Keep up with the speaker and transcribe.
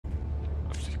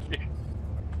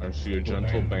I see a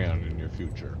gentle band in your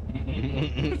future.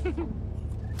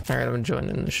 Alright, I'm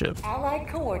joining the ship. Allied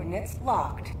coordinates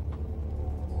locked.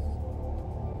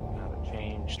 Gotta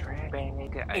change track bag. I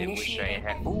wish I Initiating.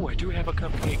 had. Ooh, I do have a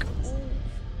cupcake.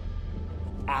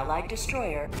 Allied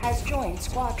destroyer has joined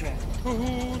squadron.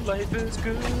 Ooh, life is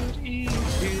good. Eat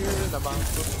here. The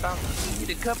monster's about to eat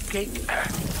a cupcake.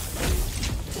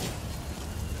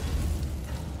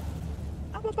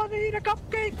 I'm about to eat a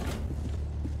cupcake.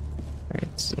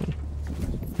 Alright, so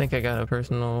I think I got a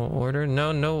personal order.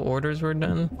 No orders were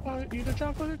done. Eat a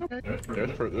chocolate cupcake.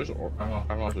 I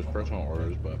don't know if there's personal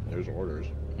orders, but there's orders.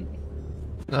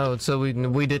 Oh, so we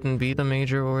didn't beat the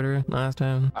major order last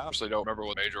time? I honestly don't remember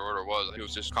what the major order was. I think it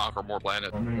was just conquer more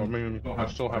planets. I mean, I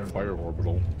still have fire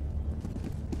orbital.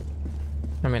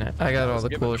 I mean, I got all the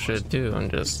cool shit too. I'm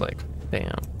just like,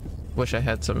 damn. Wish I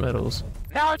had some medals.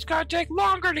 Now it's gonna take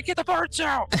longer to get the parts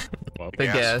out! The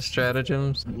gas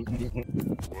stratagems.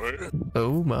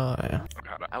 Oh my.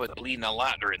 God, I was bleeding a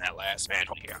lot during that last match.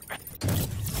 Yeah.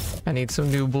 I need some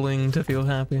new bling to feel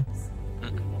happy.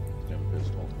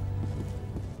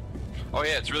 Oh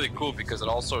yeah, it's really cool because it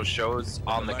also shows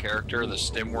on the character the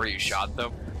stim where you shot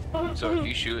them. So if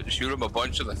you shoot them a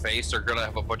bunch in the face, they're gonna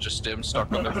have a bunch of stims stuck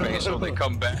on their face when they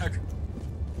come back.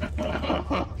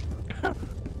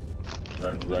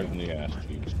 Right in the ass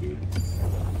cheeks, dude.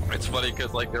 It's funny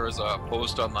because like there was a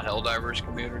post on the Helldivers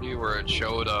community where it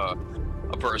showed a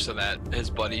person that his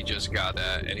buddy just got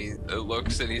at, and he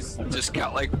looks and he's just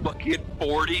got like fucking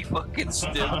 40 fucking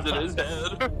stims in his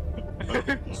head.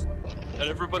 And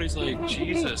everybody's like,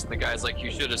 Jesus, and the guy's like, you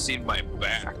should have seen my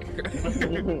back.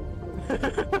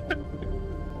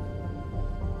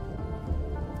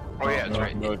 Oh yeah, that's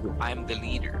right. I'm the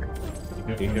leader.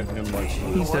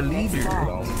 He's the leader.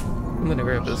 I'm gonna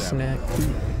grab a snack.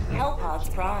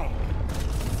 Hellpods prime.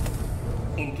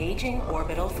 Engaging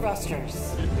orbital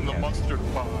thrusters. The mustard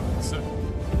pods.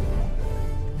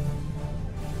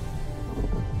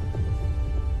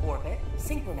 Orbit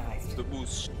synchronized. The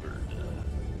booster.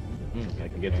 I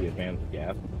can get the advanced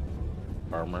gas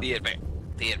armor. The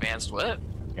advanced what?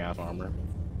 Gas armor.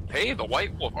 Hey, the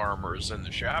White Wolf armor's in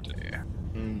the shop there.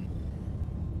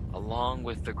 Along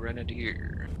with the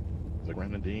Grenadier. The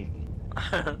Grenadine.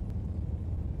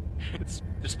 It's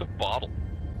just a bottle.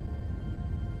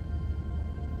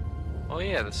 Oh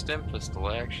yeah, the stem pistol.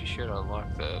 I actually should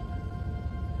unlock that.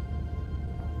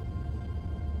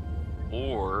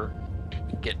 Or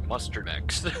get mustard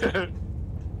next.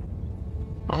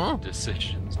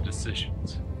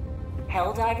 Decisions.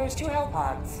 Helldivers to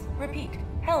Hellpods. Repeat.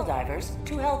 Helldivers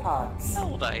to Hellpods.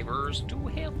 Helldivers to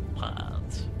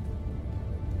Hellpods.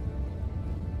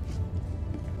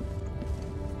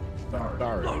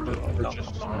 Sorry, purchase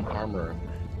some armor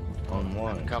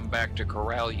online. Come back to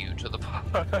corral you to the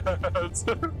pods.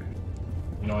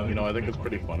 You know, I think it's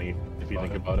pretty funny if you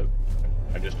think about it.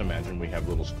 I just imagine we have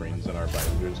little screens in our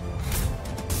visors,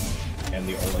 and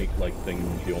the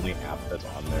only app that's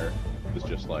on there is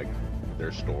just like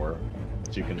their store,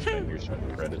 so you can spend your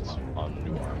credits on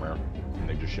new armor, and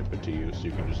they just ship it to you, so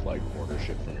you can just like order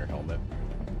shit from your helmet.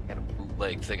 Got a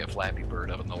bootleg thing of Flappy Bird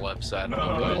up on the left side of the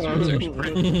visor. It's actually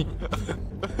pretty.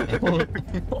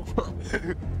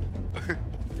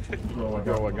 I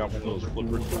got one of those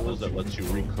flipper tools that lets you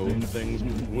recode things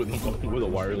with a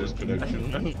wireless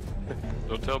connection.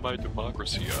 Don't tell my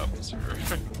democracy officer.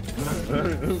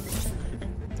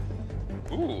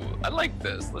 Ooh, I like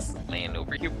this. Let's land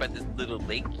over here by this little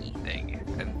lakey thing,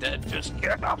 and then just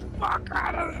get the fuck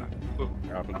out of there.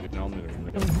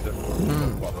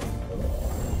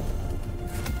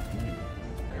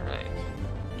 Alright.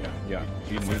 Yeah,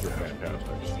 these are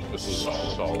fantastic. This is a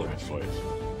solid choice.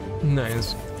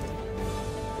 Nice.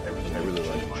 I really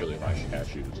like chili lime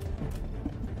cashews.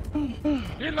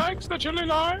 He likes the chili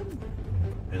lime.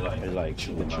 I like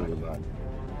chili lime.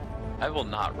 I will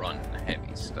not run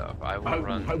heavy stuff. I will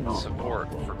run support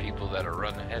for people that are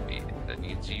run heavy. That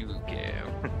needs you, Cam.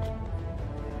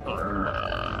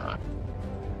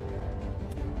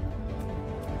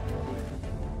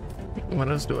 What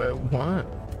else do I want?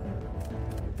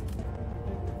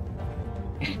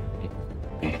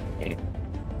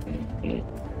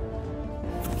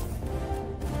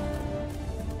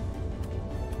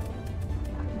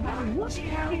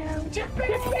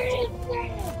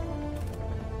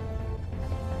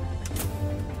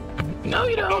 No,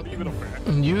 you don't.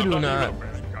 You do not.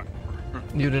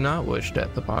 You do not wish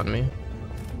death upon me.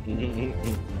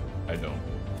 I don't.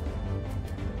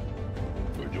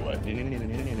 Or do I?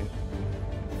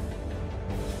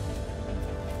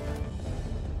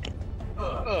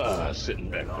 Sitting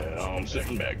back down,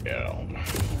 sitting back down.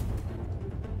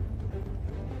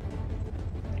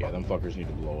 Yeah, them fuckers need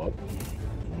to blow up.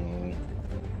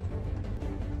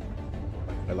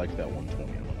 I like that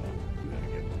 120. I'm gonna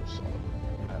give it a solid.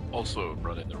 I'm also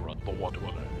running the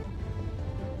 120.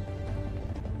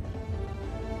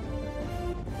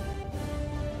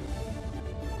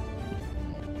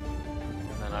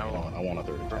 And then I want a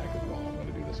third attack as well. I'm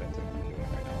gonna do the same thing I'm doing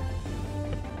right now.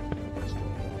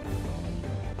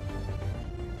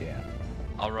 Yeah.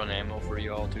 I'll run ammo for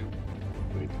you all too.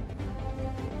 Wait.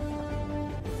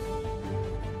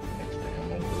 Extra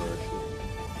ammo for our shit.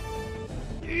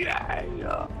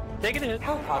 Yeah. Taking it.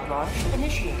 Hellpod launch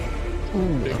initiated.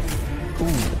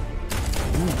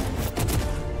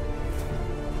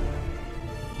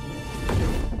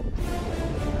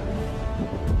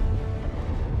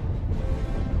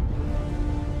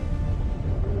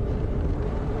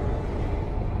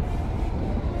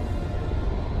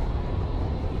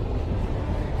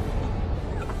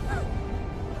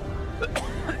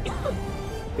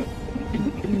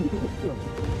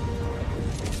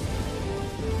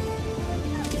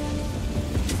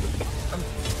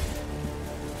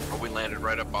 We landed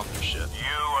right up off the ship.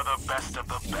 You are the best of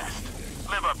the best.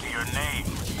 Live up to your name.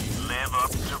 Live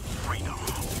up to freedom.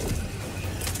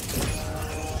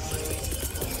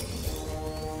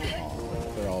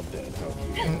 They're all dead.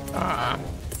 How cute.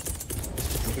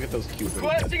 Look at those cute little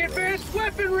Requesting death throws. advanced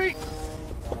weaponry!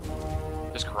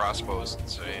 This crossbow is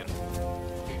insane.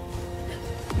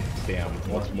 Damn,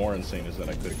 what's more insane is that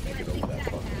I couldn't make it over that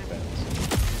fucking fence.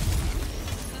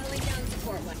 Calling down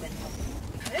support weapon.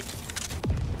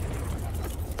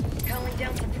 Calling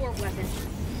down support weapon.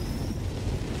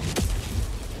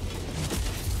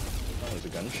 Oh, there's a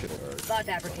gunship or Bot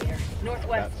fabricator.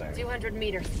 Northwest, That thing. 200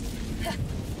 meters.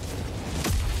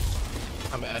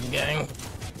 I'm bad, gang.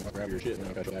 grab your shit and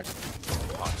I'll catch you back.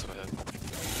 Lots of it.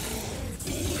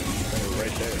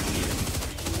 Right there.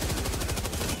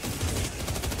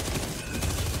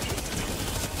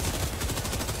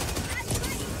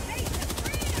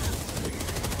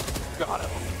 Got him.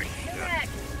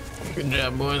 Good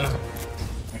job, boys.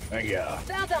 Yeah.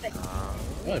 Found something.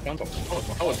 Oh, I found something.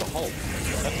 Oh, it's a hull.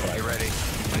 That's Get right. ready.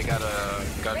 They got a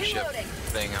gunship Reloading.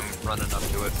 thing. I'm running up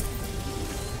to it.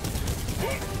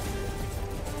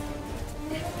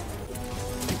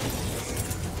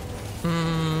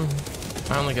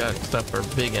 I only got stuff for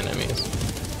big enemies.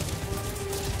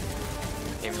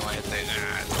 Even though I say,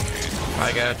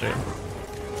 I got you.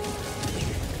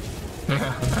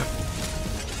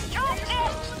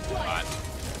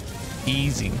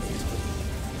 Easy.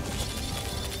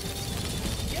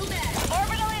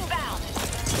 Orbital inbound.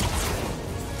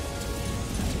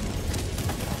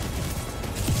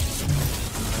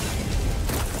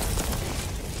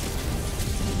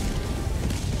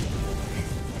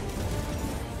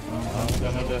 I'm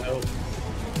gonna have to help.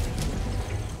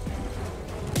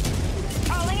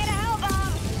 Calling it a hell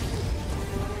bomb.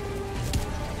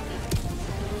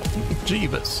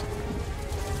 Jeebus.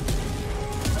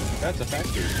 That's a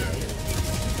factory job.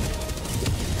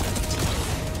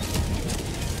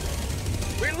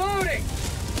 Reloading!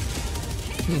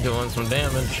 Doing some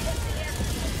damage.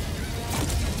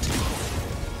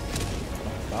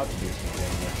 About to do some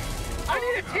damage. I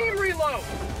need a team reload!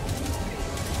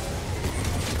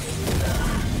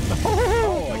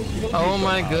 Oh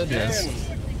my goodness.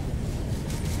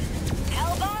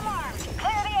 Hell bomb armed.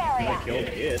 Clear the area. I killed it.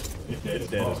 It's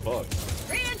dead as fuck.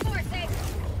 Reinforcing.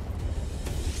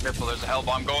 careful, there's a hell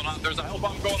bomb going on. There's a hell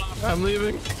bomb going on. I'm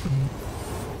leaving.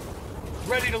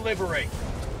 Ready to liberate.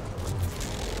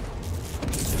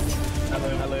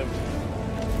 I live.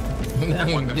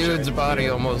 Dude's body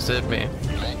almost hit me.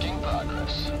 Making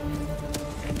progress.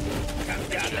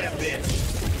 Got that bitch.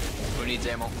 Who needs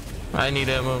ammo? I need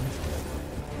ammo.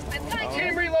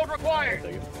 Team reload required.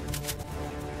 Take it.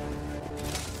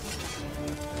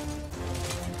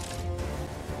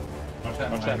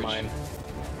 Watch that mine.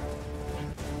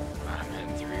 I'm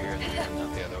heading through here,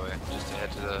 not the other way. Just to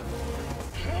head to the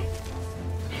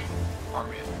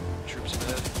army troops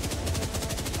ahead.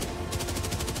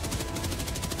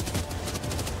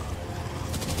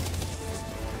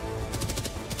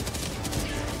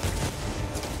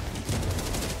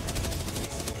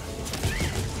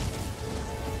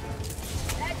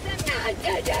 Not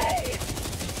today.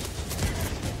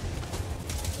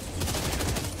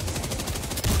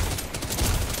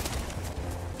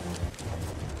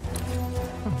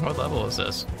 What level is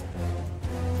this?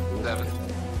 7.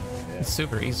 It's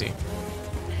super easy.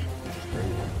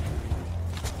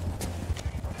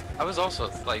 I was also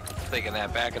like thinking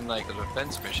that back in like the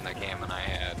defense mission that Cam and I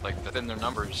had, like within their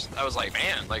numbers, I was like,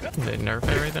 man, like They nerf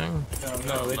everything?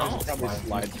 No, they just probably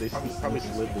slide. They probably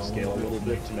slid the scale a little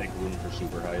bit to make room for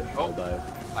super high hell dive.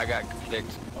 I got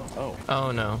kicked. Oh. Oh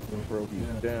no. Broke you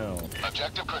down.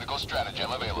 Objective critical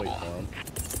stratagem available.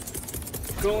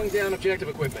 Calling down objective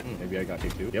equipment. Maybe I got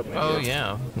kicked too. Yep. Oh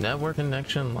yeah. Network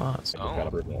connection lost. I got a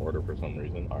written order for some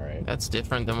reason. All right. That's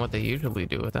different than what they usually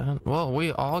do with that. Well,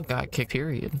 we all got kicked,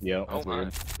 period. Yeah, that's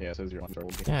weird. Yeah, it says you're on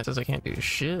trouble. Yeah, it says I can't do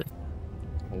shit.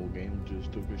 Whole game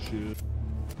just took a shit.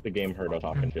 The game heard us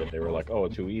talking shit. They were like, "Oh,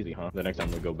 it's too easy, huh?" The next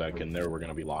time we go back in there, we're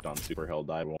gonna be locked on super hell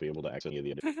dive. Won't be able to exit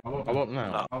any of the. I won't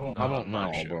know. I won't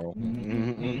know, bro.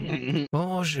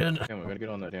 Bullshit. Yeah, we're gonna get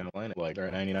on that damn planet. Like, they're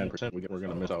at 99%. We're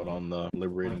gonna miss out on the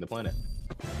liberating the planet.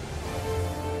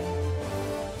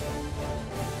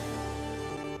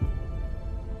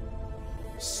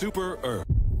 Super Earth.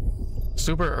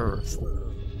 Super Earth.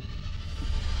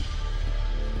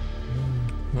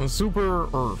 Super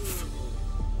Earth.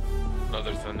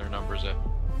 Another Thunder numbers at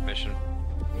mission.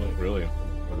 Oh, really?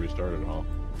 I restarted, huh?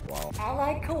 Wow.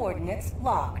 Allied coordinates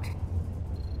locked.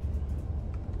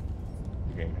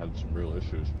 The game had some real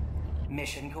issues.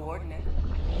 Mission coordinate.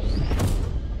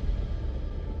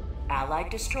 Allied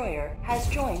destroyer has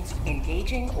joined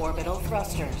engaging orbital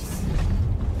thrusters.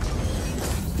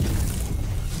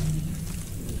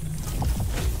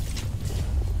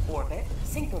 Orbit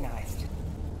synchronized.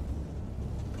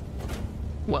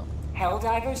 Well.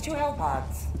 Helldivers to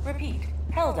Hellpods. Repeat.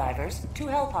 Helldivers to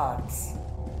Hellpods.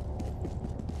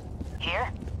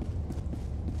 Here?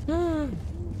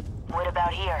 What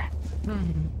about here?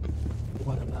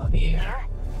 What about here?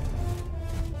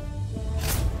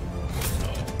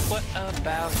 What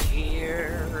about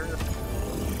here?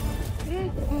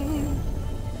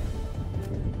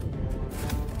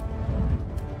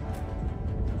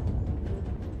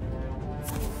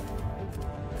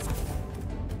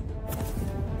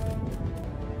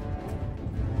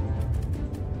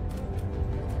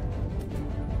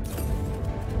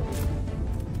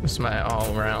 This is my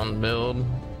all-round build.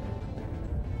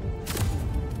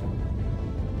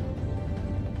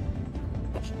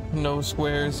 No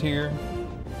squares here.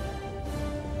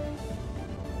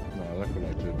 No, that's what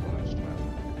I did last time.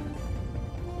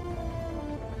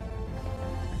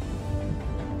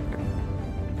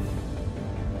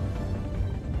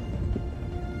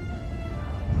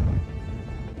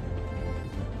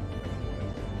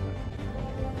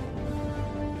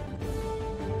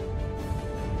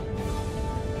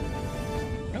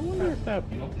 I wonder if that,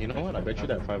 you know what? I bet you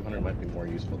that 500 might be more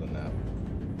useful than that.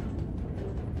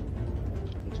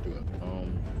 Let's do it.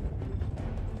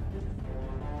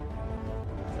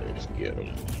 Let's get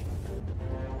him.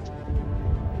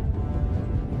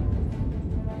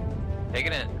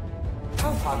 Taking it.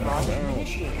 Hellpod launch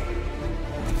initiated.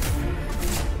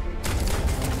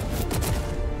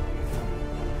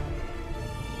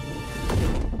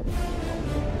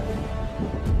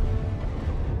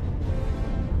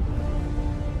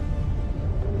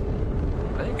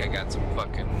 I think I got some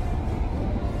fucking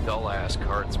dull ass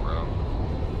cards, bro.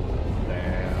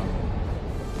 Damn.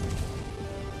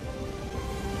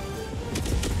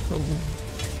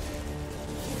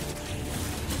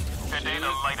 Today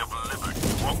the light of liberty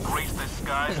will grace the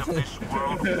skies of this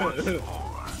world once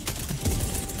more.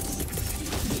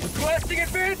 Requesting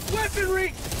advanced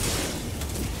weaponry!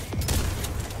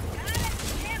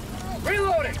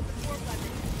 Reloading!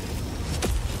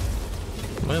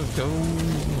 Let's go.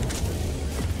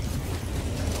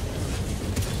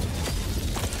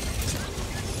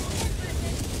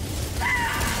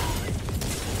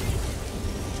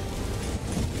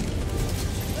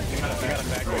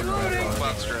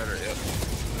 Cloud Strider, yep.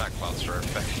 Not Cloud Strider,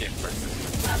 back here.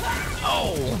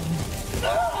 Oh!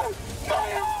 No! My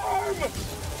arm!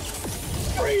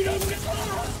 Freedom!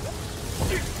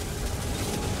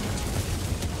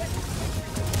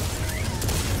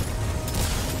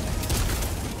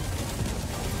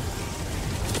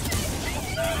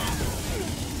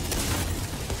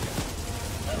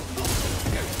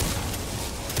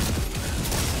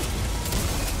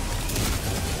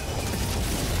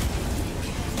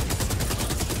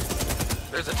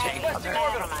 There's a tank out there.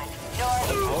 Never mind.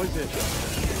 George. How is it?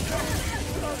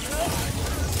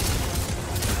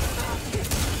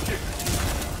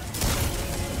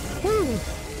 Woo!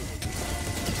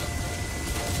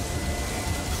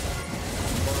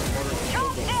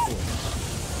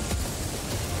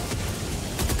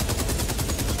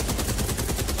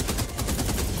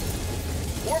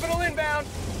 Orbital inbound!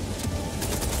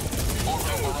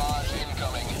 Orbital barrage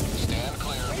incoming. Stand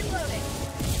clear. Reloading.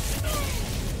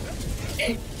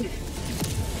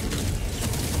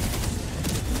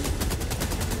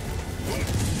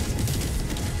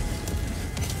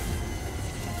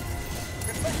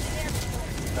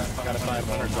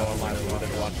 500 going live with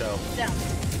it. Watch out. Down.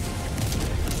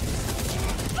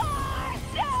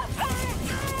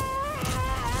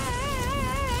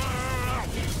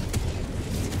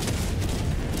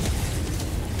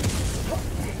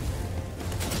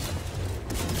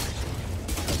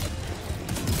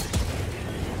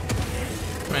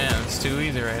 Man, it's too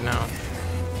easy right now.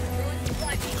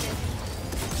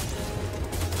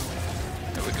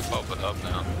 Yeah, we can bump it up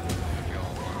now.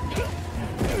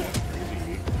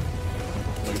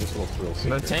 Like this little thrill The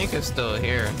seeker. tank is still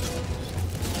here.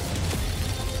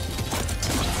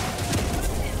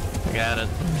 I got it.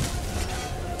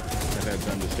 I've had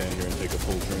time to stand here and take a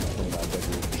full drink from that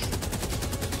beverage.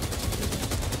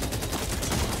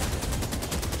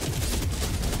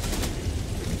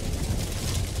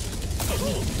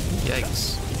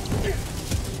 Yikes.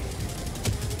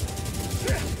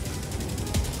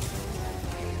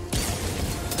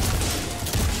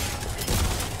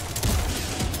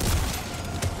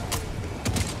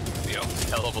 Be a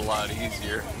hell of a lot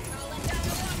easier.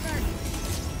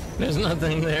 There's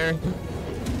nothing there.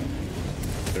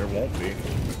 There won't be.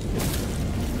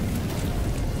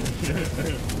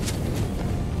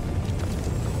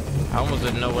 I almost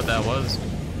didn't know what that was.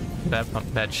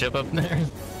 That ship up there.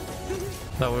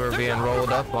 Thought we were being rolled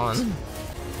up on.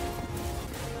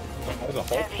 There's a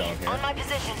Hulk down On here. my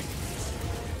position.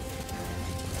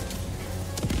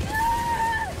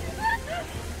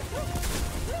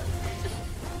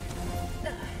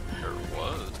 There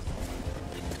was.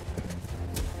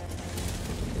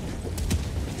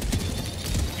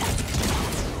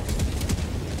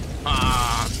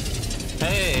 Ah.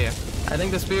 Hey, I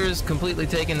think the spear is completely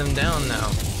taking them down now.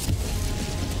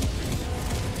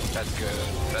 That's good.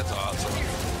 That's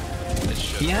awesome. It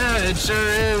should. Yeah, it sure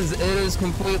is. It is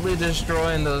completely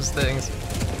destroying those things.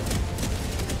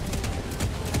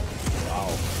 Wow.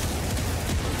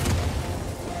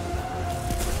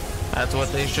 That's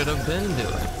what they should have been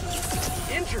doing.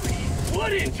 Injury?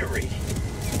 What injury?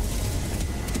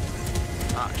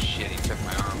 Ah, shit, he took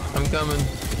my arm out. I'm coming.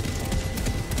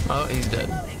 Oh, he's dead.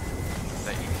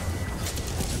 Thank you.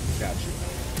 Got you.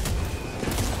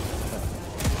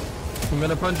 I'm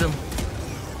gonna punch him.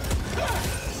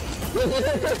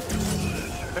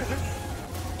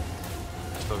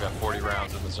 Still got 40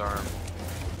 rounds in his arm.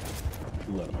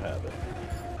 Let him have it.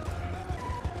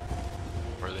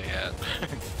 Where they at?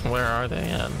 Where are they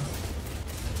at?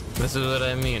 This is what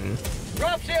I mean.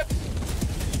 Dropships!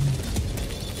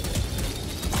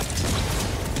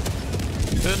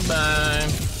 Goodbye.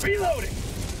 Reloading!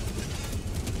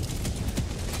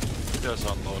 Just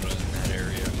unloaded in that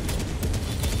area.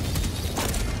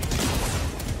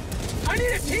 I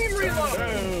need a team reload!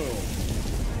 Boom.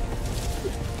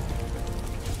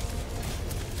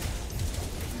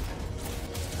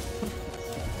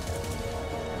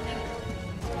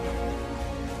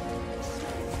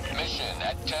 Mission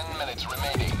at 10 minutes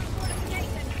remaining.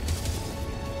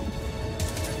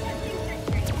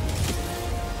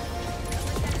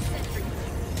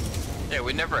 Yeah,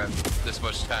 we never have this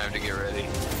much time to get ready.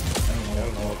 I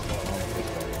don't know what's going on with this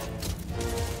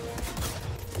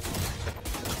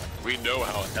guy. We know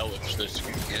how hellish this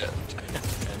can get,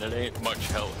 and it ain't much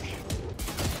hellish.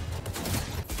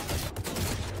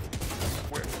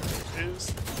 Where is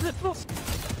the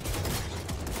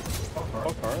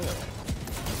What are they?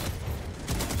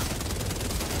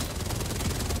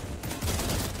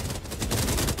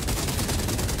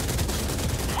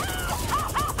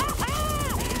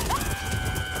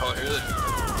 Oh, here they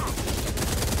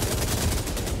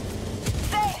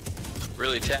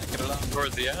really tacking it on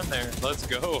towards the end there. Let's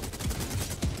go.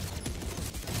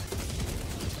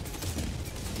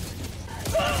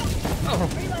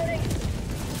 Reloading.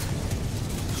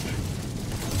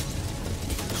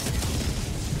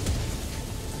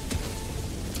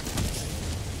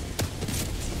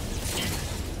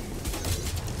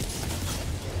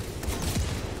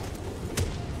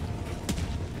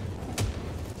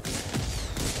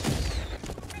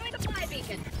 Throwing a fly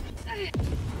beacon.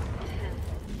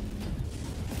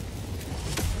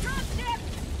 Drop ship.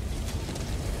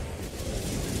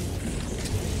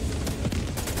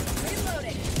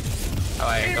 Reloading. Oh,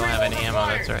 I don't have any ammo,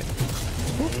 that's right.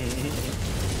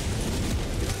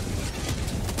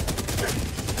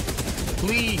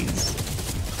 Please.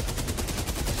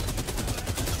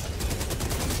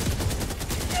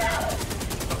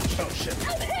 Oh shit.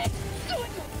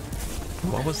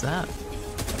 What was that?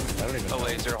 I don't even The know.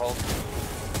 laser Hulk.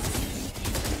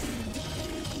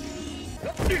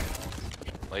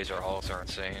 Laser Hulks are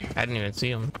insane. I didn't even see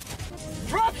him.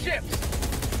 Dropships!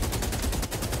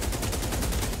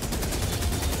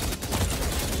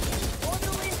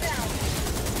 Orbital inbound.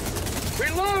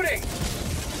 Reloading!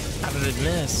 How did it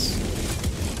miss?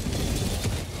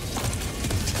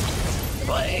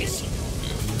 Please.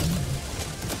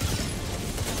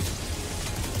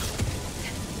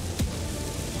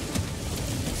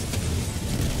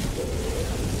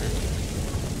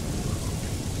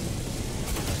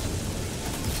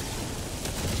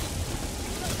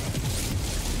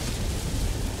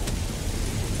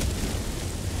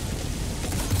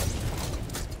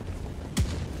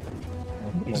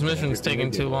 This mission's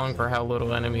taking too long for how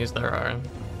little enemies there are.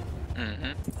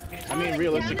 I mean,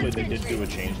 realistically, they did do a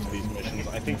change to these missions.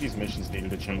 I think these missions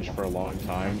needed a change for a long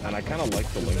time, and I kind of like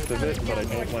the length of it, but I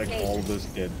don't like all this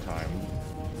dead time.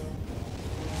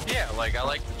 Yeah, like, I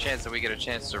like the chance that we get a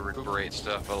chance to recuperate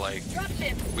stuff, but like,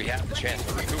 we have the chance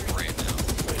to recuperate now.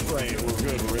 Right, we're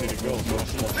good, we're ready to go. Throw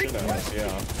some more shit at us,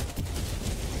 yeah.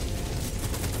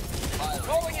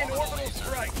 Calling in orbital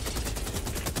strike.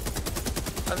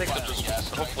 I think they'll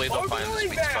just, hopefully they'll find the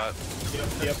sweet spot.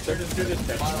 Yep, they're just testing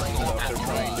stuff. They're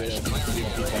trying to give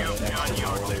people an extra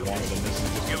power they wanted, and this is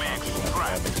just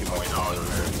not having too much power and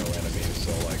there's no enemies,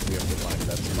 so like, we have to find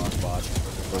that sweet spot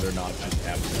where they're not just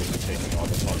absolutely taking all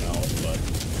the fun out, but,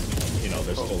 you know,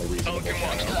 there's still a reasonable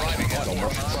chance.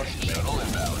 Almost crushed me.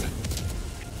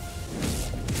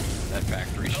 That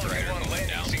factory strider going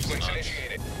down. Sequence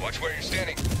initiated. Watch where you're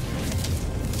standing.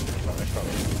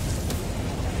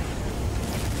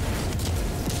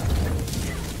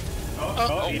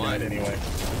 Oh, he died anyway.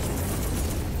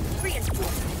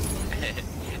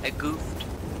 I goofed.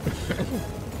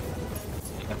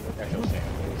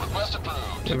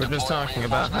 We were just talking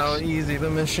about how easy the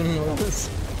mission was.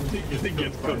 He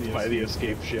gets cooked by the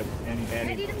escape ship, and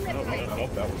he... Oh,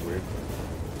 that was weird.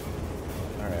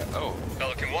 Alright. Oh.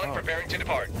 Pelican 1 preparing to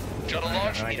depart. Shuttle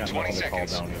launch in 20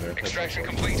 seconds. Down either. Extraction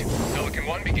complete. Pelican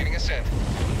 1 beginning ascent.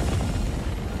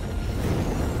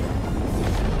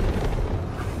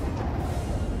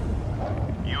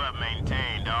 You have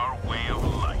maintained our way of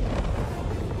life.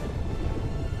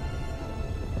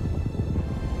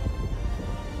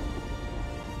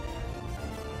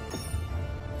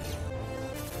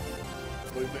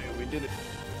 We did it.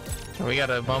 We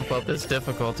gotta bump up its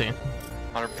difficulty.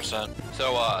 100%.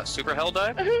 So, super hell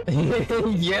dive?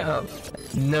 Yeah.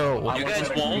 No. You guys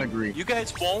won't? Agree. You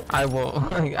guys won't? I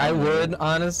won't. I would,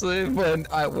 honestly,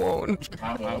 but I won't.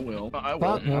 I will. I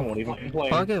Fuck, won't even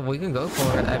complain. fuck it, we can go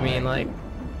for it. I mean, like,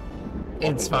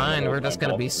 it's fine. We're just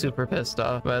gonna be super pissed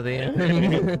off by the end.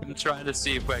 I'm trying to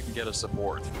see if I can get a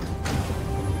support.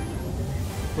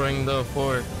 Bring the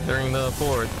fort. Bring the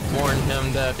fort. Warn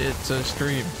him that it's a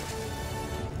stream.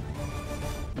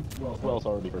 Wells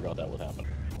already forgot that would happen.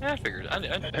 Yeah, I figured. I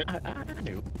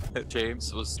knew.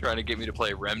 James was trying to get me to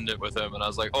play Remnant with him, and I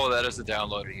was like, oh, that isn't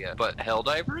downloaded yet. But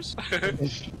Helldivers?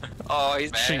 Oh,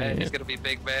 he's mad. He's gonna be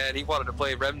big mad. He wanted to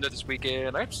play Remnant this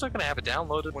weekend. I'm still gonna have it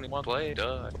downloaded when he wants to play.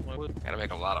 Duh. Gotta make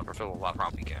fulfill a lot of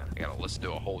prompts we can. I gotta listen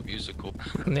to a whole musical.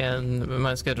 Yeah, and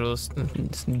my schedule is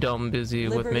dumb busy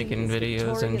with making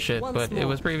videos and shit, but it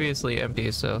was previously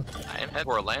empty, so. I am headed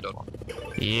for Orlando.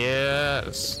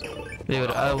 Yes.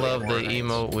 Dude, I love the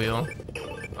emote wheel.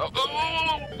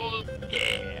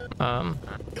 Yeah.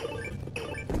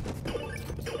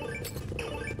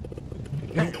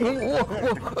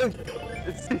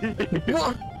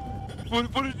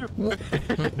 What is it?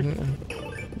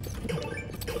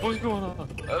 What's going on?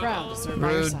 Proud to serve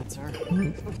our side, sir.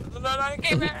 No, I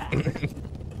came back.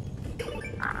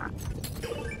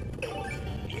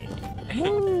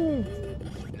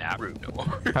 Nah, rude no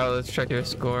more. Oh, let's check your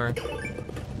score.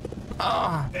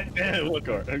 Ah! Look,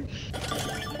 I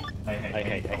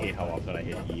hate how often I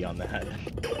hit E on that.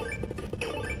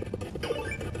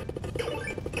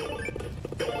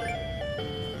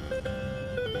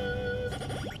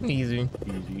 Easy.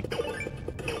 Easy.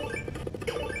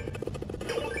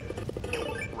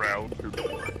 Round.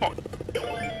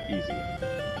 Easy.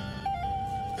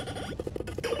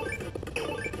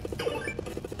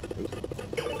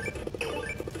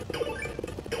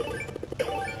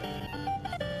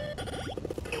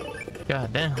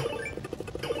 God damn.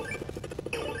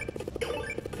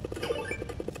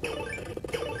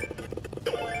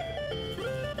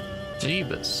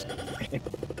 Jeebus.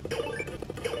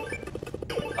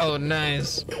 Oh,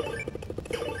 nice.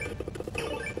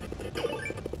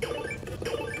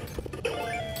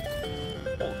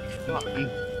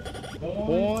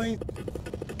 Boy.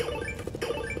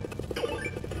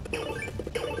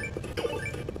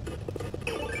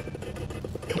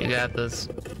 You got this.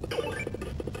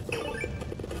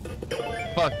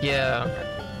 Fuck yeah.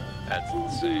 That's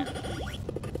insane.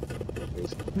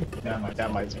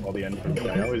 That might spell the end for me.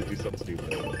 I always do something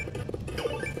stupid.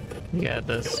 You got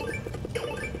this.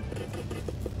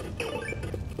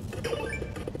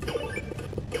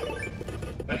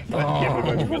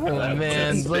 Oh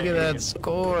man, look at that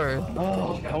score.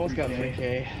 Oh, I almost got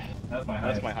 3K.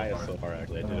 That's my highest so far,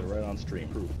 actually. I did it right on stream.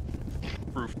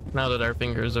 Proof. Now that our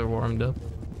fingers are warmed up.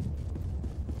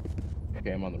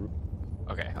 Okay, I'm on the roof.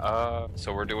 Okay,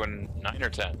 so we're doing 9 or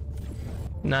 10?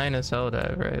 9 is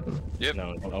Helldive, right? Yep.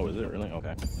 No, oh, is it really?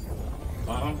 Okay.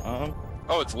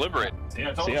 Oh, it's Liberate. See,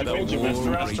 I told you,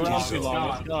 Mr.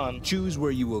 It's gone. Choose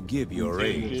where you will give your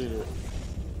aid.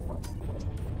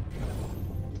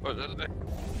 What is it?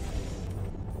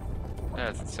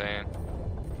 That's insane.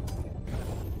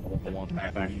 I want the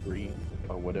factory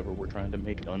or whatever we're trying to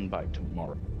make done by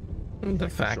tomorrow. The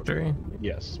factory?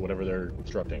 Yes, whatever they're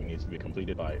constructing needs to be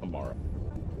completed by tomorrow.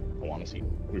 I want to see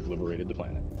we've liberated the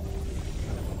planet.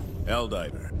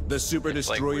 Helldiver, the super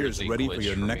destroyer is ready for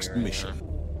your next mission.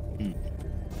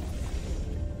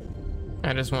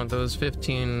 I just want those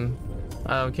 15.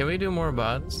 Can we do more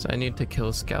bots? I need to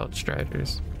kill Scout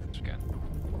Striders.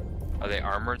 Are they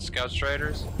armored Scout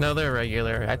Striders? No, they're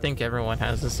regular. I think everyone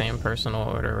has the same personal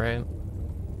order, right?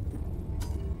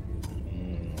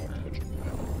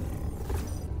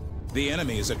 The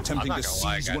enemy is attempting to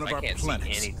seize one of our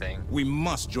planets. We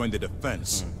must join the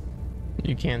defense.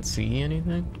 You can't see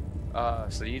anything?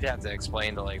 So you'd have to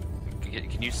explain to, like,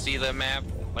 can you see the map?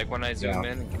 Like when I zoom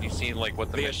in, can you see like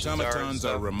what the missions are? The automatons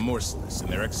are remorseless in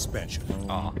their expansion.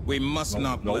 We must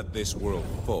not let this world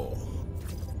fall.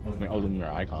 I was in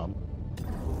your icon.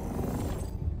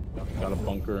 Got a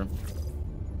bunker.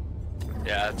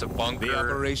 Yeah, it's a bunker. The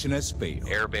operation has failed.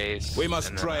 Airbase. We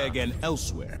must try again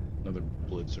elsewhere. Another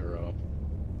blitzer.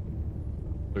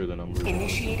 Clear the numbers.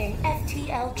 Initiating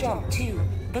FTL jump to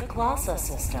the Clausa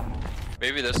system.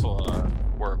 Maybe this will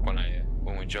work when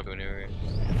we jump to a new area.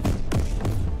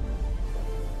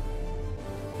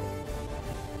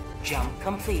 Jump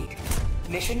complete.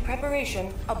 Mission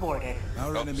preparation aborted.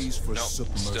 Our enemies forsook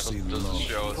mercy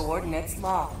long. Coordinates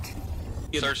locked.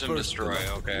 Search and destroy,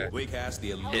 okay. We cast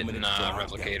the hidden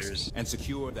replicators and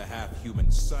secure the half-human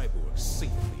cyborg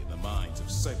safely in the minds of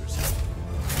cyberspace.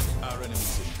 Our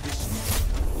enemies in this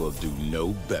mission will do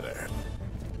no better.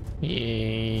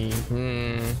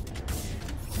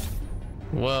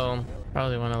 Well,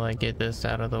 probably want to like get this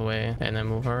out of the way and then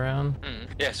move around.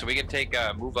 Yeah, so we can take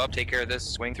move up, take care of this,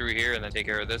 swing through here, and then take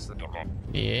care of this.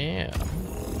 Yeah.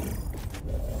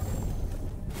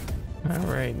 All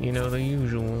right, you know the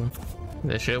usual.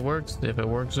 This shit works. If it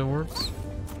works, it works.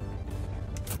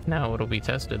 Now it'll be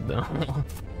tested though.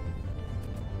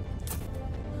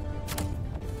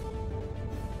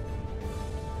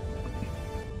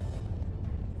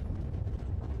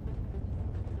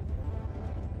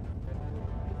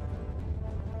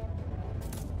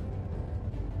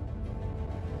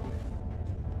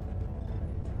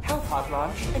 Hellpod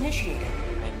launch initiated.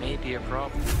 It may be a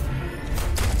problem.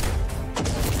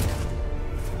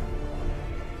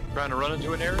 Trying to run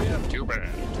into an area? Too bad.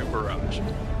 Too barrage.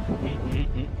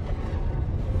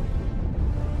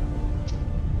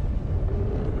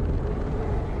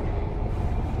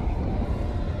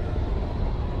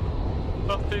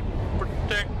 Nothing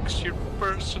protects your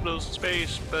personal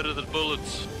space better than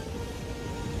bullets.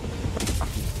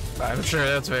 I'm sure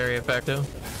that's very effective.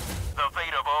 The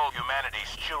fate of all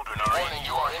humanity's children are in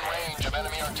you are in range of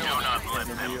enemy artillery. Do not let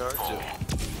them fall.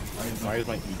 Why is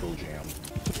my eagle jam?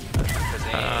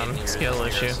 Skill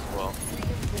issue. Well.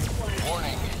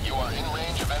 Warning, you are in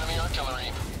range of enemy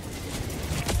artillery.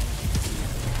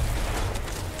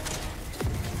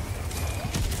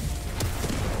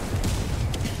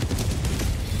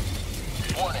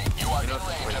 Warning, you are in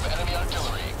range of enemy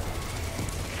artillery.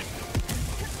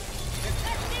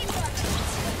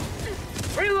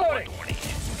 Reloading!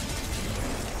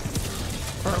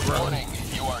 Warning,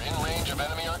 you are in range of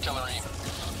enemy artillery.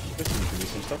 There seems to be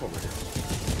some stuff over here.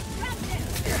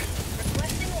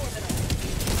 Requesting orbital.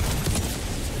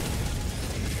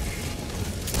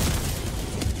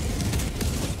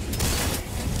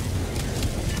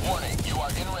 Warning, you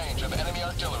are in range of enemy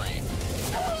artillery.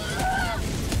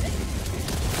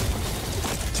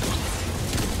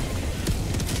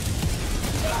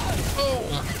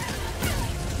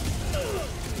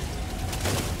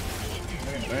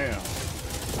 Damn.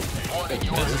 Warning,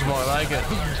 you This is more like it.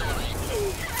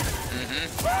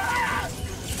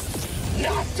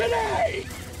 Not today!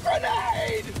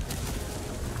 Grenade!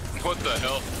 What the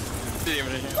hell? Didn't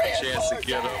even have a chance to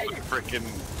get up. The freaking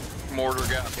mortar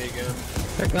got me again.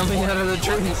 They're coming out of the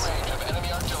you are in trees. range of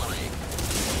enemy artillery.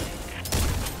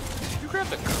 You grabbed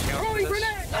the cookout for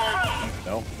this?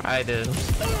 No. I did.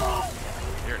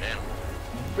 You're an animal.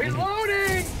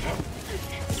 Reloading!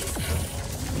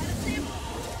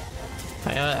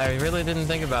 I really didn't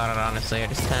think about it, honestly. I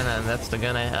just kinda, that's the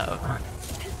gun I have.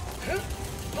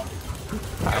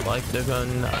 I like the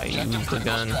gun. I use the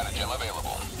gun. Stratagem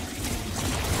available.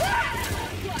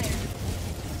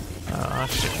 Oh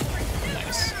shit.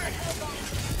 Nice.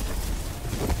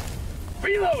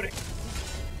 Reloading.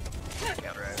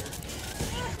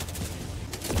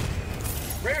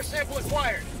 Rare sample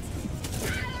acquired.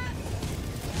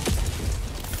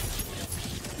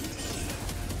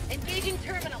 Engaging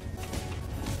terminal.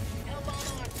 Hell bomb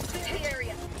on. Clear the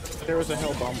area. There was a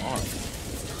hell bomb on.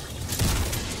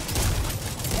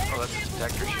 Oh, that's a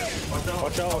detector ship.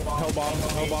 Watch out, hell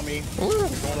bomb me. Ooh.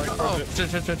 Going right Oh, towards it.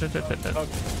 shit.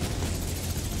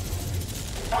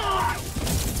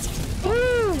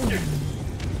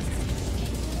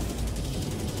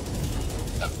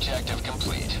 Objective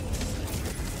complete.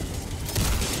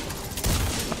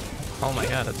 Oh my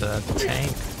god, it's a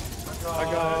tank. I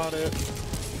got it.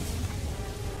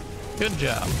 Good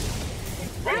job.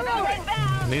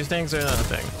 These things are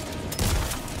nothing.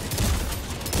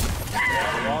 A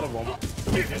lot of them.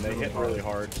 And they hit really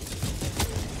hard.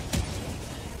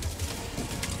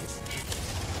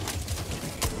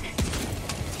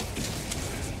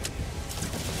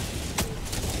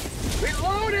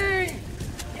 Reloading.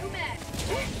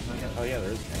 Oh yeah,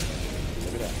 there is.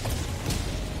 Look at that.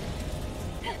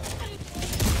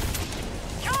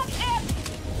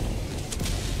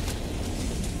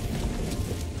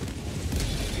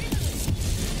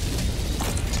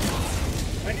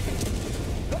 I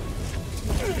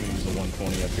can use the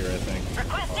 120 up here, I think.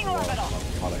 Requesting A orbital.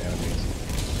 lot of enemies.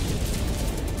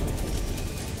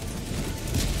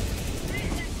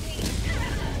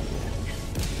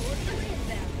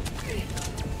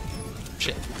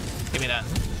 Shit. Give me that.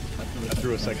 I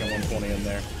threw a second 120 in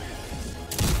there.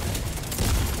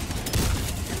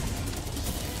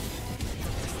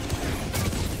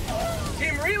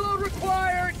 Team reload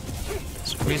required.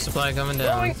 Resupply coming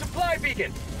Throwing down. supply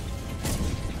beacon.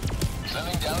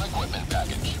 Sending down equipment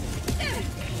package.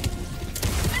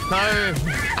 No!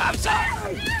 I'm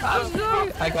sorry! I'm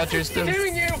sorry! I got your stuff.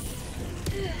 Doing you.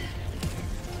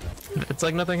 It's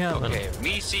like nothing happened. Okay,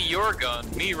 me see your gun,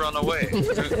 me run away.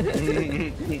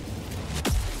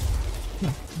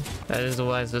 That is a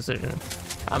wise decision.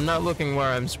 I'm not looking where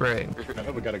I'm spraying. I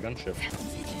know we got a gunship.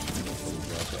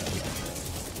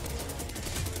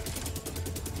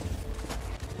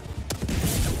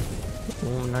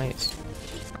 Oh, nice.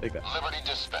 Take that. Liberty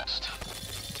dispensed.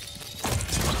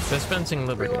 Dispensing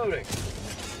liberty. Reloading.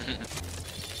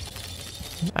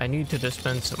 I need to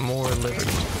dispense more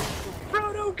liberty.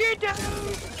 Frodo, get down.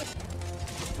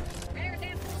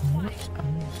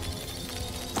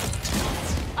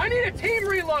 I need a team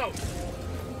reload.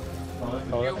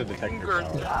 Oh, that's a detector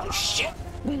tower. Oh shit!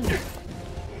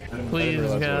 Please,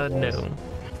 God, no.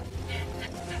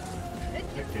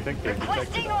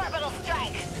 Requesting orbital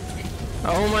strike.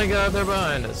 Oh my god, they're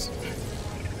behind us.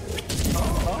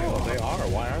 Oh, they are.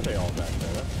 Why are they all back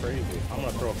there? That's crazy. I'm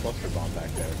gonna throw a cluster bomb back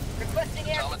there. Requesting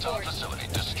air Automaton support. facility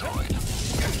destroyed.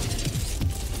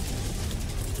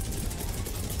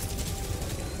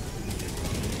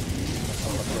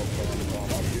 I'm gonna throw a cluster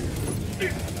bomb up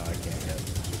here. No, I can't get.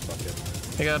 Just fuck it.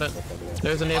 I got it.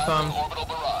 There's a napalm. Orbital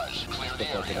barrage. Clear the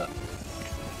area.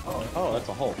 Oh, that's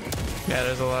a Hulk. Yeah,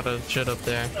 there's a lot of shit up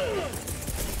there.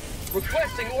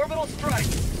 Requesting orbital strike.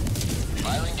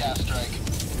 Firing gas strike.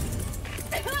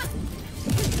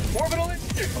 Orbital in.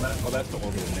 Oh, that's the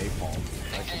orbital napalm.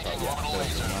 I should probably, Orbital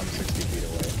laser. I'm 60 feet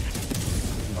away.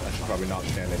 I should probably not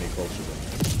stand any closer than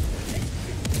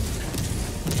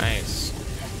Nice.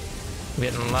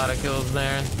 Getting a lot of kills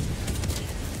there.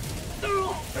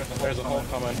 There's a Hulk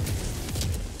coming.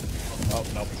 Oh,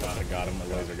 nope, I got him.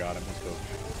 The laser got him. Let's go.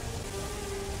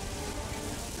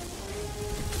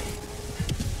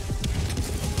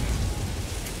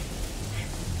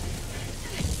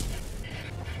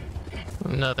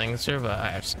 Nothing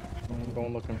survives. I'm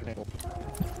going looking for people.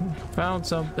 Found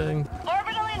something.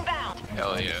 Orbital inbound.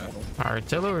 Hell yeah.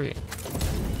 Artillery.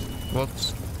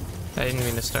 Whoops. I didn't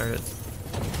mean to start it.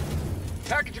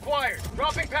 Package acquired.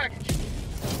 Dropping package.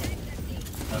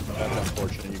 That's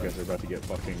unfortunate. You guys are about to get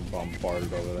fucking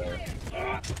bombarded over there.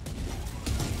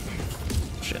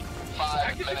 Shit.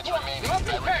 5 minutes remaining. I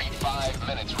repeat, 5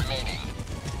 minutes remaining.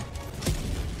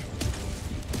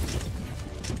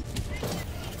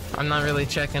 I'm not really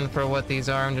checking for what these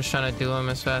are. I'm just trying to do them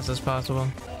as fast as possible.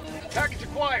 Package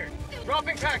acquired.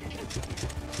 Dropping package.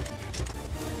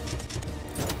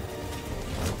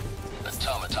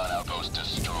 Automaton outpost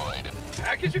destroyed.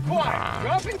 Package acquired.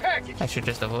 Dropping package. I should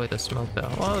just avoid the smoke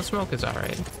though. Well, the smoke is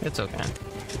alright. It's okay.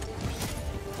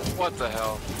 What the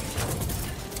hell?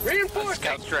 Reinforcing.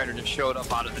 Scout Strider just showed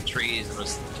up out of the trees and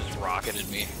was just rocketed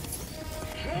me.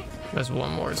 There's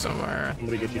one more somewhere.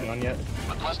 Somebody get you done yet?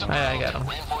 I got him.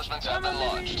 Reinforcements have been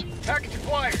launched. Package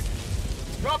acquired.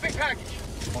 Dropping package.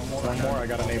 One more, I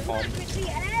got a napalm.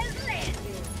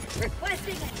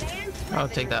 I'll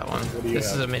take that one. do you This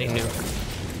is have? a mini nuke.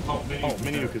 Oh,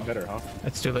 mini nuke is better, huh?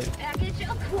 It's too late. Package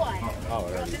acquired. Oh,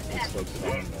 it already it's focused on.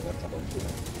 No, that's not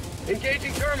what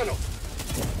Engaging terminal.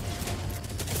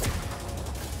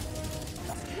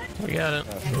 We got it.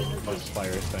 those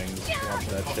fire things. Watch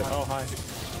that shit. Oh, hi.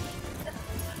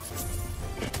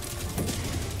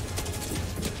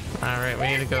 Alright, we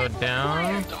need to go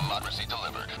down. Democracy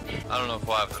delivered. I don't know if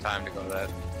we'll have time to go that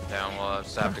down. We'll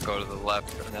just have to go to the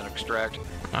left and then extract.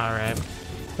 Alright.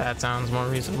 That sounds more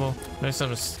reasonable. There's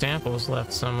some stamples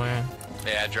left somewhere.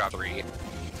 Yeah, drop 3.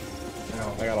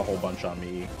 I got a whole bunch on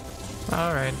me.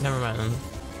 Alright, never mind then.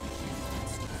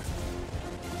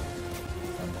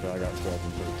 I got 12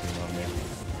 and 13 on me.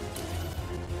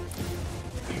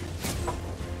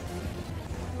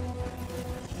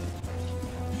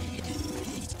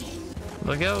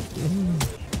 Look out.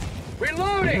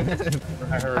 Reloading.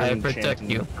 I heard I him protect chanting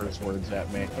you. Curse words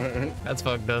at me. That's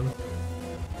fucked up.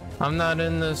 I'm not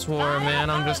in this war,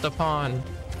 man. I'm just a pawn.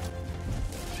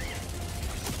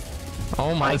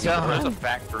 Oh my There's a god.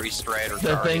 factory strider.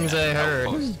 The guarding things that I heard.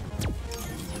 outpost.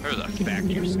 There's a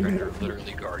factory strider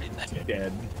literally guarding that.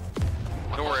 Dead.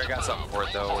 Don't worry, I got something for it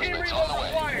though. Team reload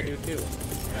required. do too.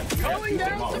 Calling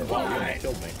down You supply.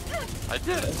 killed me. I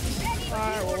did it.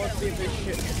 Alright, well let's see if this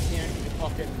shit can't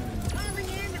fucking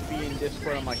be in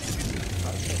Discord on my computer.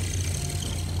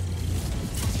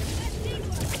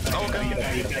 Oh god.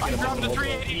 I dropped the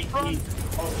 380 front.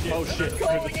 Oh shit,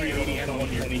 there's a 380 and a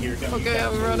 120 here. Okay,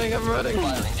 I'm running. Firing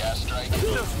gas strike.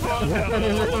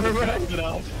 Get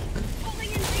out.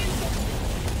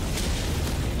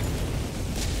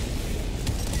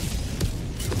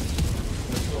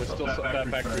 There's still that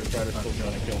factory strider still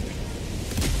trying to kill me.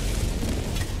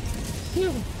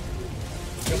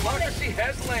 Democracy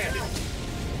has landed.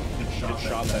 It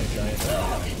shot that giant.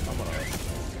 I'm gonna.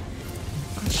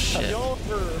 Shit.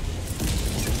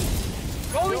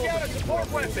 Calling down a support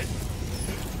weapon.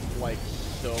 Like,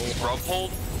 so... Rub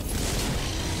hold.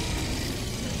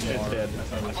 It's dead.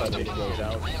 I thought it goes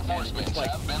out. Reinforcements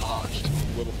have been launched.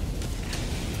 Little.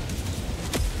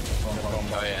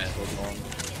 Oh yeah.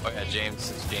 Oh yeah, James,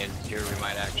 since James is here, we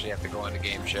might actually have to go into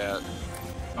game chat.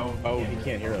 Oh, he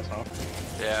can't hear us, huh?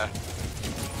 Yeah.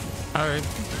 Alright.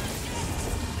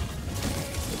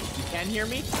 You can hear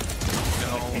me?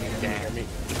 No. He can't hear me.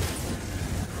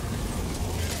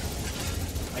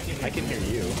 I can hear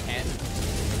you. And...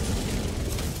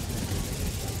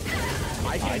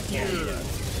 I can hear you.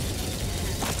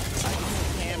 I can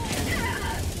hear Cam and...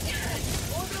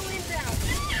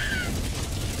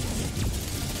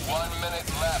 1 minute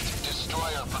left.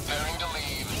 Destroyer preparing to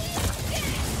leave.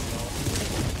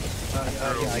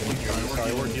 Yeah, I can hear you.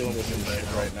 Sorry, we're dealing with some shit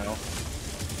right now.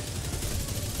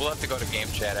 We'll have to go to game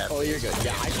chat after. Oh, you're good.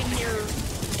 Yeah, I can hear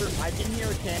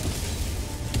Cam.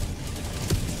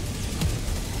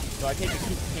 So I take it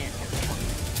you can't hear.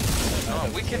 Oh,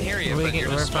 we can hear you, We but can- you're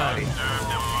we're just fine.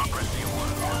 Democracy won.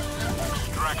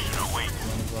 Extraction awaits.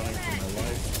 Running for my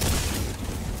life.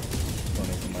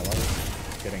 Running for my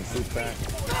life. Getting food back.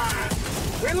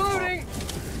 Reloading.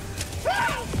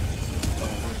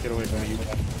 Get away from me.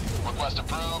 Request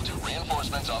approved.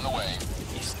 Reinforcements on the way.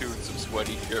 He's doing some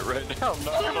sweaty shit right now. I'm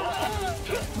not gonna lie.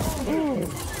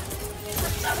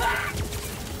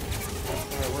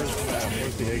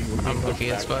 Where's the egg? I'm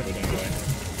lucky as fuck.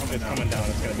 It's coming down.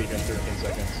 It's gonna be here in 13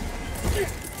 seconds.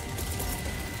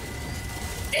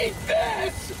 Eat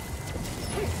this.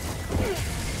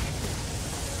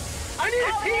 I need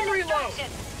a team reload.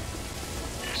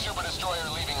 Super destroyer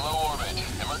leaving low orbit.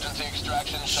 Emergency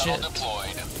extraction shuttle Shit.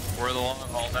 deployed. We're in the long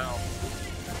haul now.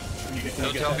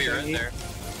 Don't tell me you're in there.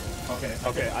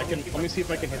 Okay, I can. Let me see if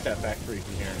I can hit that factory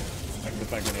from here. I can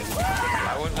put my grenade.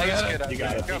 I wouldn't risk it. You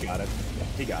got it. He got it.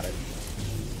 He got it.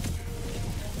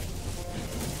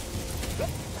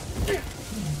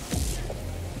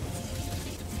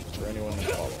 For anyone to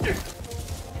follow.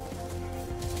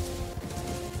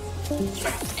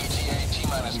 ETA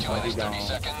T-minus 2 minutes 30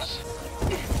 seconds.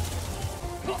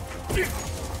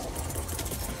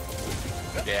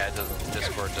 Yeah, it doesn't.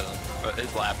 Discord doesn't. But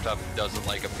his laptop doesn't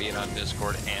like him being on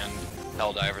Discord and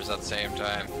Helldivers at the same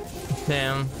time.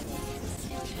 Damn.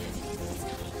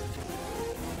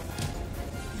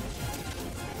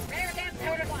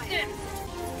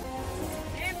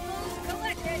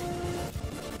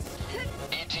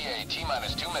 ETA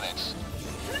T-minus 2 minutes.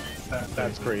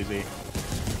 That's crazy.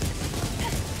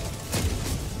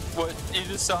 What? You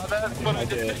just saw that? What I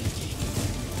did.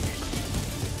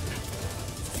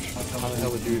 How the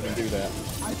hell did you even do that?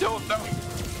 I don't know.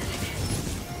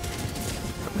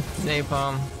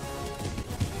 Napalm.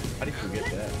 How did you forget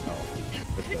that? Oh,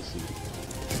 let's see.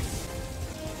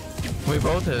 We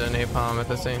both hit a napalm at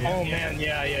the same time. Oh man,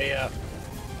 yeah.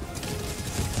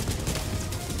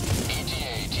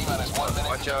 ETA, T-minus 1 minute.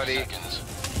 Watch out, E. Seconds.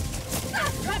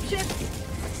 Dropship!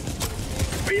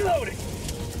 Reloading!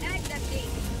 Accepting.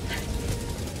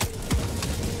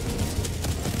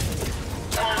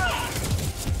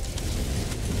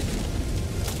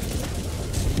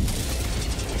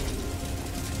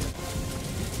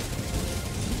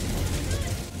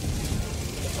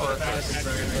 Oh, that's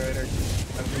right.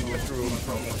 I'm going to go through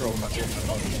my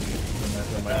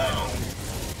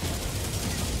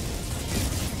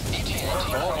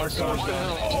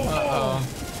Uh-oh.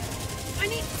 I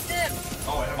need stims.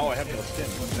 Oh, I have no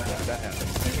stims. That happened.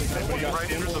 Anybody got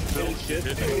stims? Shit.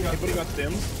 Anybody got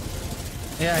stims?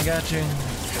 Yeah, I got you.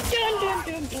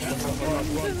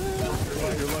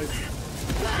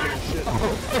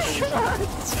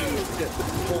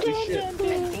 Holy shit.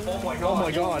 Oh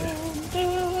my god.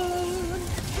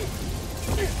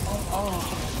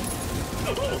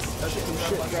 That's some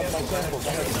shit. Grab my samples.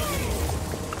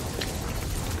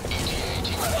 ETA,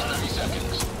 T-minus 30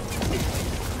 seconds.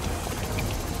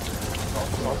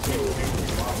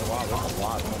 Wow, that's a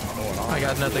lot going on. I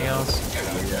got nothing else.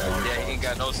 Yeah, he ain't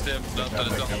got no stims, nothing.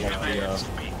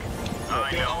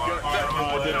 I know our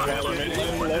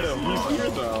Let him. He's here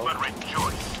though. but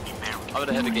rejoice in their I'm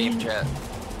gonna head to game chat.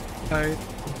 Alright.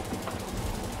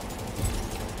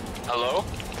 Hello?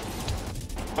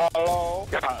 Hello?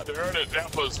 God darn it,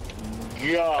 that was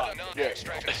God.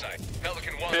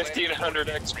 1500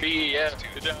 XP, yeah.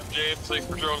 Good job, James. Thanks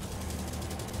for joining.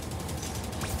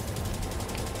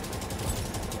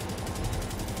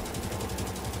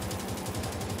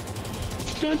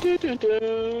 Dun, dun, dun,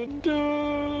 dun,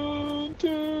 dun,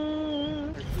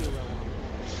 dun.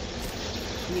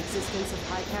 The existence of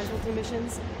high casualty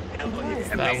missions.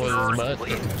 That was butt.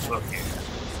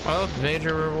 Oh,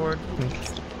 major reward.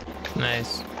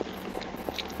 Nice.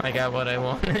 I got what I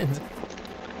wanted.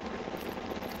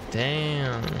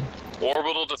 Damn.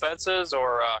 Orbital defenses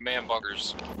or man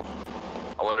bunkers?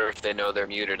 I wonder if they know they're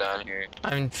muted on here.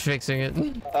 I'm fixing it.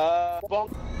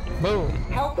 Bunk. Boom.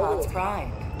 Hellpods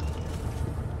primed.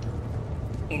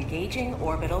 Engaging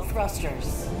orbital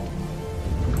thrusters.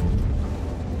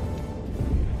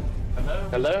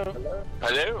 Hello?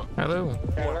 Hello.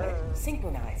 Orbit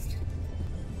synchronized.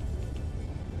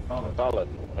 Solid.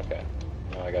 Okay.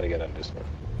 Now I gotta get on Discord.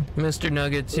 Mr.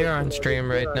 Nuggets, you're on stream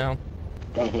right now.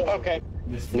 Okay.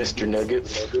 Mr.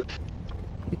 Nuggets.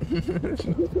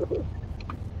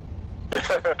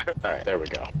 Alright, there we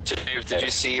go. James, did you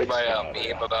see my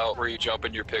meme about where you jump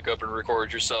in your pickup and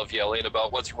record yourself yelling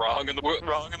about what's wrong in the world?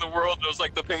 And it was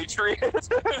like the Patriots.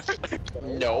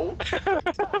 No.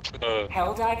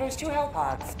 Helldivers to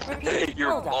Hellpods. Repeat.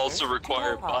 You're Helldivers also to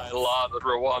required by Hellpods. law to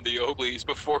throw on the Oakleys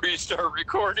before you start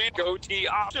recording. Goatee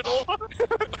optional.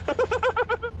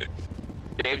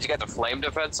 James, you got the flame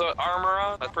defense armor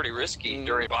on? That's pretty risky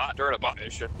during a bot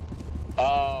mission.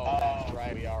 Oh, that's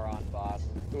right. We are on boss.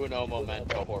 Uno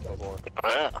momento, por favor.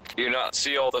 Yeah. Do you not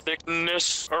see all the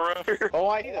thickness around here? Oh,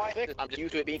 I see the thick. I'm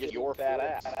used to it being just your fat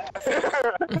ass.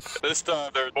 This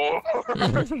time there's more.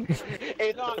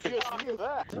 It's not just you,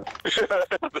 that.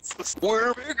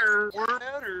 We're bigger. We're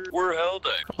better. We're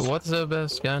Helldivers. What's the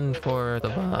best gun for the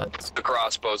bots? The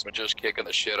crossbow's been just kicking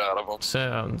the shit out of them.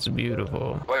 Sounds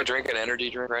beautiful. Do I drink an energy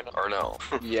drink right now? Or no?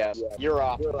 Yes. You're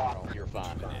off. You're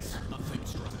fine.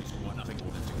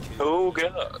 Oh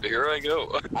god, here I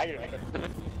go.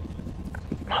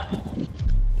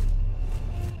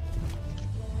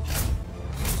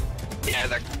 Yeah,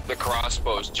 the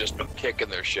crossbow's just been kicking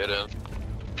their shit in.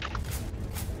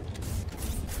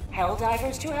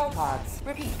 Helldivers to Hellpods.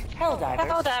 Repeat.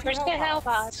 Helldivers to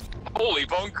Hellpods. Holy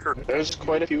bunker! There's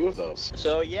quite a few of those.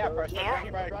 So yeah,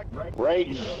 Right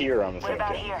here, I'm thinking. What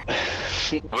about here?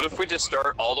 What if we just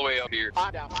start all the way up here?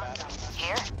 I'm down for that.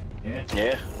 Here?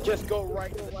 Yeah. Just go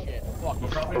right to the shit. Fuck.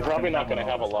 We're probably not gonna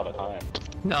have a lot of time.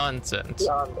 Nonsense.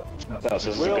 No, so this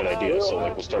is a good idea. So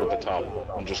like we'll start at the top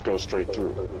and just go straight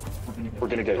through. We're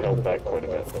gonna get held back quite a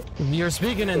bit. You're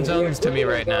speaking in tongues to me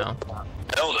right now.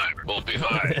 Helldiver will be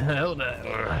fine.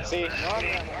 Helldiver. See,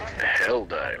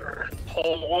 Helldiver.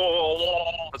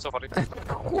 That's so funny.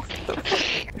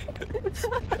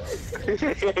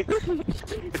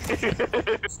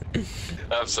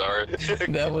 I'm sorry.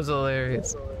 That was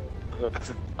hilarious.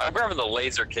 I'm grabbing the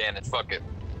laser cannon. Fuck it.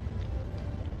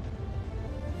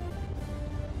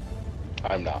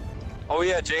 I'm not. Oh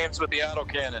yeah, James with the auto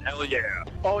cannon. Hell yeah.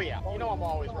 oh yeah, you know I'm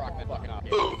always rocking the fucking up.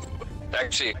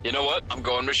 Actually, you know what? I'm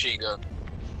going machine gun.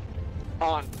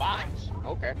 On bots.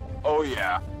 Okay. Oh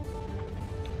yeah.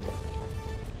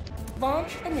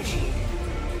 Launch initiated.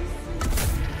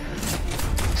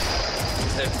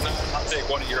 If not, I'll take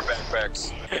one of your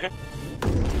backpacks.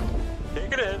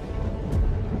 Take it in.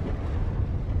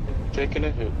 Taking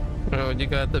a hit. Oh, you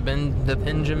got the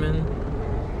Benjamin?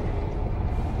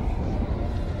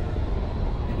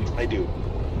 I do.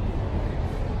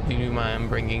 Do you mind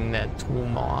bringing that to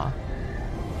Ma?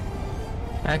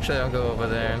 Actually, I'll go over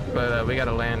there, but we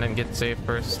gotta land and get safe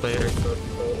first later.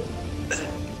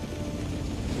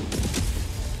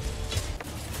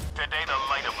 Today the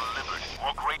light of liberty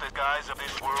will great the guys of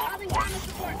this world once.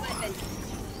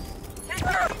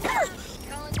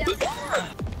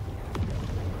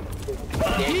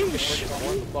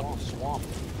 One fucking swamp.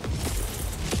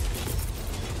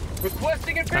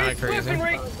 Requesting Kinda advanced crazy.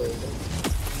 weaponry.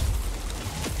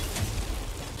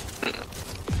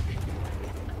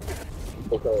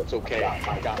 It's okay.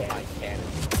 I got my cannon.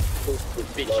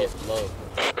 Big shit low.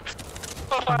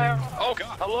 Oh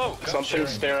god, hello. Something's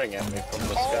staring at me from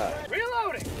the sky.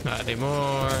 Reloading. Not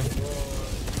anymore.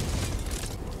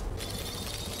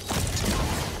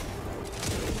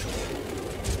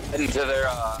 Into their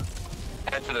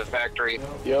head to the factory.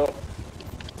 Yo,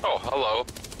 Oh, hello.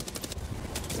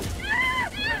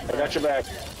 I got your back.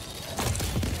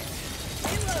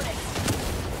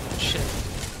 Shit.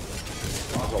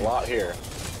 There's a lot here.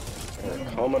 They're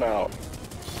coming out.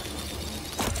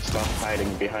 Stop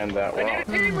hiding behind that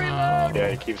rock. Yeah,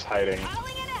 he keeps hiding.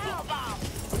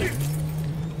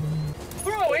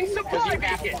 Throwing supply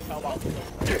beacon.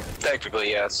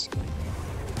 Technically, yes.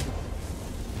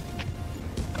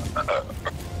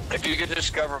 If you could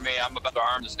discover me, I'm about to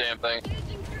arm this damn thing.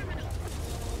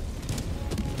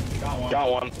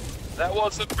 Got one. That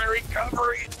wasn't very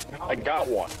covering. I got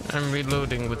one. I'm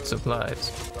reloading with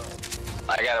supplies.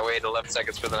 I gotta wait 11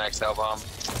 seconds for the next hell bomb.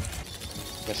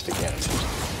 Missed again.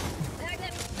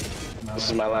 This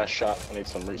is my last shot. I need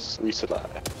some resupply.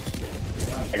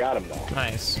 I got him though.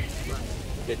 Nice.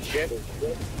 Good shit.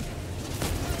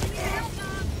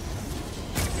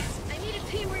 I need a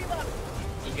team reload.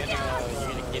 You gonna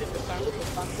get it this time?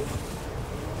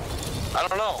 I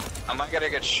don't know. Am I gonna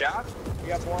get shot? You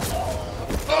got more?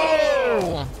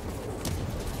 Oh!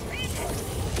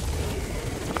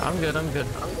 I'm good, I'm good.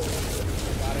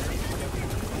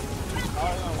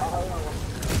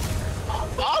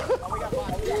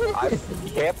 I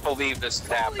can't believe this is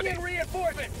happening.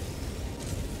 Reinforcement.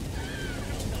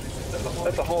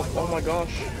 That's a whole. Oh my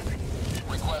gosh.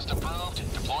 Request approved.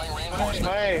 Deploying reinforcements.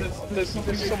 Hi. There's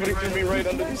somebody threw me right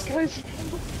under these guys.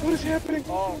 What is happening?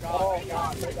 Oh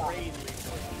god, crazy.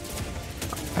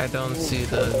 I don't see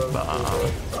the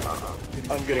bomb.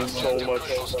 I'm getting so much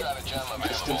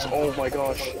distance. Oh my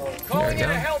gosh. Calling in a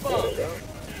go. hell bomb.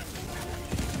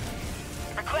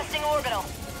 Requesting orbital.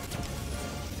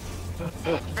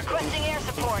 Requesting air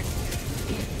support.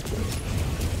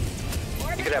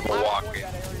 You could have a walk.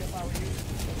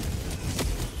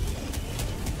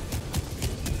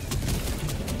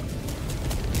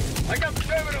 I got the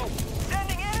terminal.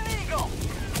 Sending in an eagle.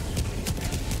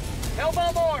 Hell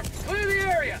bomb armed. Clear the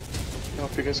area. I don't know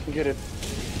if you guys can get it.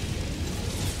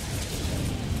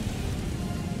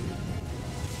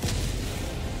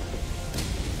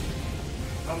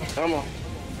 Come on.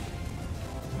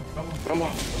 Come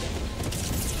on.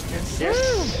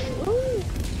 Yes.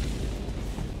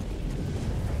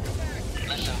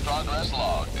 Mission progress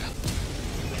logged.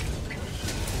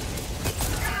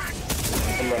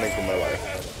 I'm running for my life.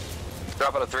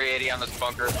 Dropping a 380 on this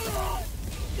bunker.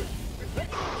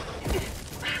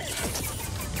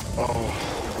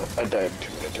 Oh, I died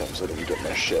too many times. I didn't get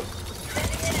my shit.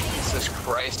 Jesus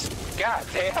Christ. God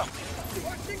damn.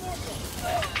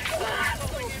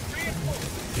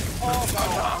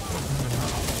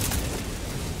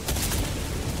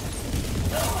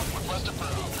 Request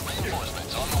approved.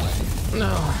 Reinforcements on the way.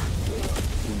 No.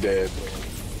 Dead.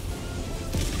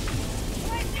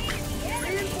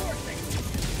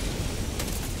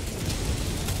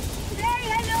 Say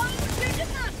hello to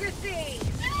democracy.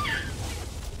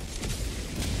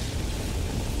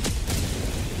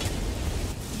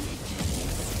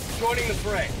 Joining the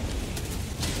fray.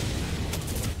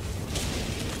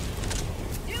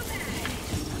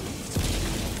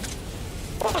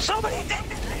 Oh, somebody take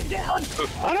this thing down.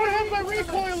 I don't have my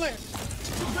recoiler!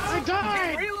 I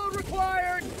died! Reload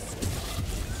required.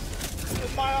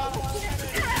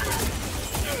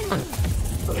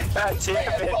 God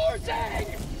damn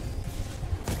it.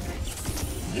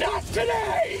 Not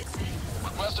today.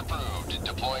 Request approved.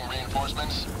 Deploying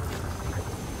reinforcements.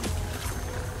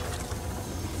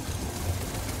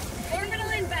 Orbital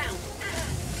inbound.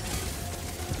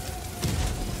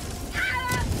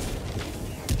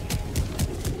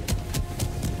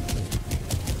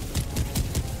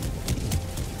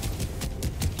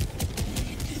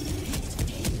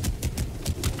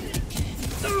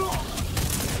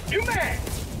 New mag!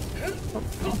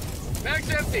 Mag's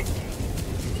empty!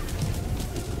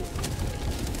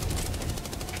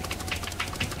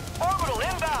 Orbital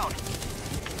inbound!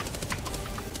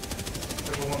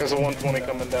 There's a 120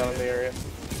 coming down in the area.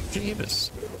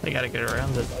 Jeebus. They gotta get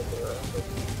around it.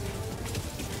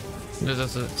 There's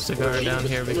just a cigar down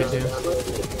here we could do.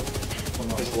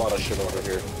 There's a lot of shit over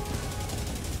here.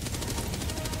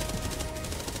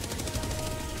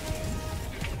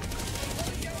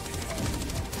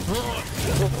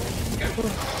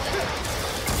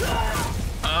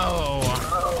 Oh!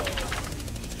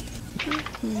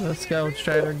 The scout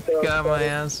strider got my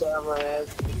ass.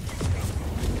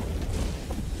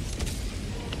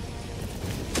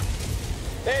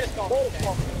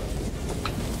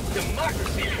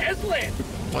 Democracy has landed!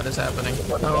 What is happening?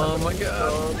 Oh my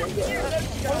god.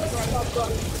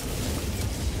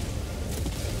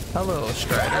 Hello,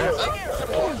 Strider.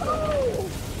 Oh!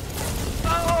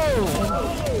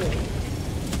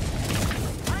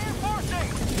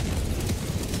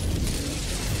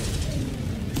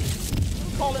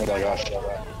 Oh my gosh.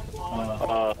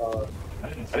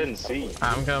 I didn't see.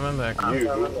 I'm coming back. You.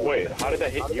 Wait, how did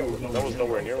that hit you? That was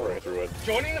nowhere near where I threw it.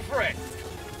 Joining the fray!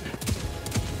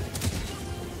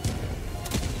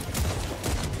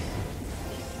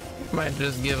 Might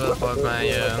just give up on my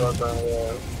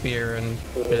fear and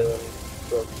shit.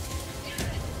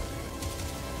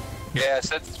 Yeah,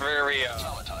 since it's very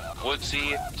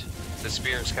woodsy, the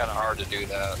spear is kind of hard to do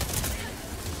that.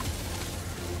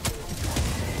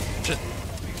 Shit.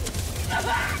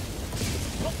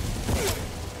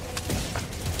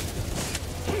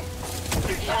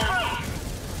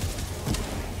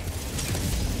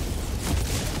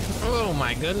 Oh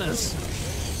my goodness.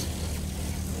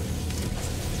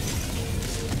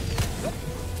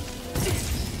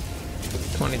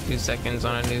 "22 seconds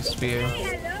on a new spear.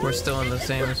 We're still in the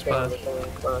same spot."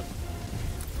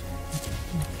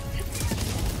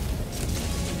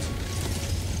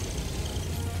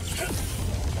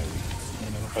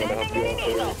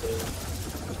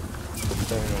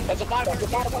 That's a 5.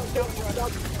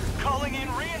 Calling in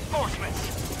reinforcements.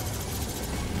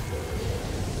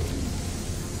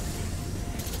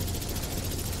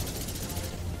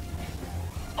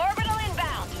 Orbital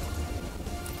inbound.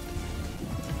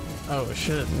 Oh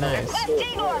shit, nice.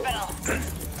 Requesting orbital.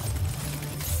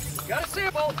 Got a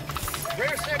sample.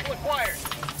 Rare sample acquired.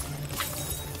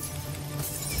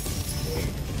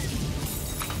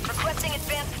 Requesting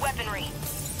advanced weaponry.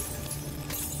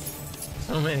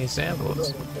 So many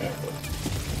samples.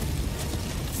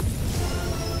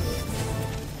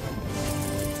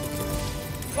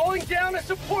 Calling down a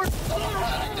support.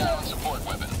 Sending down support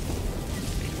weapon.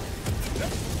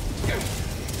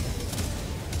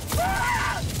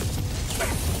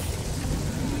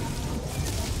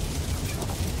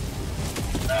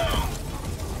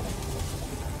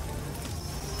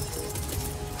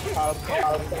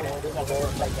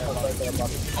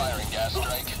 Firing gas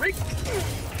strike.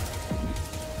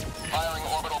 Firing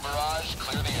orbital barrage.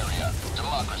 Clear the area.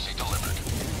 Democracy delivered.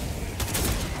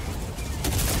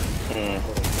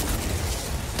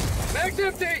 Mag's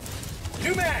empty.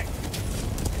 New mag.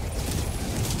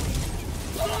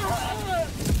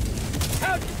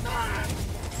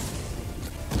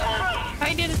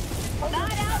 I did it.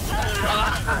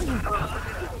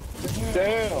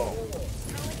 Damn.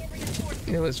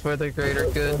 It was for the greater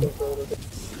good.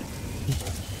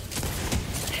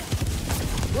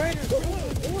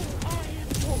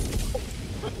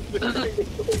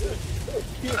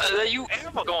 You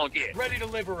ever gonna get? Ready to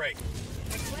liberate.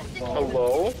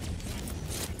 Hello?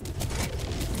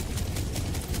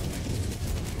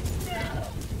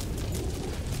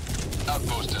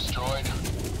 Outpost destroyed.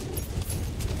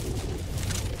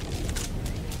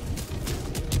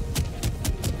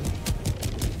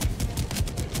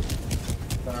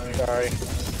 Sorry.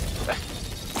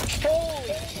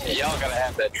 Y'all gotta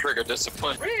have that trigger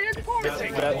discipline.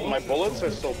 My bullets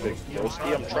are so big,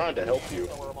 Broski. I'm trying to help you.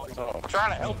 Oh. I'm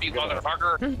trying to help you,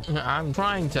 motherfucker. I'm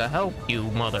trying to help you,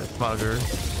 motherfucker.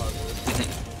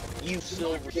 You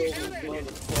silver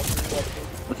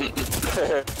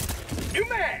New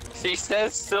mag. She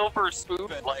says silver spoon.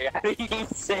 Like, how do you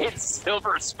say it's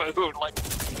silver spoon? Like,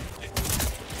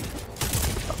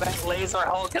 that laser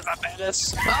Hulk is a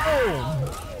menace.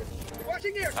 Oh!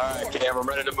 Watching here. Alright, Cam, I'm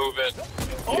ready to move in.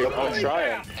 Yep, I'm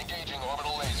trying. Engaging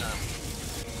orbital laser.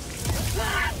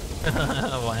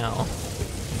 Wow.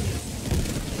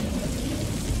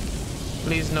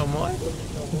 Please no more.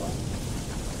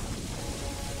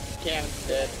 Cam's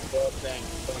dead. Thank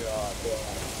God.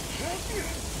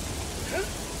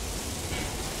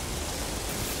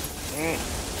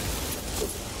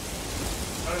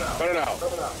 Cut it out.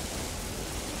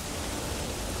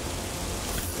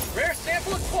 Rare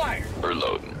sample acquired. We're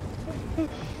loading.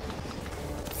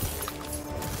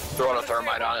 Throwing a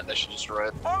thermite on it, that should destroy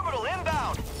it. Orbital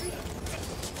inbound.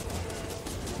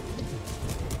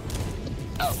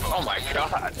 Oh my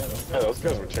god. Yeah, those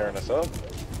guys were tearing us up.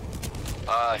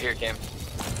 Here, Cam.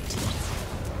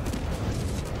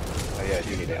 Oh yeah, I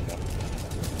do need ammo.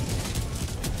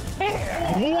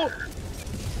 What?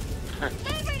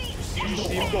 Did you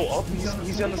see him go up?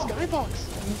 He's on the skybox.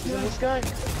 He's in the sky.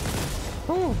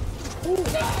 Ooh.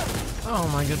 Oh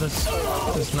my goodness.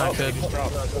 This is not good.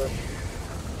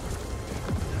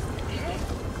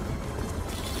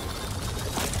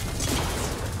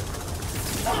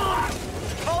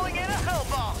 Calling in a hell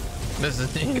bomb. This is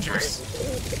dangerous.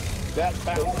 That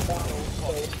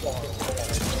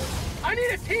I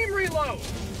need a team reload.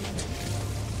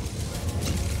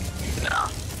 Nah,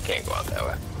 can't go out that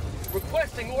way.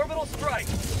 Requesting orbital strike.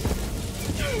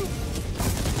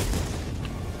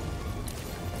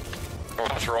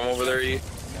 Wanna throw him over there, E?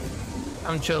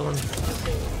 I'm chilling.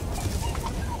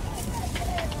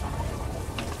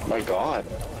 My god.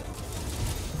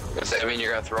 Does that mean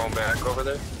you're gonna throw him back over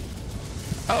there?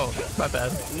 Oh, my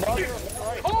bad.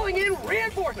 Calling in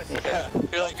reinforcements. Yeah.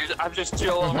 You're like, I'm just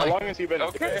chilling. How long has he been?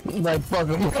 Okay. Like, fuck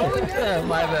him. Yeah,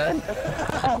 my bad.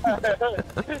 I'm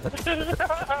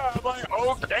like,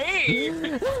 okay.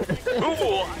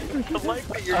 Cool. I like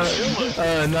that you're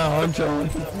chilling. No, I'm chilling.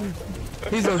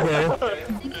 He's okay. Yeah,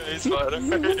 he's fine.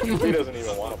 He doesn't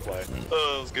even want to play.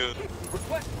 Oh, that was good.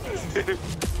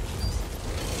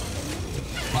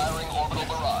 Firing orbital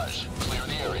barrage. Clear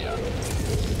the area.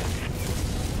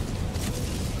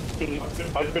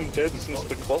 I've been dead since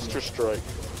the cluster strike.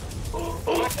 Oh,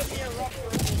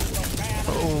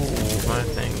 my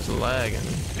thing's lagging.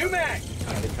 New mag.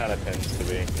 It kind of tends to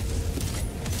be.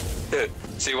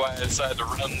 See why I decided to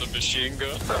run the machine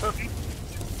gun?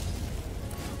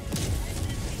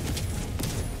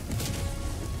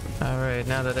 Alright,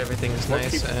 now that everything's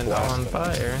nice and on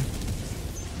fire.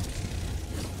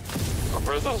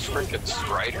 Where those freaking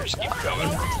striders keep coming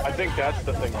from? I think that's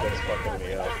the thing that's fucking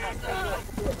me up.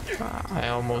 I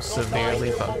almost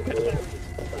severely fucked it.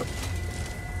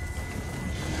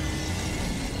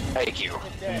 Thank you.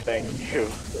 Thank you.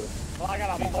 I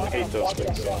hate those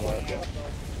things so much.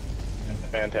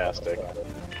 Fantastic.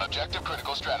 Objective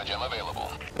critical stratagem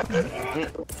available.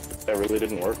 That really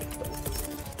didn't work.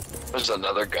 There's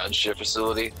another gunship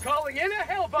facility. Calling in a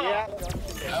hell bomb. Yeah.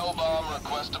 Hell bomb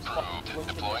request approved.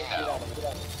 Deploying now.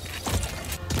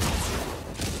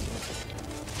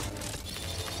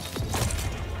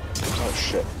 Oh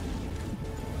shit.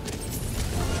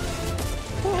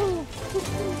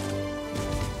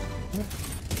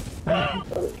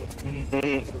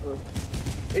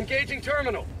 Engaging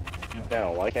terminal.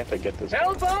 Now, why can't I get this?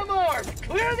 Hell bomb armed.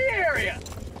 Clear the area.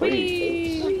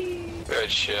 Please.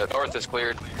 Good shit. North is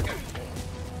cleared.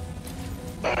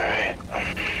 Alright.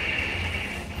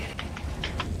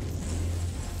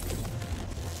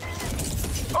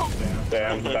 Oh,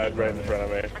 Damn, died right in front of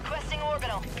me. Requesting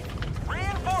orbital.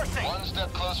 reinforcing. One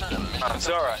step closer to mission. I'm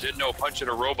sorry, I didn't know punching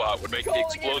a robot would make the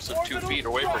explosive 2 feet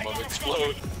away from him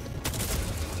explode.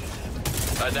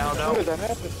 I now know. How did that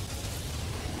happen?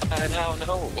 I now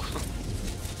know.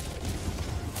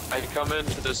 I come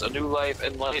into this a new life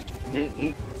and light.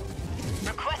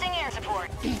 Requesting air support.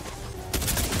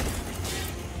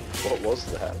 What was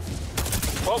that?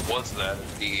 What was that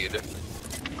indeed?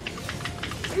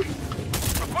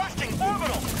 Requesting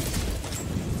orbital.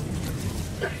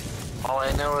 All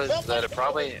I know is that it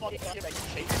probably...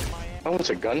 Oh, it's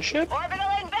a gunship? Orbital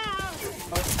inbound.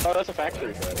 Oh, that's a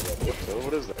factory side of it.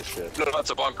 What is that shit? No,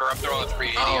 that's a bunker. I'm throwing a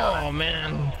 380 on it. Oh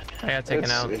man, I got taken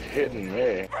It's out. hitting me.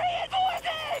 Reinforcing.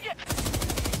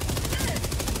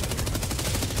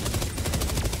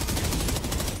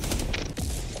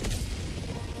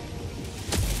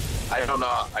 I don't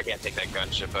know. I can't take that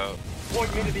gunship out.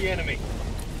 Point me to the enemy.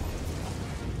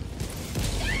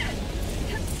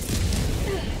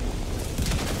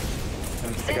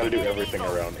 I gotta do everything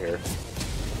around here.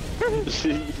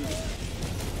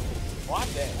 Well, I'm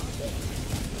dead.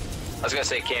 I was gonna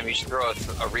say, Cam, you should throw a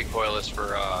recoilless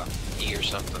for E or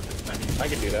something. I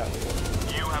can do that.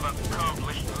 You have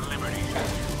accomplished liberty.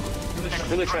 I'm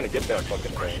really trying to get that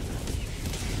fucking thing.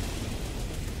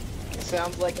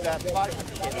 Sounds like that fire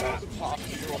kid popped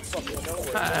into a fucking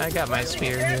nowhere. I got my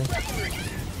spear here.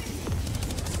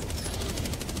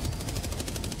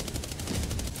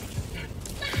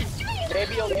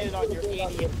 Maybe you'll get it on your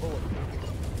 80th bullet.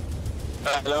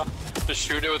 I know. Just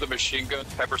shoot it with a machine gun,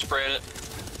 pepper spraying it.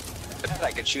 That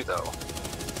I can shoot though.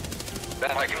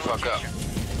 That I can fuck up.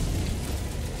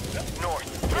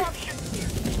 North. Drop ship.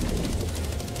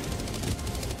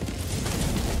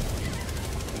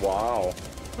 Wow.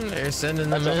 They're sending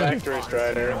them That's a in. factory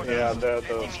strider. Yeah,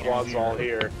 the squad's all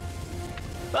here.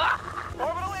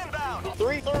 Orbital inbound.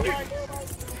 3 thermites.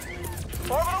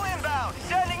 Orbital inbound.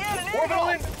 Sending in an Orbital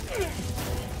eagle.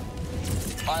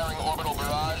 Firing orbital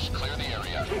barrage. Clear the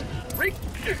area.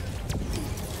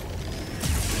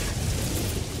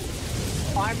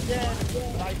 I'm dead.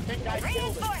 I think I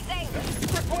killed it.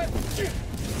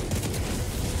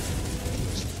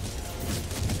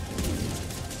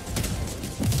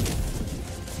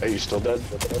 Are you still dead?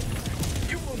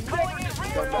 You will never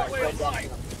destroy my way of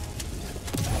life.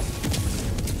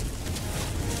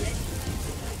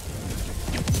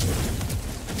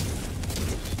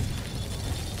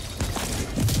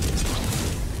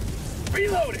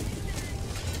 Reloading.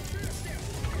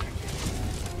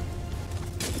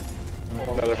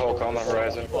 Another Hulk on the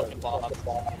horizon.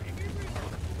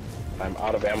 I'm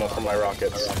out of ammo for my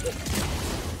rockets.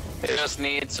 It just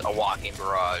needs a walking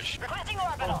barrage. Requesting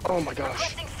orbital. Oh my gosh.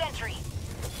 Requesting sentry.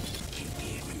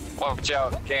 Watch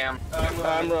out, Cam.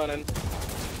 I'm running.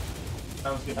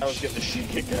 I was getting the shit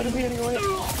kicked out of me anyway.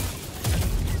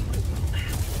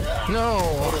 No.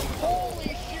 Holy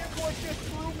shit, what just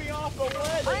threw me off the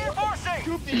ledge? Reinforcing.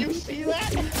 Coop, did you see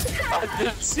that? I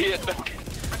didn't see it.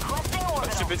 Requesting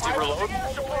orbital. Too busy reloading. I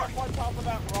was on top of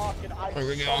that rock and I Here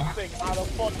we go. something out of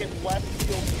fucking left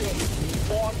field just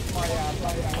launched my ass. I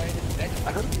landed next to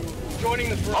you. Joining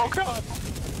the front. Oh god.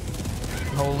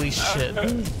 Holy shit.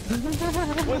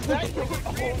 Was that your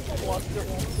own cluster?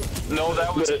 No,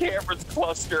 that was Cameron's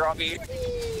cluster on me.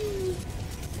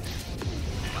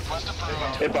 Request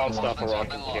approved. It bounced off a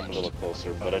rock and came a little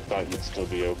closer, but I thought you'd still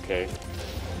be okay.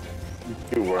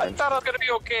 You I weren't. thought I was gonna be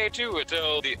okay too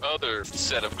until the other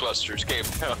set of clusters came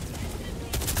down.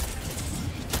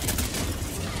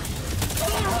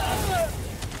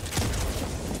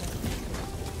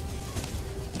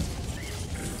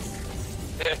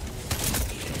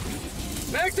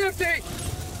 Mag's empty.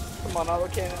 Come on, other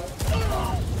cannon.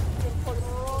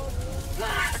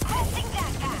 Requesting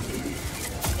backpack.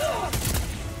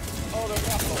 Oh, they're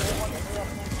not the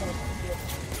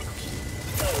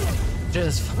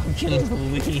Just fucking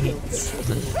bleeds.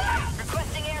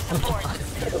 Requesting air support.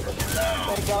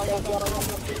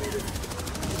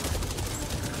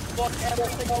 Fuck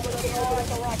everything over the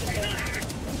rocket.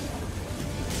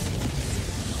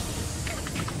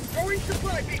 Throwing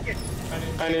supply beacon.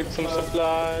 I need some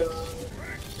supplies.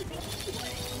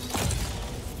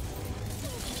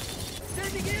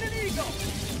 Sending in an eagle.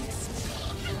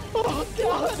 Oh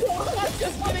god, I'm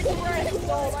just getting wrecked.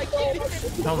 I can't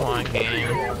even. Come on,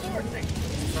 game.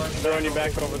 Throwing you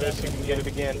back over this so you can get it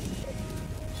again. I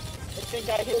think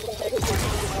I hit the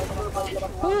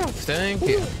Whew, thank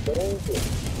you.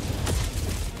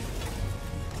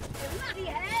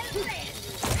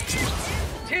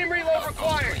 Team reload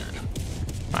required.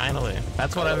 Finally.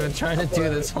 That's what I've been trying to do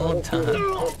this whole time.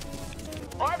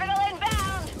 Orbital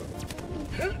inbound.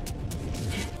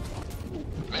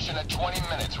 Mission at 20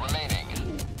 minutes remaining.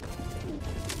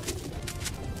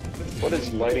 What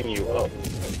is lighting you up?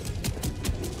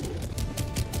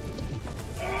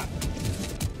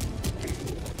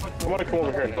 I want to come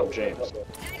over here and help James.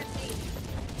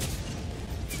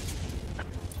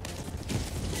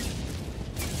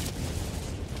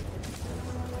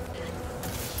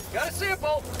 Got a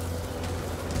sample.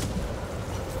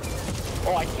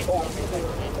 Oh, I can't.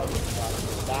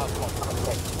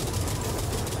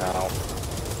 Ow.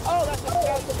 Oh, that's a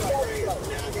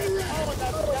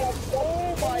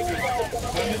oh my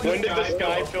god. When did the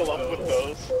sky fill up with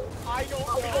those? I don't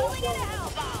know.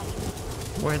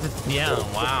 Where the... Yeah,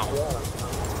 wow.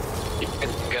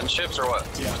 Gunships or what?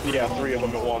 Yeah, 3 of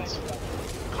them at once.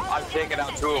 I'm taking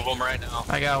out 2 of them right now.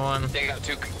 I got one. Taking out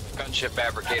 2 gunship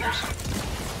fabricators.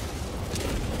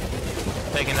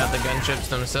 Taking out the gunships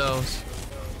themselves.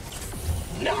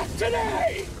 Not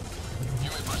today. You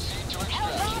may proceed to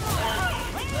extraction.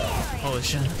 Holy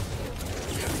shit.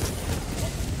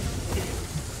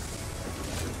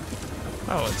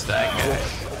 Oh, it's that guy.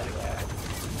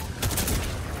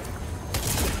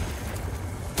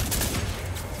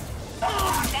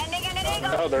 Sending in an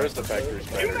eagle. Oh, there is the factory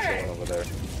spider chilling over there.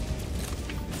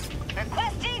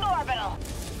 Requesting orbital.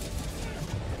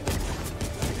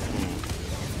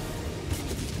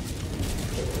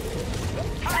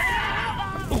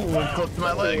 Ooh, it clipped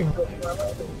my leg.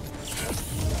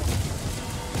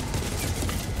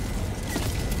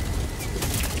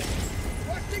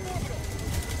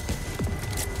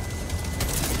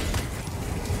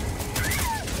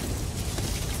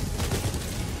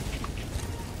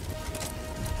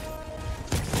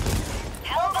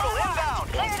 Orbital inbound.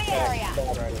 Clear the area.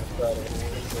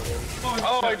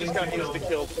 Oh, I just got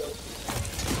insta-killed.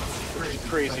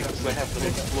 crazy because they have the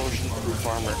explosion-proof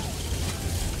armor.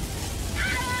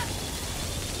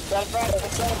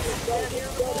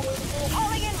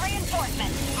 Calling in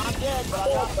reinforcements. I'm dead, but I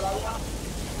got.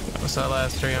 What's that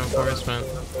last reinforcement?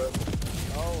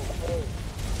 Oh.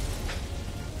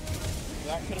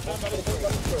 That could have been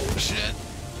better. Shit.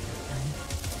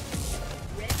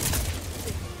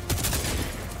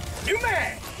 New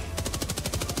mag!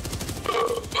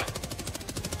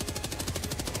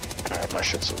 Alright, my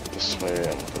shit's over this way.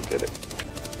 I'm gonna go get it.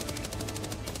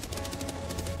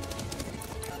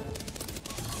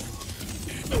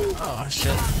 Oh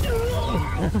shit.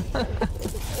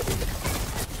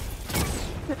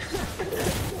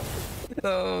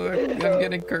 Oh, I'm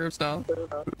getting curves now.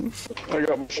 I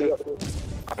got my shit.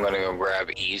 I'm gonna go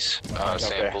grab E's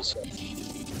samples.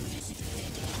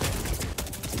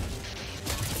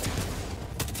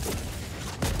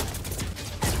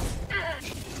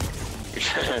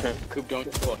 Coop,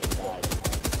 don't fucking die.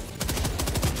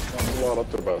 I'm a lot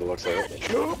up there by the looks of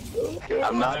it.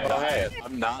 I'm not dying.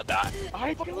 I'm not dying.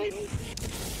 I'm fucking leaving.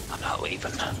 I'm not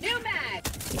leaving. New mag.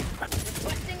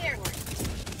 Requesting airborne.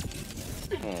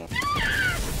 Reloading.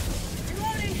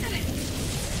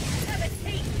 Have a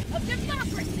taste of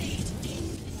democracy.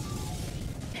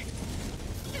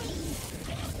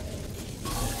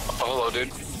 Oh, hello, dude.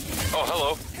 Oh,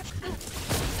 hello.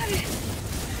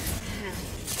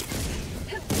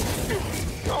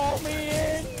 Call me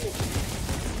in.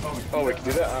 Oh, we can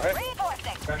do that. All right.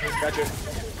 Gotcha.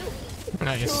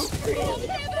 Nice.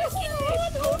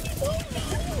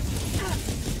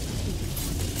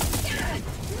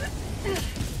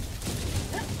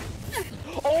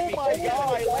 Oh my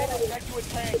god, I landed next to a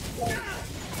tank.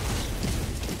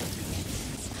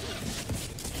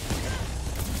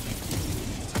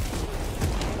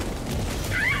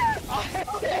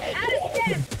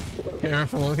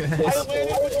 Careful, guys. I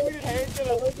landed with you hands and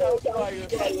I looked out by you. I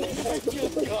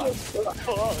just got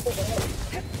fucked.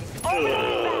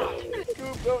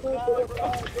 Scoop, don't die, bro.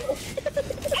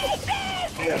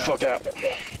 Yeah, fuck out.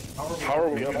 How are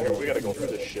we up here? We gotta go through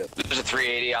this shit. There's a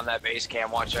 380 on that base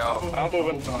cam, watch out. I'm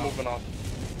moving on.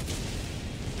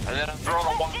 And then I'm throwing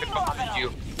a walking behind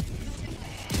you.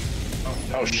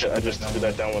 Oh shit, I just threw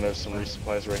that down when there's some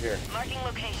resupplies right here. Marking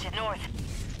location north.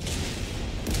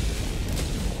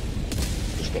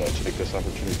 Just gonna take this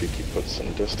opportunity to keep putting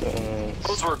some distance.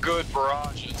 Those were good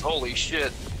barrages, holy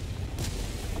shit.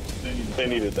 They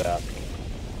needed that.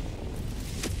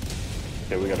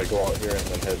 Okay, we gotta go out here and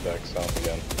then head back south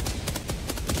again.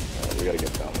 We gotta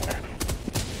get down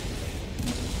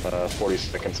there. 40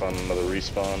 seconds on another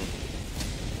respawn.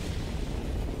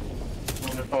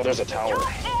 Oh, there's a tower.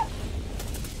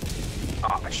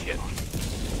 Oh, shit.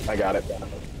 I got it.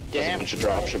 There's a bunch of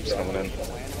dropships coming in.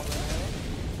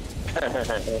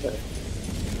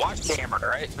 Watch the camera,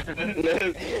 right?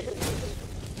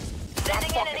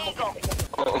 Setting in an eagle.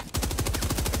 Oh.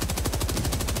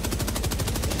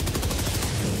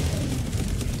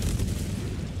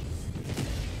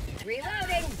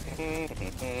 Reloading.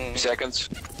 2 seconds.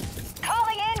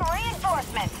 Calling in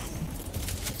reinforcements.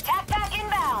 Tap back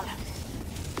inbound.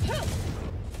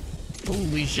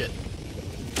 Holy shit.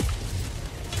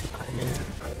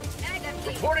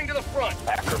 Reporting to the front.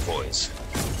 Backer boys.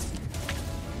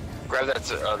 Grab that,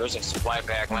 there's a supply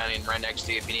pack landing right next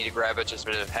to you if you need to grab it, just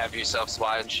to have yourself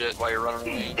slide and shit while you're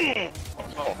running away.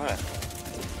 Oh, hi.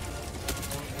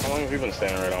 How long have you been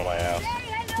standing right on my ass?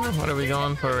 What are we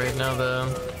going for right now? The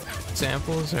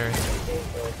samples or?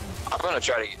 I'm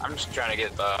just trying to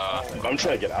get I'm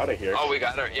trying to get out of here. Oh, we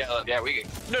got it. Yeah, we get.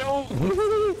 No!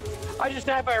 I just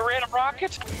died by a random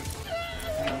rocket.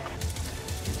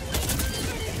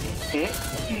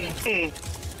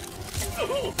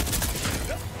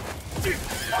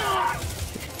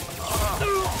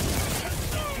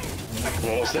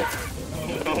 Almost there.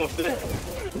 Almost there.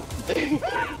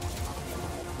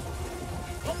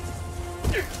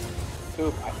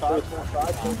 Coop, I thought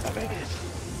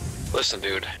Listen,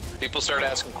 dude. People start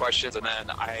asking questions and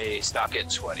then I stop getting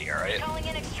sweaty, alright? Calling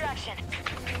in extraction.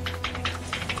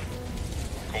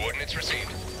 Coordinates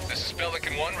received. This is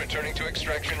Pelican 1 returning to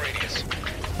extraction radius.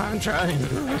 I'm trying.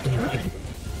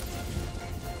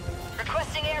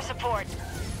 Requesting air support.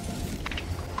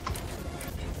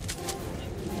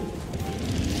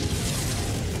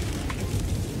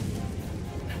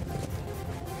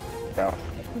 No.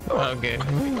 Okay.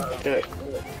 Okay.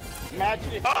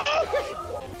 Imagine if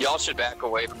Y'all should back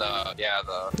away from the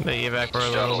evac for a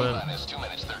little bit. Is 2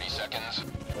 minutes 30 seconds.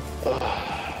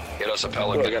 Get us a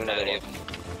Pelican and then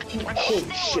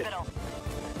Holy shit.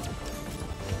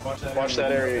 Watch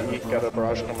that area. You got a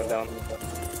barrage coming down.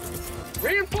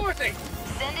 Reinforcing.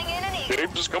 Sending in an eagle.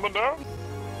 James is coming down.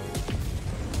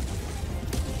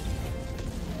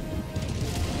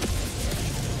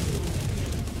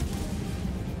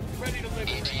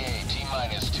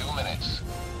 T-minus 2 minutes.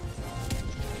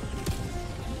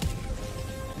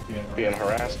 Being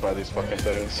harassed by these fucking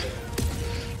things.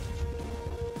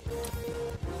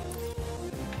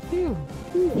 Will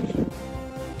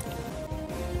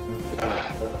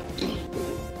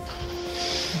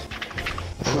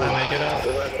I make it out?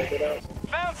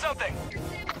 Found something!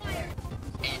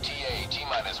 ETA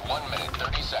T-minus 1 minute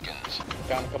 30 seconds.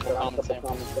 Found a couple common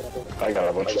samples. I got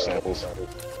a bunch of samples.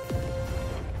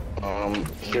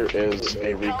 Here is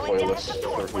a recoilless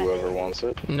for whoever wants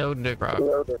it. No dick rock.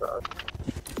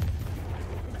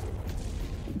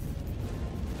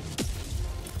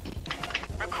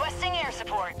 Requesting air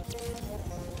support.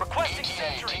 Requesting ETA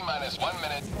sentry. T-minus 1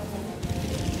 minute.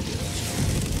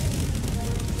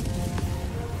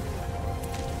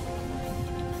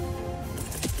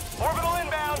 Orbital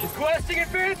inbound! Requesting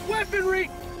advanced weaponry!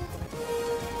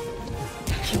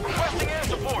 Requesting air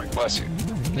support! Bless you.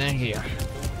 Thank you.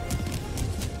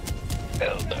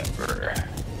 Helldiver.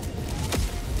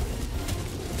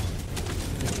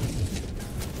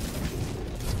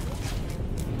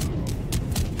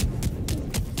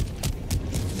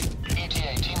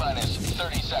 ETA T-minus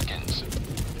 30 seconds.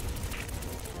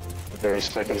 30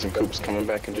 seconds and Coop's coming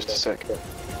back in just a sec. What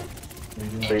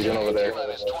are you doing over there?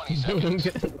 T-minus 20 seconds.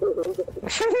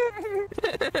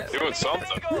 Doing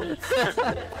something.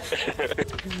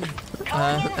 I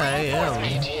am.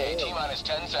 ETA T-minus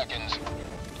 10 seconds.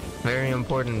 Very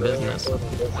important business.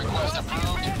 Request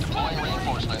approved. Deploying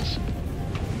reinforcements.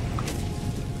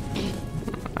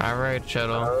 Alright,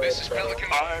 Shuttle. This is Pelican.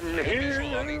 I'm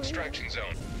Visual on the extraction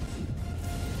zone.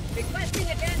 Requesting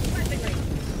advanced weaponry.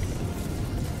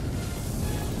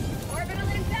 Orbital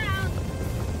inbound.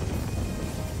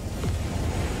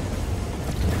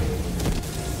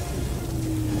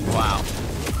 Wow.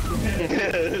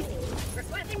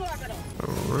 Requesting orbital.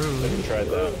 Rude. Try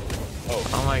that.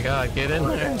 Oh my god, get in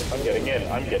there. I'm getting in.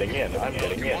 I'm getting in. I'm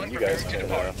getting in. You guys can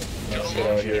get out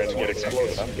here and get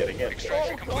exploded. I'm getting in.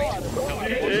 Extraction complete.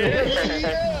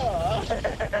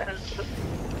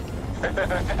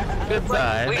 Good We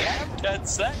side. have 10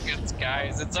 seconds,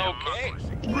 guys. It's okay.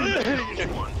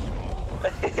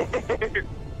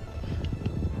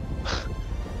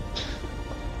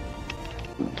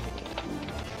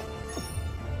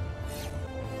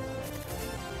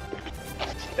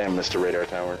 Damn, Mr. Radar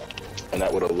Tower. And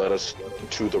that would have led us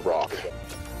to the rock.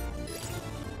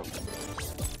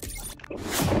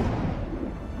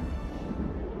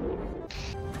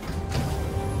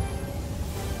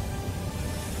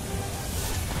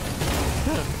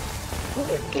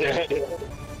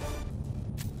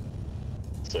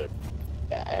 So,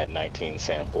 yeah, I had 19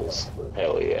 samples.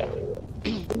 Hell yeah.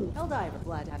 Helldiver,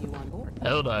 glad to have you on board.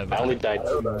 Helldiver. I only died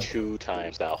two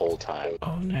times that whole time.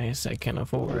 Oh, nice. I can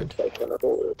afford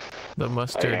the I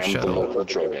mustard am shuttle. the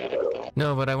drug addict, though.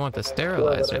 No, but I want the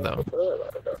sterilizer, though.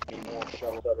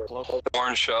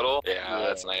 Orange shuttle. Yeah,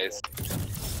 that's nice.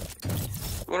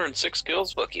 206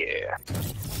 kills? Fuck yeah.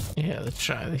 Yeah, let's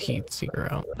try the heat seeker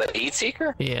out. The heat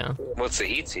seeker? Yeah. What's the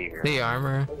heat seeker? The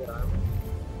armor.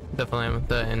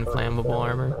 The inflammable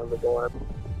armor.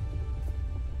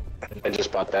 I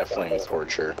just bought that flame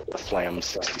torture. The Flam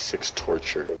 66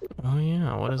 torture. Oh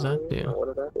yeah, what does that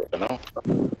do? I don't know.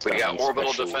 We got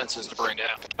orbital defenses to bring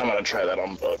down. I'm gonna try that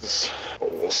on bugs.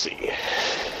 We'll see.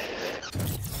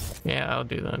 Yeah, I'll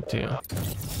do that too.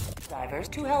 Divers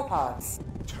to Hellpods.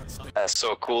 That's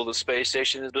so cool the space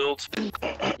station is built.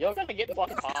 You're gonna get the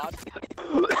fucking pod.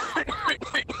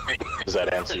 Does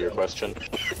that answer your question?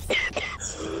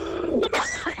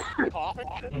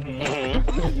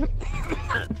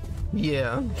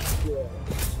 Yeah.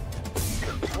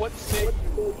 What's it?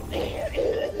 Hey,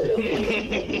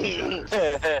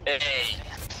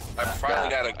 I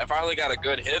finally got a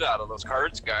good hit out of those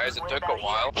cards, guys. It took a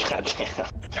while.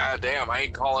 God damn, I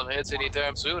ain't calling hits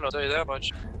anytime soon, I'll tell you that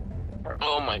much.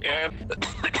 Oh my god.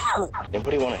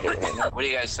 Anybody want to hit right now? What do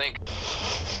you guys think?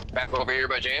 Back over here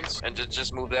by James and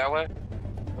just move that way?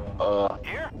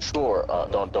 Sure.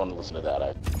 Don't listen to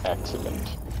that. Accident.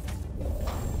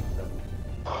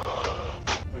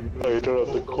 Oh, you don't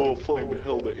have the cool flame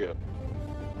helmet yet.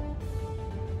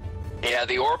 Yeah,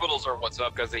 the orbitals are what's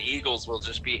up because the eagles will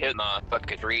just be hitting on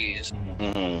fucking trees.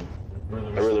 I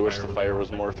really wish the fire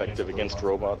was more effective against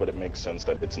robot, but it makes sense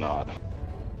that it's not.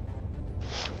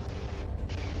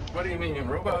 What do you mean?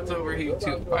 Robots overheat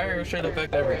too. Fire should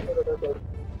affect everything.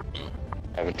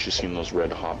 Haven't you seen those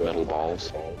red hot metal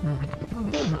balls?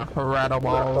 Rattle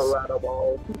balls.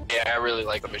 Yeah, I really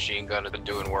like the machine gun. It's been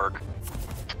doing work.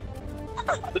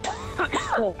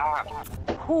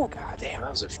 Whew, goddamn, that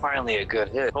was finally a good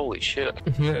hit. Holy shit.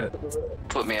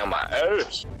 Put me on my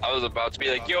ass. I was about to be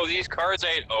like, yo, these cards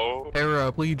ain't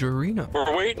Paraplegia.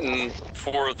 We're waiting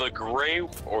for the gray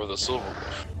or the silver.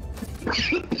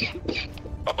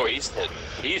 Oh, he's hit.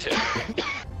 He's hit.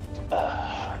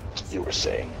 You were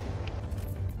saying?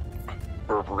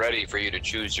 We're ready for you to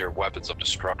choose your weapons of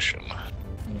destruction.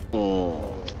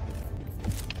 I'm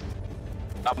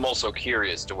also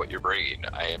curious to what you're bringing.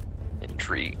 I am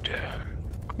intrigued.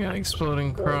 Yeah,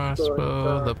 exploding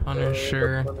crossbow, the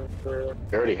Punisher. We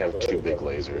already have 2 big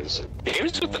lasers.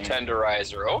 Games with the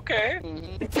tenderizer, okay.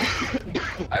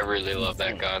 I really love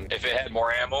that gun. If it had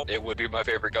more ammo, it would be my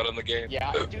favorite gun in the game.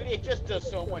 Yeah, dude, it just does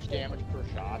so much damage per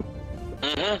shot.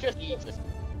 It just eats it.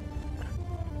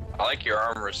 I like your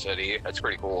armor city. That's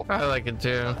pretty cool. I like it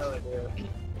too.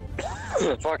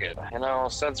 Fuck it. You know,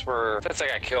 since I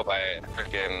got killed by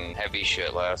freaking heavy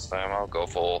shit last time, I'll go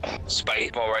full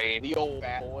Spite Boy. The old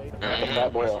fat boy. The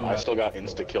fat boy, I still got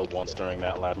insta-killed once during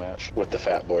that last match with the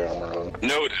fat boy armor on.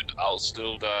 Noted. I'll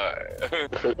still die.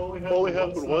 Only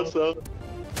happened once though.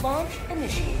 Launch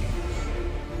initiated.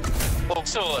 Well,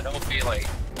 still help me, like,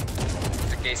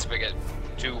 in case we get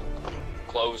too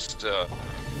close to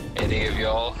any of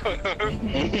y'all.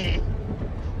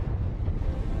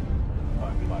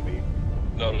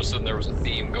 Noticing there was a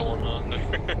theme going on there.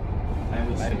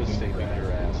 I was saving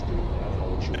your ass, dude. I don't know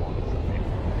what you wanted from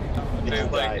me.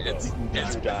 Dude, like, it's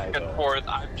back and forth.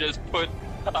 I'm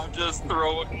just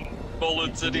throwing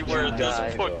bullets anywhere at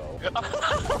this point.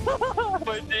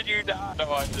 But did you die?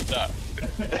 No, I did not.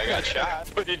 I got shot.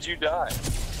 But did you die?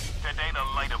 Today the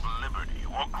light of liberty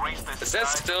will grace this. Is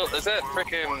that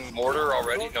freaking mortar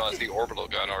already? No, it's the orbital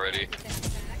gun already.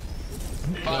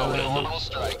 Fire an orbital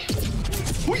strike.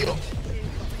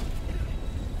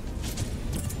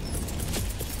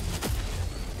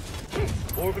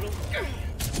 Orbital.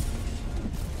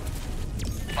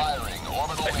 Firing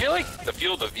orbital. I feel like the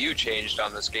field of view changed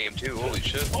on this game too. Holy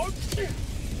shit.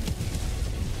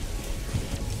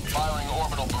 Firing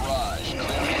orbital barrage.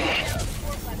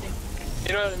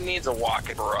 You know what it needs? A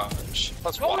walking barrage.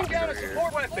 Let's walk Down a through here.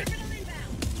 support weapon.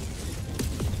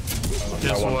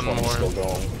 Just one more. Still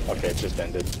going. Okay, it just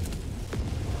ended.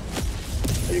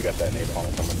 You got that napalm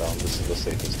coming down. This is the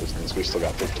safest distance. We still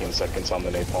got 15 seconds on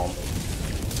the napalm.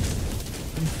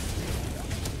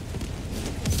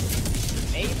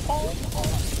 Napalm on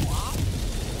a swap?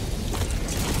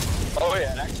 Oh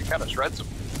yeah, it actually kind of shreds them.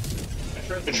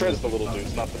 It shreds the little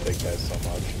dudes, not the big guys so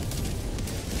much.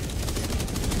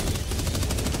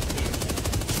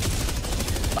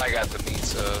 I got the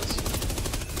pizzas.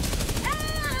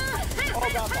 Oh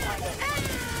god, behind us.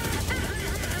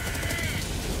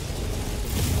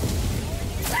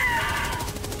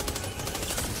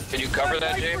 Can you cover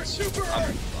that, James?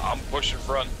 I'm pushing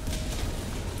front.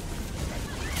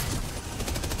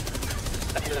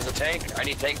 There's a tank. I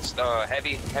need tanks,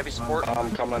 heavy support.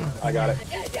 I'm coming. I got it.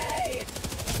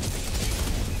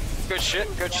 Good shit,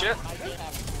 good shit.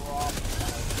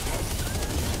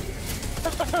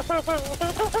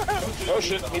 Oh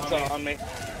shit, pizza on me.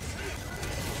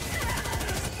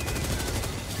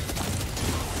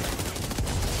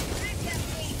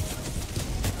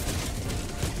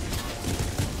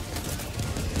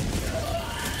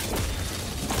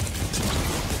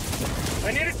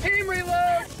 I need a team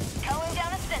reload. Calling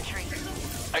down a sentry.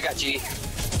 I got you.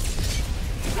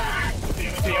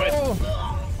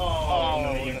 Oh,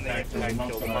 no, you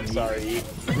killed him. I'm sorry.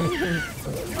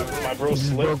 My bro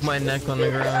slipped. Broke my neck on the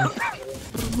ground.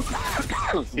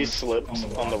 He slipped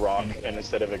on the rock, and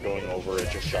instead of it going over, it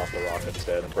just shot the rock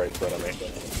instead, right in front of me.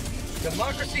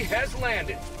 Democracy has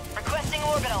landed. Requesting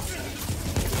orbital.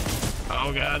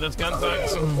 Oh god, this gun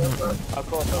sucks. Of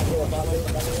course,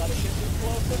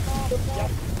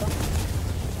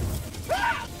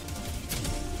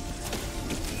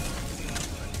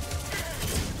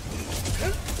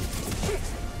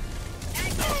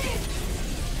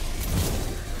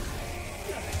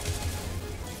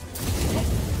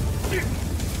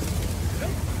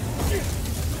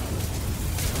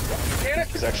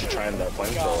 He's actually trying that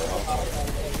flamethrower,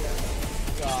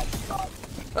 huh?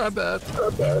 I bet.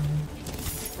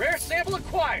 Rare sample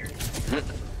acquired.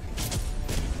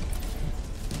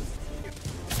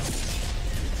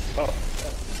 Oh.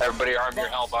 Everybody arm your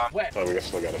Hellbomb. Oh, we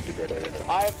still got a few right there.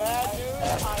 I'm mad, dude.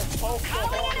 I'm so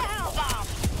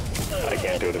I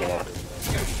can't do it anymore.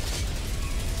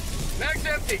 Mag's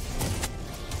empty.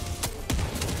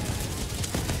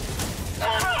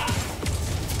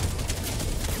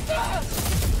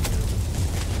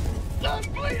 I'm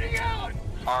bleeding out.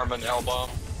 Arm and Hellbomb.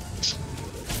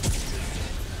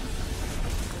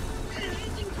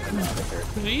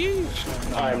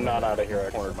 Yeesh. I'm not out of here. I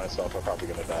cornered myself. I'm probably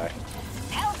gonna die.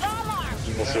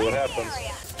 We'll see what happens.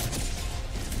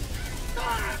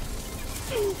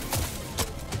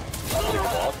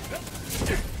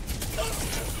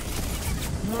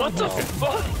 What the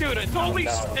fuck, dude? I totally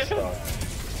stiffed.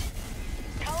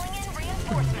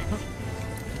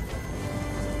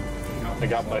 I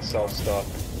got myself stuck.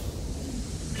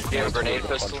 You have a grenade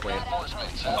pistol?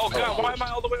 Oh god, why am I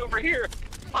all the way over here?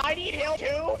 I need help too,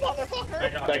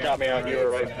 motherfucker! That got me on you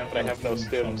right now, but I have no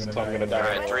stims, so I'm gonna die.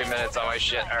 Alright, 3 minutes on my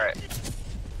shit. Alright.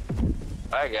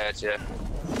 I got you.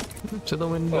 To the Oh,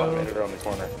 I window. made it around the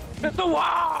corner. It's the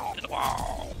wall! The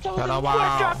wall!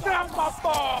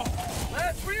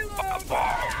 Let's reload!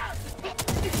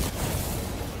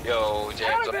 Yo,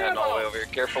 James, I'm heading all the way over here.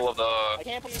 Careful of the... I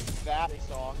can't believe that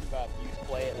song that you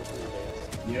play it with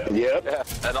Yep. Yeah,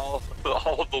 and all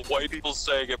of the white people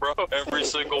sang it, bro. Every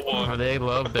single one. Oh, they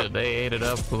loved it. They ate it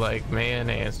up like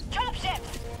mayonnaise.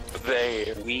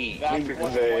 We.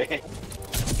 They.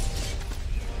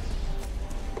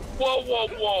 Whoa, whoa,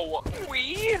 whoa.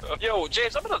 We? Yo,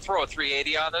 James, I'm gonna throw a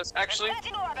 380 on this. Actually,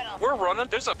 we're running.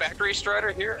 There's a factory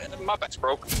strider here, and my back's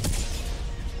broke.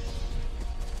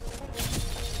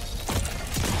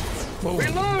 Whoa.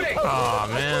 Reloading! Aw,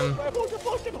 man.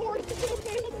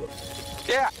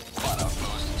 Yeah.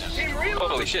 Team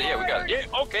reload! Holy shit, yeah, we got it.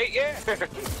 Yeah, okay, yeah.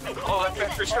 Oh, that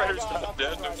factory strider's not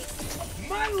dead.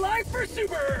 My life for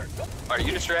super! Alright,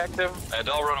 you distract him, and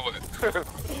I'll run away.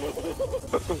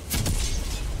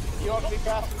 You want to be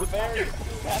faster than there, you can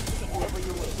be faster than whoever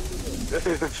you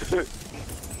with.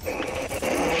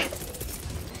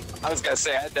 I was gonna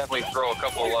say, I'd definitely throw a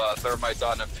couple thermites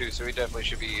on him too, so he definitely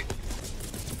should be...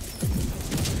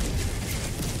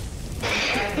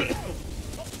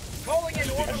 Calling in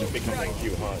order Should become strike. like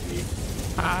you, huh? E?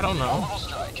 I don't know.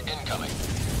 Strike incoming.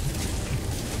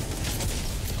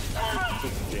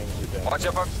 James, you're dead.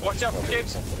 Watch out,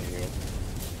 James.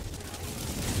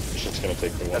 It's just gonna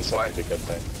take me 1 That's second fine. to get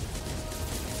there.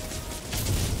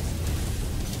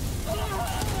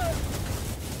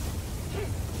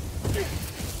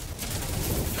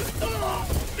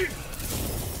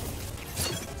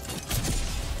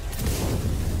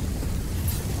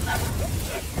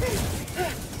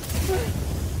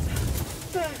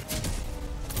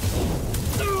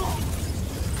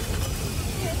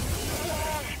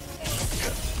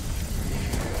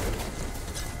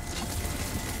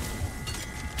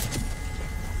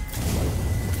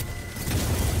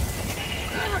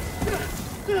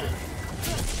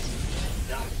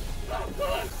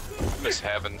 Miss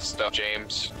having stuff,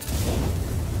 James.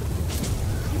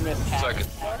 You missed So I half. could...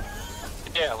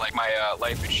 Yeah, like my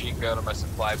light machine gun or my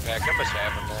supply pack. I miss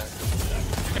having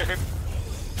that.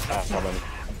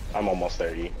 I'm almost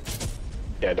there, E.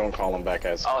 Yeah, don't call him back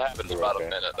as... I'll have it in about a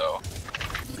minute, though.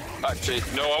 Actually,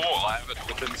 no, I won't. I'll have it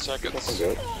within seconds. That's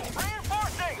good.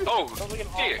 Oh, Sounds like an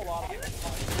yeah. awful lot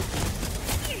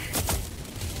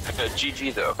of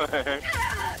GG, though.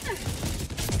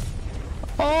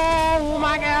 Oh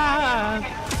my god!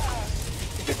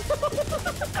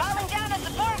 Calling down a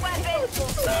support weapon.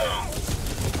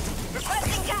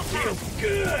 Requesting capture.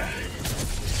 Good!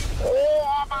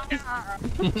 Oh my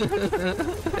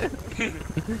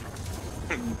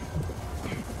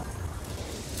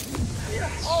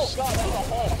Oh god, that's a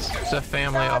hole. It's a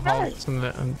family of hulks and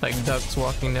like ducks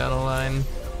walking down a line.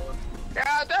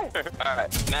 God damn.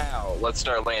 Alright, now let's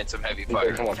start laying some heavy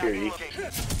fire. Come up here, E.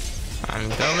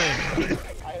 I'm coming.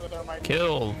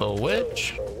 Kill the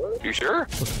witch. You sure?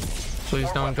 Please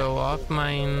don't go off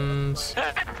mines.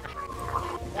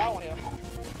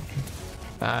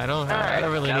 I don't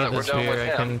really now that need we're this done with sphere. I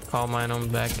him. can call mine on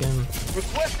back in.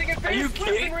 Requesting advance. Are you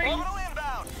kidding me?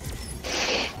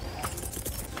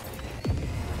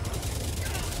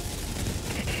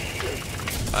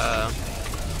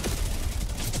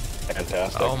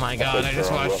 Fantastic. Oh my god, I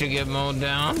just watched you get mowed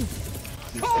down.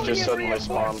 It just suddenly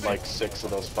spawned like 6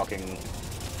 of those fucking...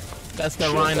 That's the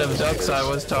line of ducks I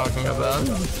was talking about.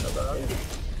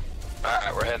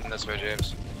 Alright, we're heading this way,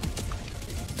 James.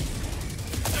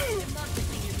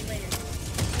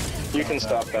 You can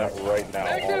stop that right now,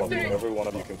 all of you. Every one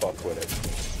of you can fuck with it.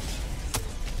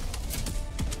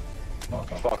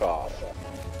 Fuck off.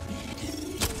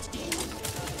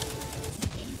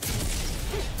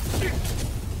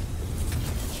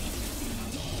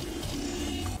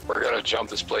 We're gonna jump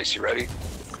this place. You ready?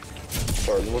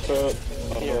 Starting with that.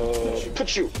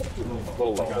 Put you! A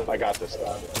little low. I got this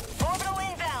though. Orbital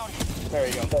inbound. There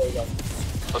you go. There you go.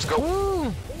 Let's go.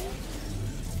 Woo.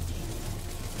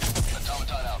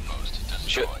 Automaton outpost destroyed.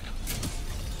 Shit.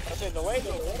 I said the way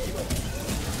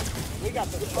We got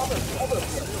the other.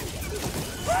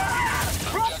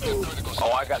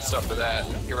 Oh, I got stuff for that.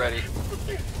 You ready?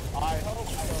 I hope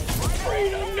so.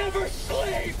 Freedom never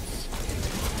sleeps!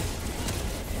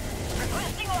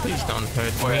 Please don't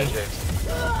hurt Go me. ahead, James.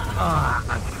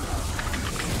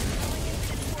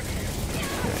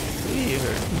 You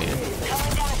hurt me.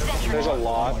 There's a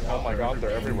lot. Oh my god,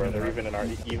 they're everywhere. They're even in our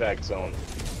evac zone.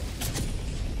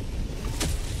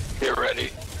 Get ready.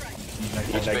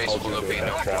 Each base will be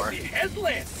no more.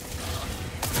 Headless!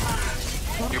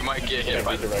 You might get hit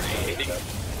by the grenade.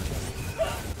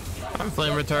 I'm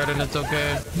flame retarded, it's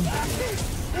okay.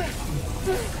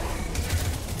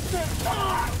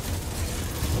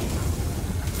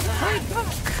 Fight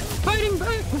back! Fighting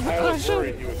back! I was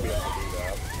worried you would be able to do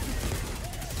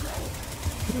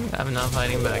that. I'm not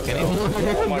fighting back anymore.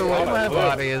 Oh my The way God, my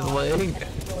body is laying.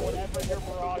 Whenever your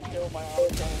barrage kill my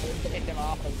arms, pick him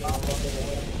off and run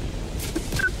away.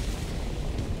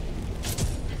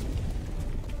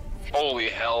 Holy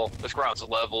hell, this ground's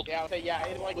leveled. Yeah,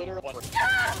 it like literally. More?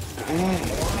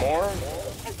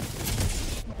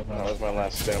 That was my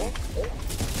last stem.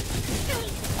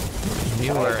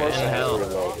 You were in hell.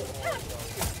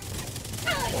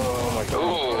 Oh my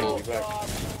god.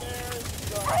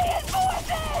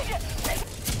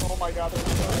 Oh my god,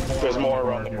 There's more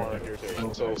around the corner here too.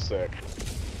 I'm so sick.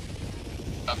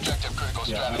 Objective critical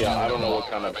strategy. Yeah, I don't know what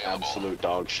kind of absolute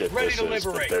dog shit this is,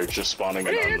 but they're just spawning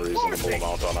an unreasonable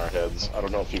amount on our heads. I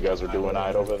don't know if you guys are doing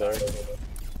it over there.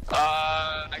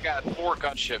 I got 4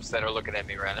 gunships that are looking at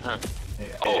me right now.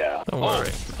 Oh, yeah. Don't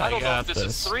worry. I don't know got if this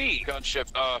is 3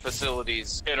 gunship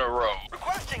facilities in a row.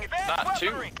 Requesting advanced Not 2.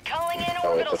 weaponry. Calling in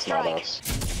Oh wait, orbital that's not strike. us.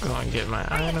 Go and get my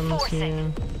items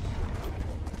here.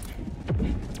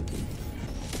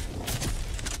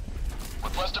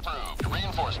 Request approved.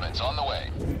 Reinforcements on the way.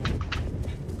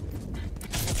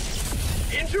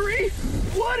 Injury?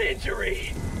 What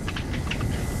injury?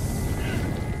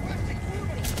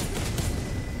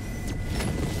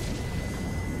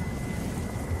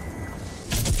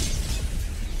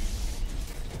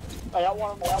 I got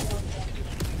one.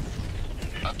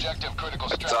 Objective critical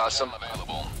That's strategy awesome.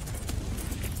 available.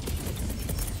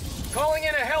 Calling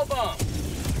in a hell bomb.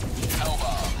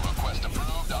 Hellbomb. Request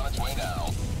approved. On its way now.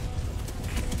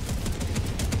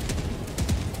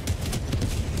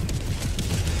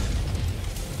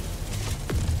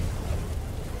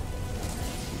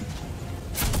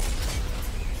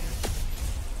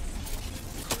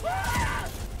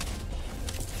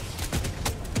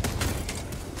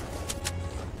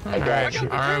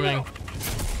 Alright, arming.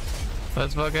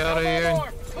 Let's fuck out of here.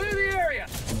 Clear the area.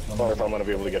 I wonder if I'm gonna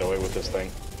be able to get away with this thing.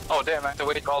 Oh damn, I have to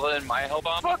wait to call in my hell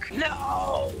bomb? Fuck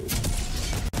no!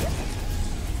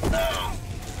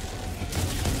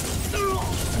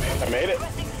 I made it.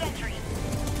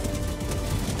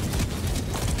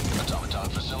 Automaton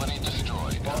facility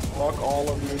destroyed. Fuck all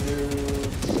of you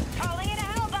dudes. Calling in a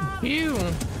hell bomb. You.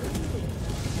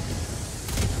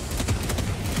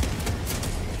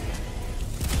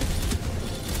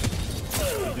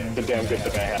 The damn good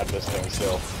thing I had this thing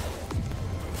still.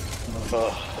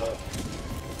 Ugh.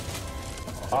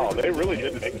 Oh, they really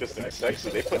did make this thing sexy.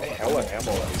 They put hella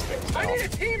ammo on these things I now. need a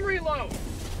team reload.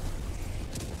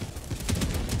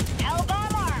 Hell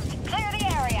bomb armed. Clear the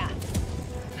area.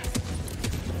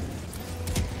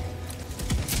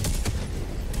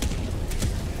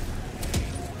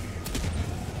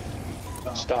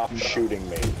 Stop shooting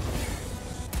me.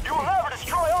 You will never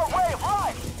destroy our way of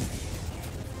life.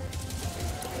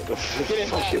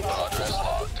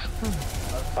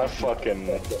 I fucking...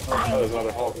 Oh, there's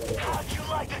another Hulk. How'd you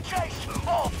like to chase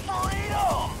more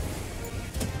freedom?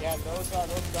 Yeah, those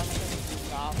gunships do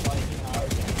not like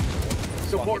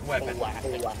Support weapon.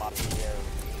 blasting them up in the air.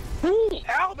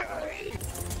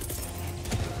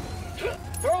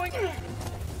 Throwing.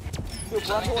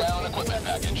 Sending down equipment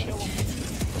package.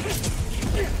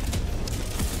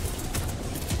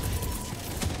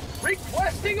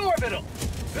 Requesting orbital.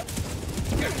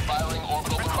 Firing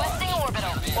orbital Requesting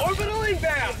orbital. Orbital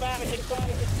inbound.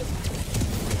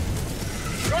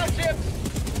 Dropships.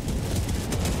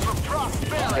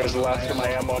 There's the last of my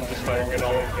ammo. I'm just firing it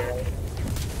all in here.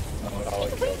 Oh, I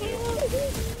killed you.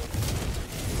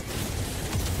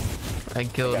 I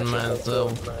killed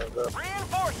myself.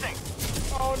 Reinforcing.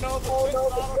 Oh no, the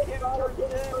auto cannon turned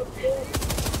in.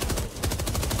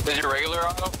 Does your regular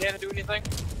auto cannon do anything?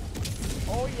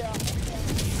 Oh yeah.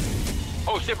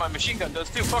 Oh shit, my machine gun does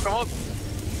too. Fuck 'em up.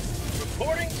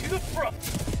 Reporting to the front.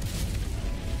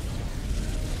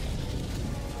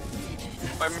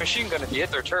 My machine gun, if you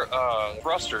hit their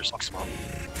thrusters, fuck smoke.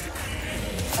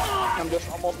 I'm just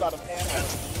almost out of ammo.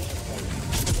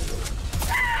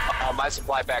 My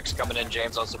supply pack's coming in,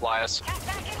 James. I'll supply us.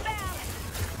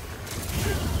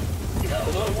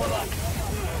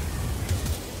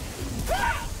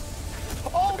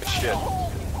 Oh, shit.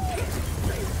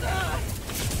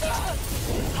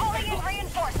 Calling in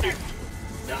reinforcements.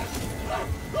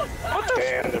 What the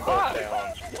And they're both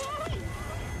down.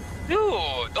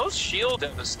 Dude, those shield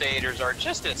devastators are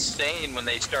just insane when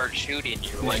they start shooting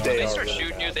you. Like, when they start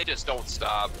shooting you, they just don't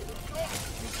stop.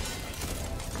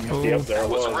 Yep, there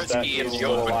was was. risky That in the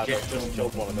still open. alive. I just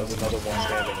killed one, and there's another one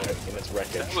standing in its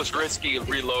wreckage. That was risky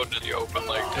reloading in the open.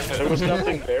 Like, There was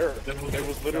nothing there. There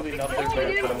was literally nothing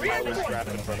there but a pile of scrap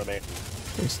in front of me.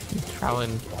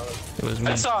 Prowling. It was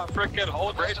me. I saw a freaking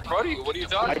hole right in front of you. What are you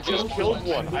talking I about? just killed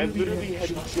one. I literally had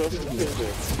just killed it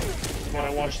when I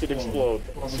watched it explode.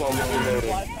 So I was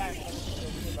reloading.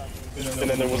 And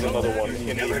then there was another one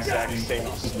in the exact same.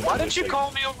 Why didn't you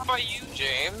call me over by you,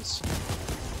 James?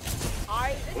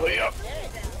 I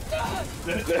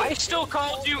still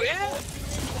called you in.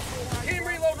 Team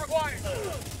reload required.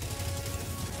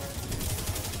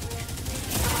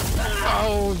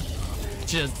 Oh,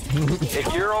 just.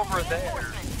 If you're over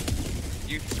there,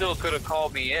 you still could have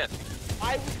called me in.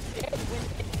 I was dead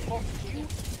when you.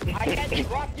 I hadn't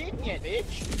dropped in yet,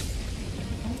 bitch.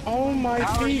 Oh my God.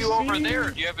 How are you over there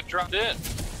if you haven't dropped in?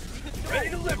 Ready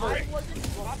to liberate. I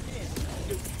wasn't dropped in.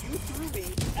 So you threw me,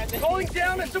 and then Calling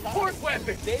down a support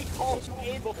weapon. They called you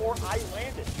in before I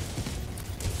landed.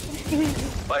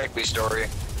 Likely story.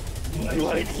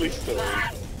 Likely story.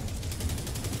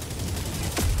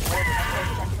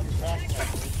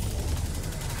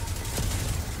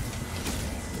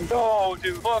 No,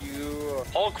 dude, fuck you.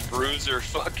 Hulk Bruiser,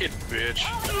 fucking bitch.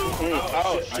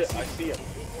 Oh shit, I see him.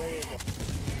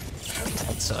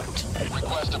 That sucked.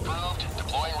 Request approved.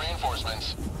 Deploying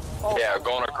reinforcements. Yeah,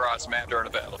 going across map during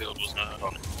the battlefield was not.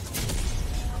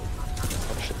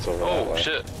 Shit's over that Oh, way.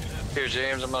 shit. Here,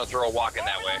 James, I'm gonna throw a walk in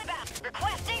that way.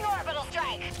 Requesting orbital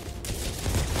strike.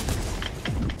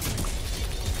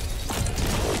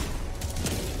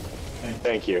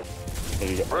 Thank you. There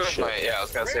you go. Where's Shit. my, yeah, I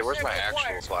was gonna say, where's my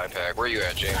actual fly pack? Where are you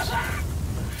at, James?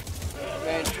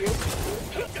 Man, you.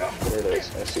 There it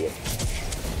is. I see it.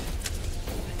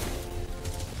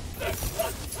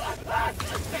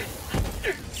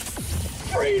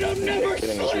 Freedom never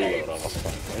Getting his sleeps. reload on us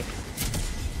finally.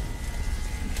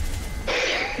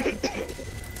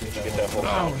 Did you get that whole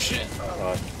Oh shit.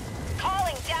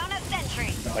 Calling down a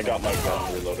sentry. I got my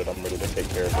gun reloaded. I'm ready to take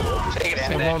care of it. Take it out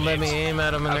They of that, won't let me James. aim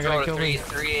at them and I'll they're gonna throw kill a me.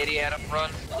 380 at him,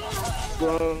 run.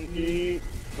 Run, eat.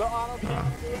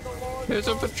 There's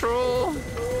a patrol.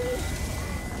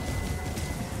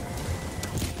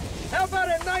 How about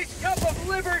a nice cup of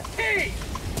liberty?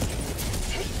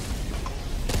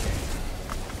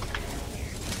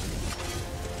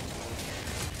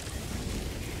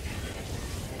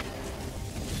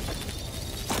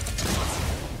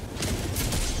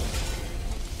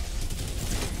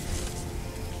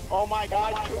 Oh my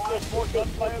God, there's more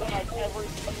gunfire than I've ever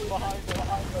seen behind us.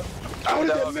 How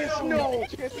did that miss? No!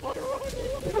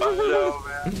 No,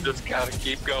 man. Just gotta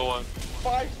keep going.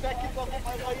 5 seconds of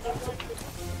my life.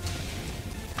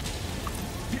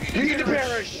 You need to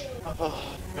perish!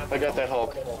 I got that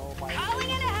Hulk. Calling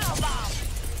in a hell bomb.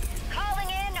 Calling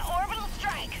in orbital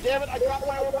strike. Damn it, I dropped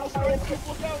my orbital strike.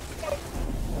 Look out.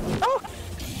 Oh.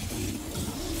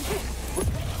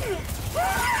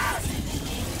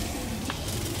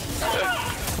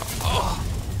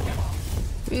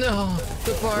 No,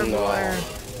 the barbed wire.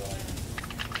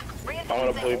 I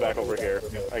want to pull you back over here.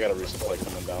 I got a resupply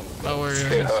coming down. Oh, where is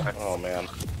it? Oh man.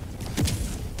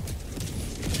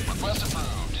 Request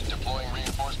approved. Deploying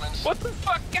reinforcements. What the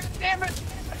fuck? God damn it!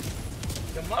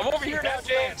 I'm over here now,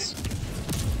 James.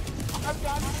 I've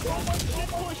got so much shit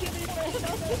pushing me, man.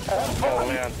 Oh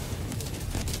man.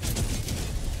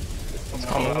 It's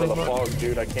coming out of the fog,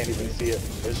 dude. I can't even see it.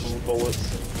 There's just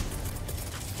bullets.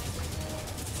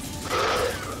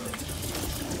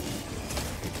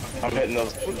 I'm hitting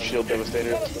those shield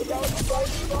devastators.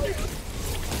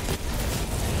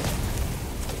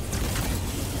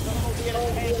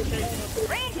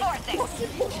 Reinforcing.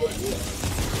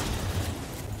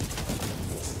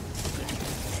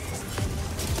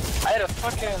 I had a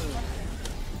fucking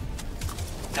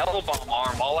hell bomb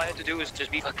arm. All I had to do was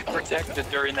just be fucking protected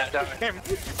during that time.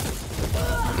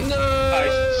 No!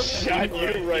 I shot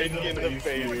you right in the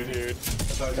face, dude.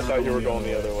 I thought you were going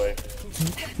the other way.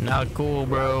 Not cool,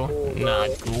 bro. Not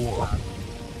cool.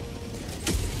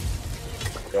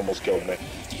 You almost killed me.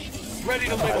 Ready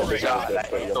to I liberate. God, I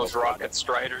hate those rocket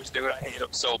striders, dude. I hate them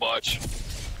so much.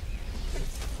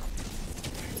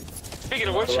 Speaking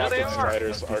of which, The how they rocket are.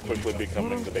 striders are quickly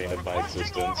becoming the bane of my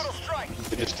existence.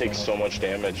 It just takes so much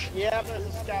damage. Yeah, there's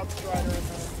a scout strider in there.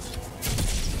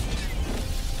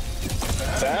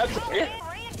 That's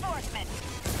Reinforcement.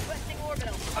 Requesting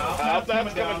orbital. that's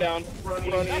coming down.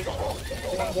 Running.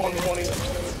 120.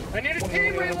 I need a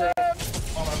team reload!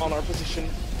 On our position.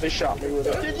 They shot me with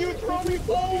it. Did you throw me?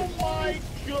 Oh my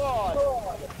god!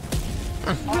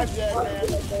 I'm dead, man.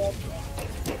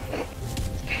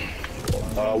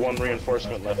 One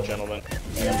reinforcement left, gentlemen.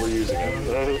 And we're using it.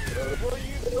 Will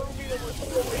you throw me the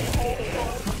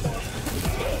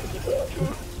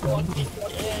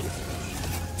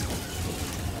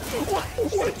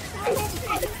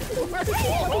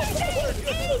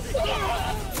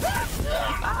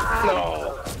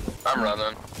No. I'm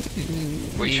running.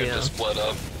 We should just split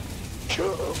up.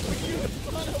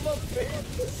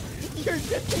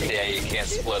 Yeah, you can't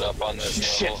split up on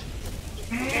this level.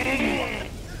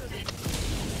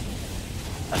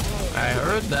 I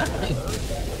heard that.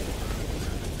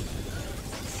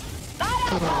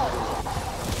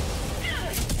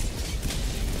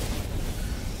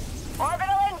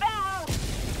 Orbital inbound!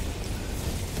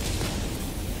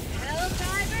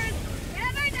 Helldivers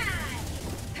never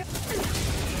die!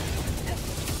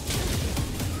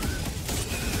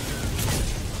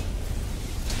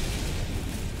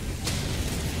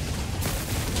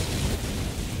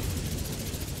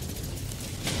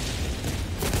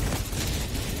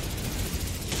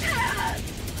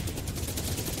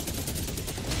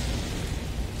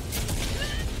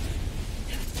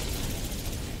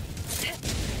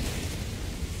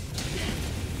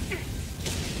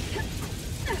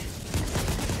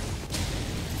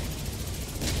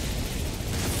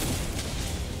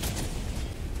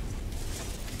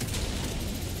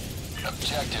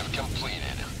 Objective completed.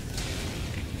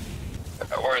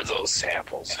 Where are those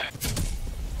samples?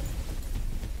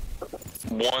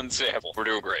 One sample. We're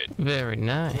doing great. Very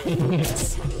nice.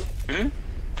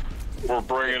 We're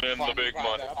bringing in the big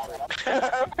money.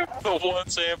 The one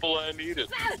sample I needed.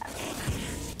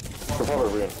 We'll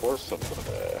probably reinforce something.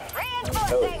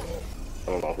 Hell yeah. I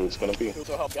don't know who it's gonna be. It's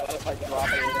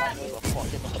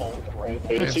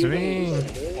It's me.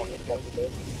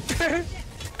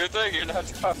 Good thing you're not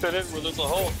dropping in where there's a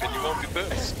hole, and you won't be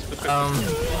pissed.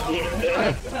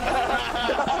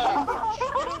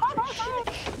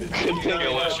 Good thing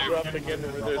Unless you're you- dropping in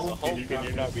where there's a hole and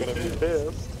you're not gonna be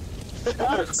pissed.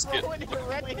 Let's get-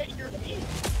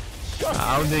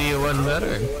 How do you one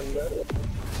better?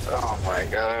 Oh my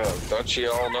god. Don't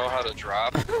you all know how to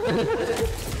drop?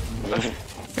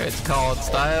 It's called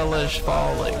stylish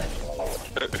falling.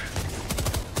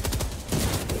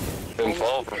 Didn't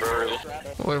fall for very long.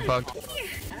 We're fucked.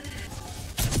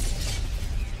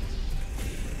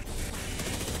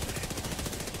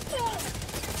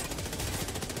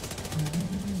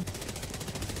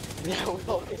 Yeah,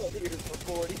 we'll be here for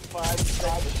 45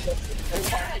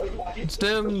 seconds.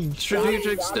 Stim,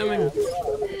 strategic stimming.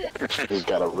 He's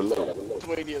gotta reload.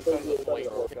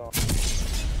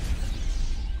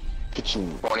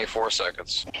 24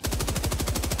 seconds.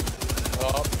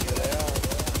 Oh, here they are.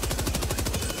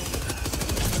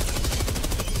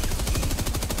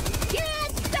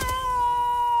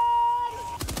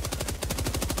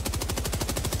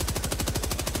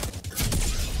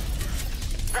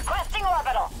 Requesting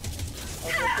orbital.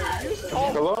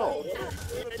 Hello.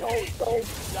 Don't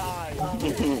die.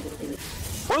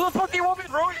 Where the fuck do you want me to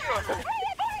throw you?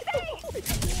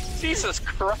 Jesus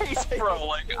Christ, bro!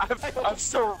 Like I'm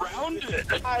surrounded.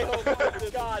 I hope.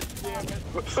 God damn it.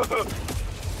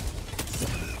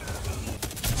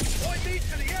 Point these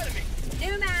to the enemy.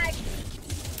 New mag.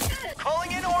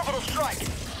 Calling in orbital strike.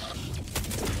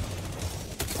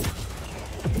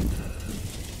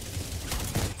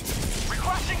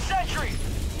 Requesting sentry.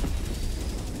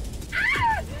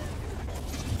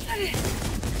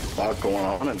 A lot going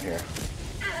on in here.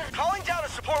 Calling down a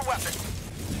support weapon.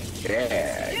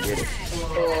 Yeah, get it.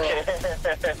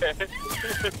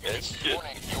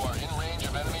 Warning, you are in range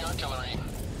of enemy artillery.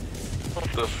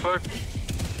 What the fuck?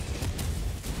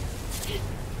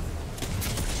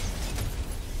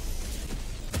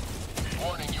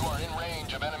 Warning, you are in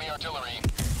range of enemy artillery.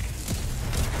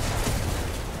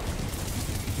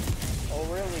 Oh,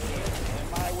 really?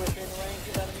 Am I within range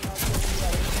of enemy artillery? I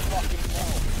didn't fucking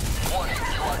know. Warning,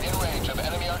 you are in range of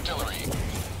enemy artillery.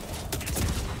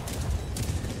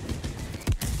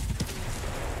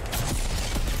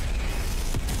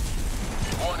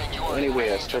 Warning, you are Anyway, in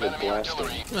I range started of enemy blasting.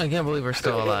 artillery. I can't believe we're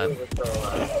still alive.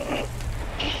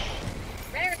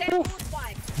 Rare than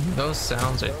flag. Those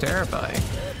sounds are terrifying.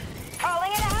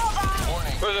 Calling in a hellbomb.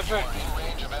 Warning, Where the you are fuck? in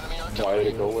range of enemy Why artillery.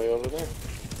 did it go way over there?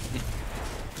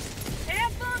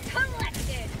 Sample collected.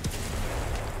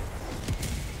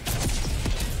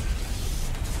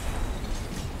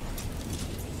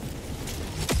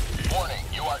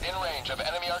 in range of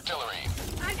enemy artillery.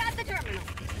 I got the terminal.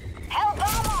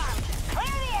 Hellbomb armed. Clear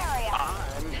the area.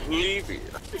 I'm leaving.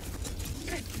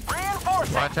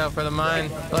 Reinforcing. Watch out for the mine.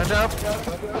 Watch out.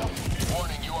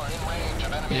 Warning, you are in range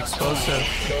of enemy The explosive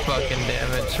fucking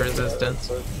damage resistance.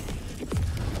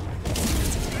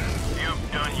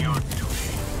 You've done your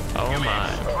duty. Oh my.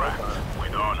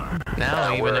 With honor.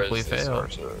 Now even where if we is this fail.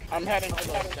 sorcerer? I'm heading to those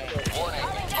things. Warning,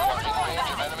 you are in range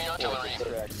of enemy artillery.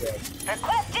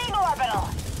 Requesting orbital.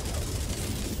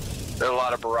 There are a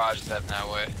lot of barrages heading that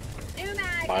way. New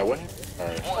mag. My way?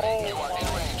 Alright. Warning, you are in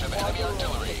range of enemy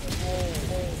artillery.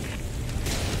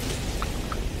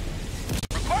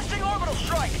 Requesting orbital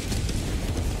strike.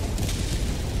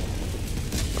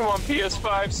 Come on,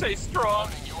 PS5, stay strong.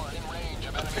 Warning, you are in range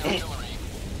of enemy artillery.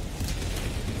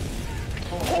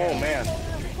 Oh man.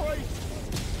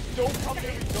 Don't come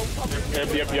here. Don't come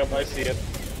here. Yep, I see it.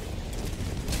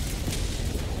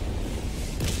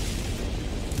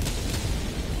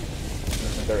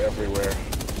 They're everywhere.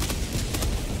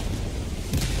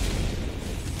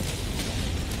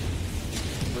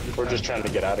 We're just trying to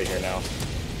get out of here now.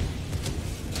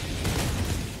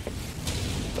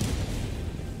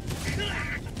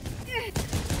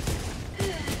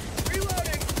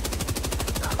 Reloading.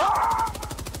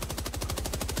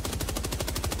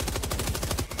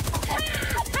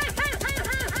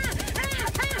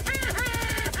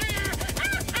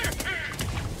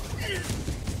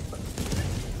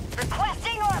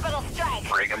 Requesting orbital strike.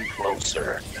 Bring him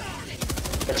closer.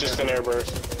 It's just an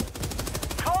airburst.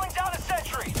 Calling down a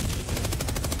sentry.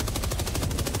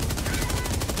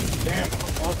 Damn, I'm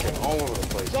fucking all over the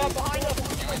place. Stop behind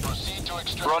us. You may proceed to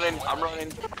extraction. Running, I'm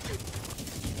running.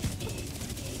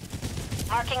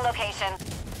 Marking location.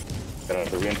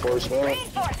 The reinforcement.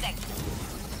 Reinforcing.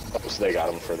 Oh, so they got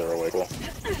him further away. Cool.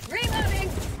 Reloading.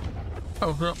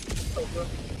 Oh no.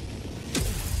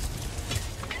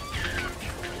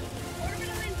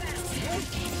 Orbital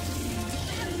inbound.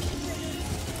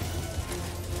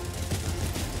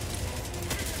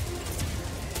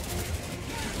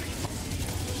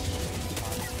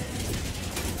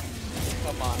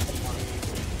 Come on.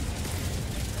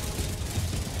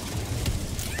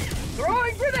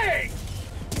 Throwing grenade.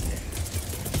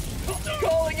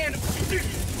 Calling in.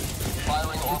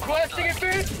 Firing orbital Requesting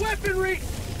strike. advanced weaponry.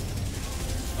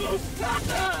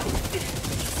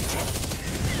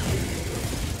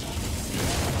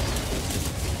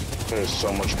 There's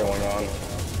so much going on.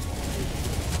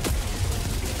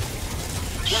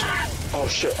 Oh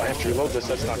shit, I have to reload this,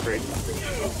 that's not great.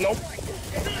 Nope.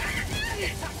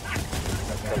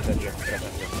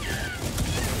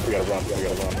 We gotta run.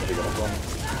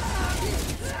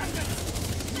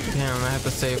 Damn, I have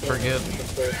to say forget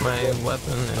my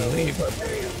weapon and leave.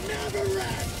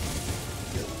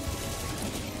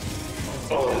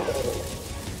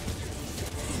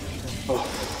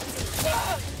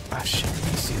 Ah shit,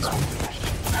 he sees me.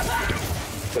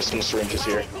 There's some syringes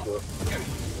here.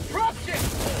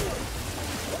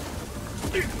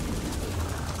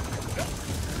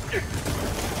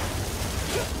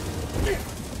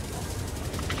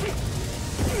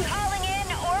 Calling in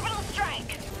orbital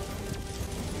strike.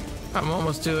 I'm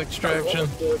almost to extraction.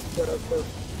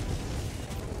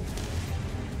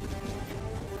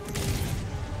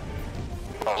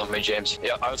 Follow me, James.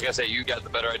 Yeah, I was gonna say you got the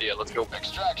better idea. Let's go.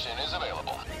 Extraction is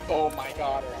available. Oh my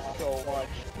god, so much.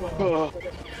 Oh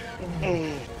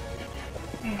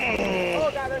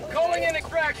god, I'm calling in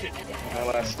extraction. My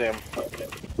last stem.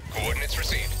 Coordinates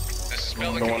received. This is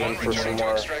Going Pelican 1 in for some returning to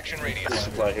more extraction radius.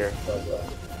 supply here.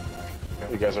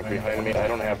 You guys are behind me. I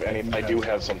don't have any. I do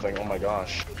have something. Oh my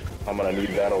gosh. I'm gonna need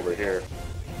that over here.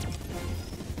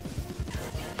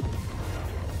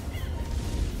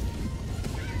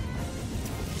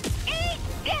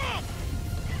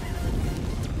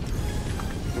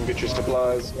 Come get your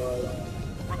supplies.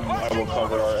 I will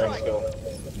cover our exfil.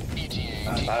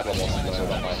 I have almost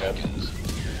nothing on my head.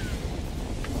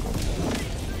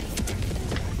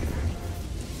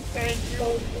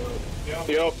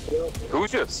 Yep.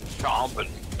 Who's just stomping?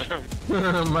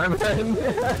 My man.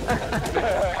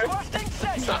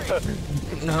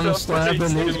 I'm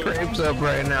slapping these grapes up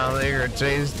right now. They are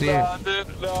tasty. No, dude.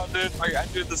 I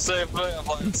do the same thing. I'm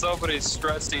like, somebody's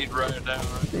stress eating right now.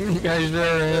 You guys sure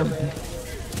am.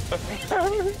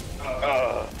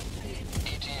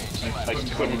 I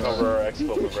couldn't cover our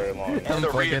exfil for very long. I'm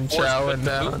fucking chowing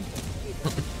down.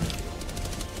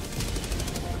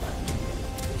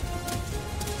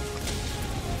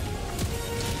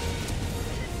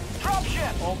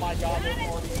 Dropship! Oh my god,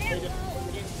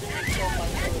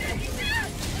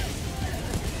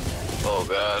 Oh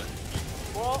god.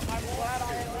 well, I'm glad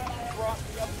I brought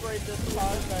the upgrade this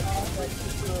time that like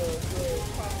the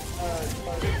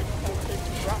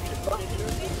rocket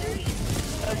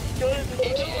That's good.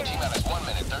 T-minus 1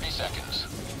 minute, 30 seconds.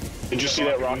 Did you see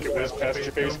that rocket whiz past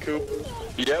your face, Coop?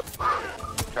 Yep.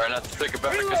 Try not to think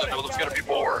about it because I know there's gonna be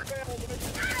more.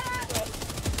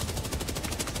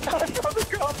 Another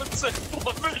common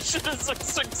simple mission is a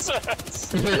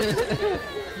success.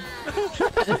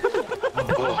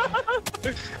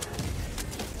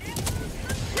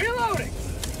 Reloading!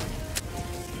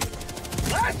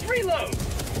 Last reload!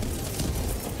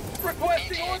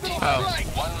 Requesting orbital strike!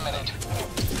 1 minute.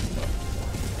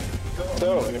 So,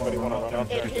 anybody want to run out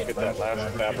there and get that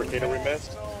last fabricator we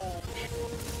missed?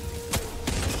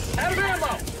 Out of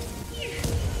ammo!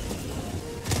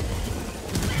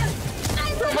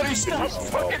 Somebody stop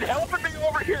fucking helping me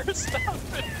over here! Stop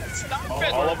it! Stop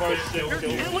it! All of our shit You're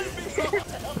kills. killing me!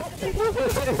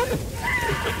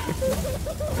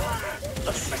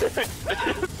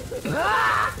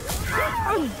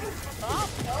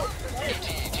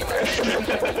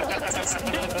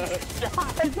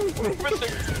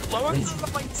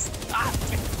 I'm like, stop,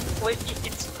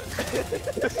 please.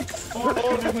 Oh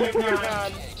my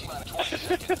god.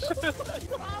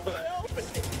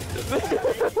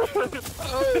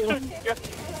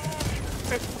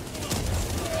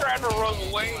 Trying to run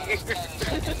away.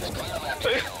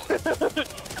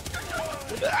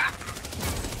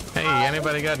 Hey,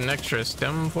 anybody got an extra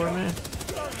stem for me?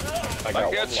 I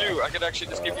got you. I could actually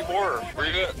just give you more. Where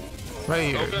you at?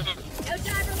 Right here.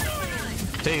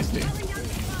 Tasty.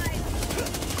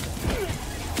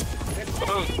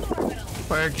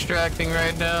 We're extracting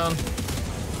right now.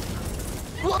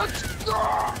 What?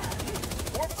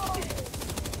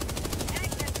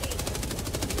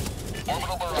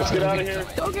 Let's get out of here.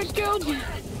 Don't get killed.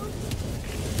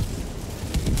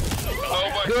 Oh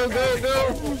my Go, go,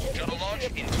 go! Shuttle launch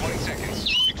in 20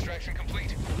 seconds. Extraction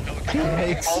complete.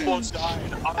 I almost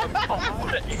died. I'm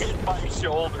hit my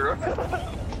shoulder.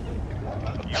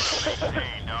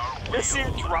 This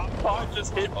here drop pod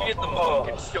just hit me in the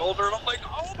fucking shoulder, and I'm like,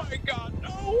 oh my god,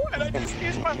 no! And I just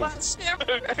used my last stem.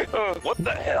 What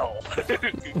the hell?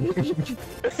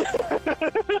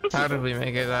 How did we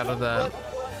make it out of that?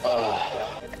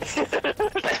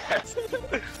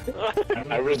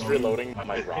 I was reloading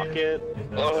my rocket,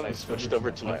 and I switched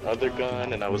over to my other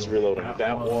gun, and I was reloading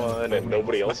that one, and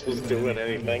nobody else was doing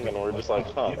anything, and we're just like,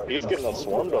 huh, he's getting us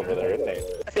swarmed over there, isn't he?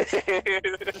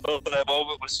 Oh, that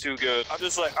moment was too good. I'm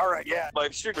just like, alright, yeah, my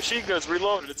machine gun's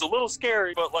reloaded. It's a little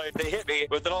scary, but like, they hit me,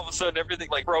 but then all of a sudden everything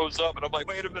like froze up, and I'm like,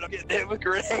 wait a minute, I'm getting hit with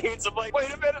grenades. I'm like,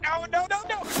 wait a minute, no, no, no,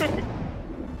 no!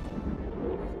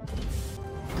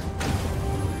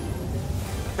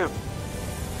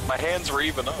 My hands were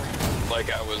even up,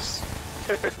 like I was.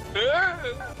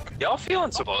 Y'all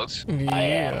feeling some bugs?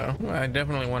 Yeah, I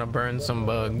definitely want to burn some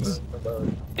bugs.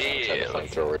 Yeah.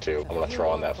 Flamethrower too. I'm gonna throw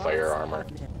on that fire armor.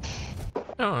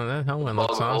 Oh, that helmet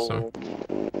looks awesome.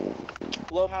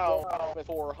 Love how with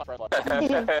 400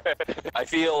 I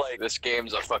feel like this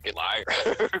game's a fucking liar.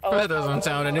 That doesn't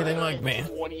sound anything like me.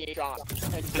 28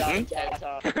 shots and died 10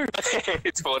 times.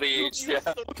 It's 28, yeah.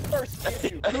 First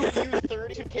issue, you used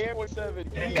 32, Cam was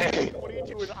 7, you used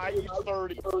 22, and I used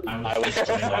 30. I was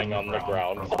just lying on the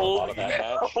ground for a lot of that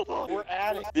match. We're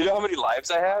at it. You know how many lives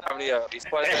I had? How many these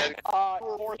supplies I had?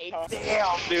 8.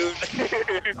 Damn, dude.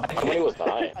 How many was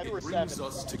I? I think we're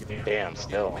 7. Damn,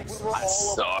 still. I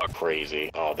suck. Crazy.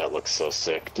 Oh, that looks so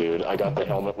sick, dude. I got the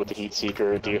helmet with the heat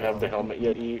seeker. Do you have the helmet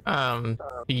yet, E?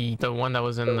 The one that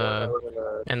was in the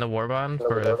warbond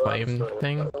for the flame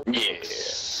thing. Yeah.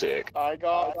 Sick. I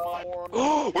got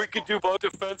more. We could do both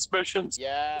defense missions.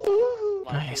 Yeah.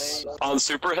 Nice. On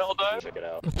Super Helldive? Check it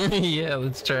out. Yeah,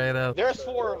 let's try it out. There's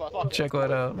 4 of us. Check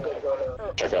that out.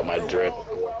 Check out my drip.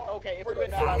 Okay, if we're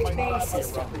doing that, I might not.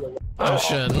 Oh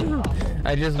shit.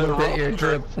 I just looked at your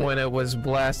drip when it was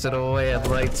blasted away at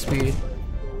light speed.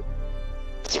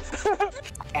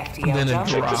 Then it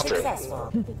dropped.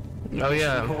 Successful. Oh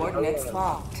yeah. Coordinates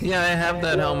locked. Yeah, I have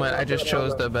that helmet. I just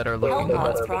chose the better looking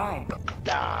Hellpods one. prime.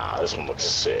 Nah, this one looks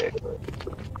sick.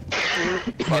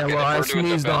 Yeah, well, I We're doing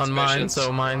sneezed defense on mine, missions.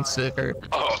 so mine's sicker.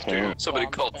 Oh, dude. Somebody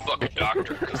called the fucking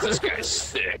doctor, because this guy's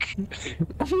sick.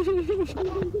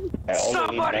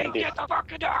 Somebody get the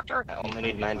fucking doctor! I only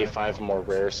need 95 more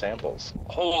rare samples.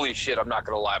 Holy shit, I'm not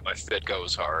gonna lie, my fit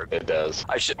goes hard. It does.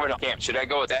 I should, should I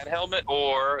go with that helmet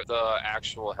or the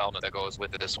actual helmet that goes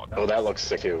with this one? Oh, that looks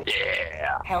sick too.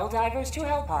 Yeah. Helldivers to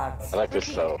Hellpods. I like this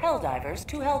though. Helldivers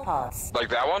to Hellpods. Like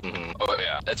that one? Mhm. Oh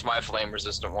yeah, that's my flame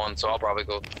resistant one, so I'll probably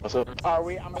go. What's up?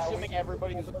 I'm assuming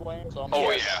everybody is a flame, so I'm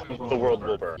Oh yeah. The world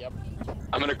will burn. Yep.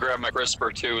 I'm gonna grab my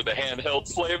CRISPR too, the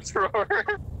handheld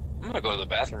flamethrower. I'm gonna go to the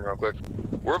bathroom real quick.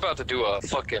 We're about to do a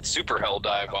fucking super hell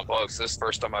dive on bugs. This is the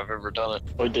first time I've ever done it.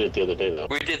 We did it the other day, though.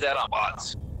 We did that on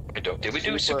bots. Did we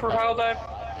do super hell dive?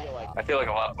 I feel like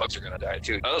a lot of bugs are gonna die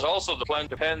too. There's also the plan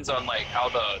depends on like how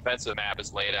the defensive map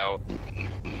is laid out.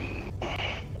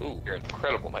 Ooh, you're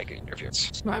incredible mic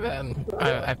interference. My bad.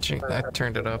 I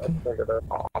turned it up.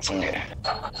 Oh, that's okay.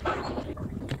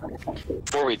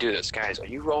 Before we do this, guys, are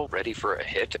you all ready for a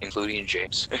hit, including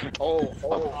James? I'll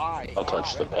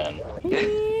touch the pen.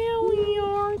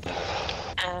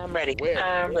 I'm ready.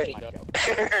 I'm ready.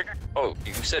 Oh,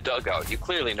 you said dugout. You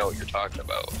clearly know what you're talking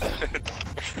about.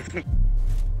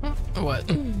 What?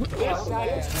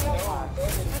 Helldivers to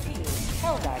Hellpods. Repeat.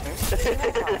 Helldivers to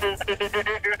Hellpods.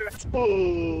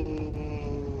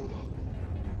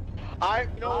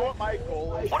 You know what my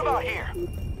goal is? What about here?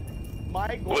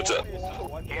 My goal What's up? is to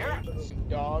one day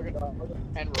dog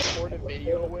and record a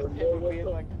video with him being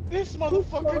like, this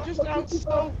motherfucker just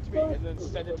outsmoked me, and then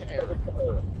send it to Eric.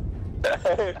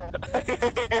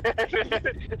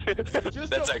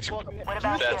 That's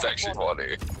actually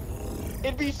funny.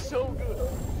 It'd be so good.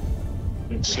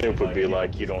 Snoop would be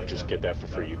like, you don't just get that for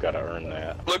free, you gotta earn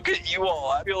that. Look at you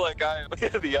all. I feel like I'm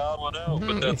the odd one out,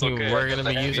 but that's okay. We're gonna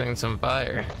be using some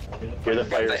fire. You're the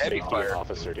fire heavy safety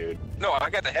officer, dude. No, I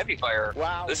got the heavy fire.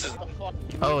 Wow. This is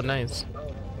Oh, nice.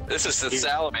 the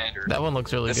salamander. That one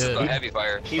looks really This good. is the heavy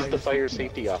fire. He's the fire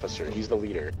safety officer. He's the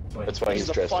leader. That's why he's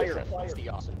dressed different.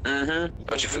 Mm-hmm.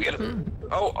 Don't you forget it.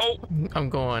 Oh. I'm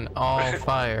going all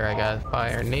fire. I got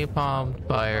fire napalm,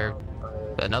 fire,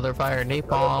 another fire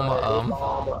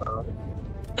napalm.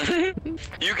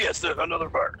 You guessed it, another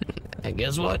fire. And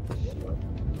guess what?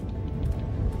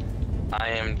 I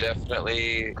am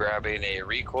definitely grabbing a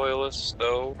recoilless,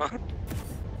 though.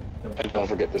 And don't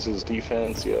forget, this is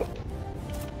defense, yeah.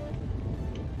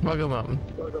 Welcome up.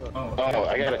 Oh,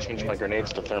 I gotta change my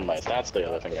grenades to thermite. That's the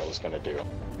other thing I was gonna do.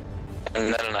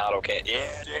 And then an auto cannon.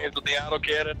 Yeah, James with the auto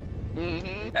cannon.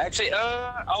 Mm-hmm. Actually,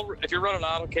 if you're running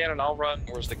auto cannon, I'll run.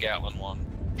 Where's the Gatlin one?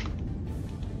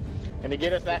 And to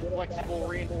get us that flexible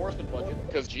reinforcement budget,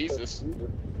 because Jesus.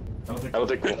 I don't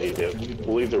think we'll need it.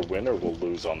 We'll either win or we'll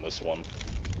lose on this one.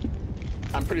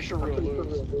 I'm pretty sure we'll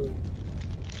lose.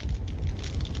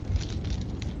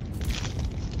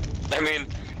 I mean,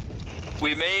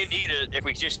 we may need it if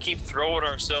we just keep throwing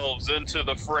ourselves into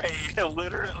the fray.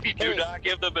 Literally, do not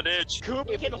give them an inch. Coop,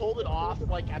 if we can hold it off,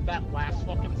 like, at that last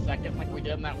fucking second, like we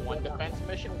did in that one defense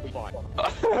mission, we'll be fine.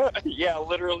 Yeah,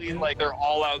 literally, like, they're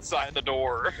all outside the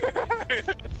door.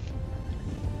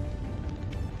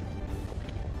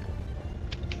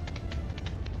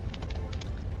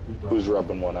 Who's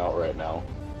rubbing one out right now?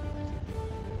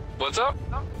 What's up?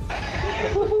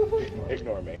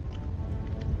 Ignore me.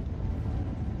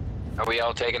 Are we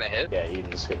all taking a hit? Yeah,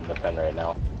 Eden's hitting the pen right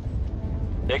now.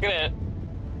 Taking a hit.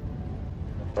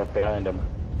 Right behind him.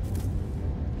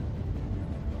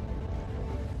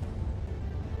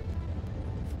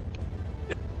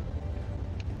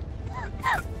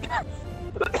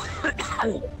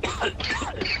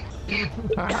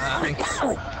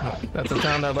 That's a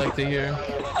sound I'd like to hear.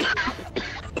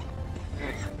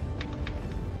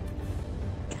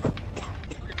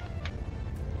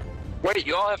 Wait,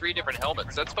 you all have 3 different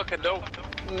helmets. That's fucking dope.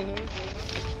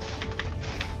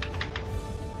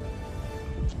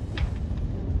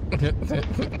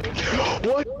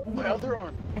 What? My other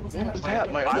arm. What was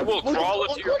that? My I will look, crawl look,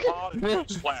 into your look, pod and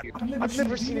slap you. I've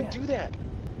never seen it do that.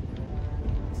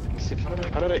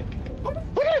 How did I? Look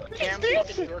at it! Cam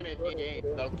fucking Jordan in game,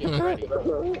 so get ready.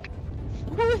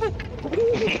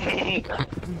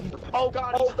 Oh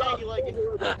god, he's daggy legged.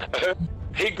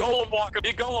 He golem walk him.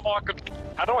 He golem walk him.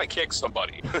 How do I kick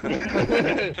somebody?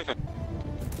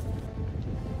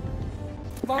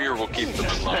 Fear will keep them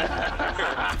in line.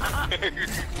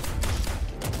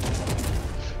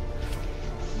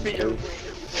 Fear.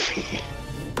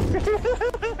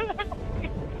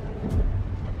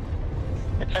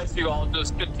 As you all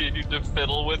just continue to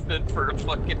fiddle with it for a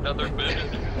fucking another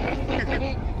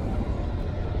minute.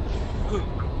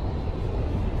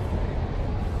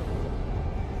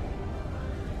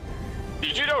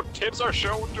 Did you know tips are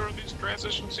shown during these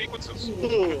transition sequences?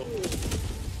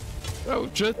 Oh,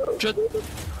 jet.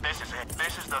 This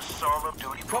is the Soul of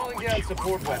Duty. Calling down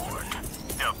support weapon.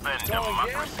 Defend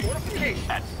democracy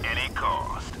at any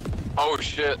cost. Oh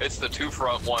shit, it's the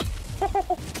 2-front one.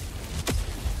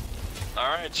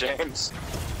 Alright, James.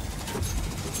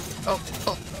 Oh.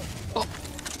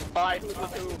 Bye.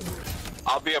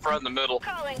 I'll be up right in the middle.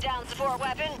 Calling down support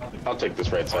weapon. I'll take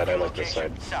this right side. I like this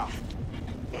side. South.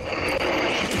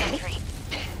 Sentry.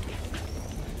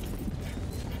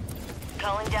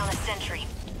 Calling down a sentry.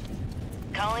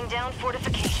 Calling down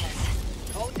fortifications.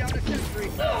 Calling down a sentry.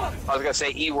 I was gonna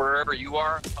say, E, wherever you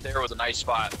are, there was a nice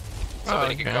spot.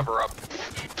 Somebody can cover up.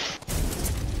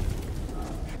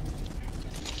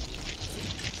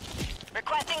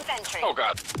 Requesting sentry. Oh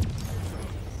god.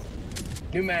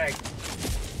 New mag.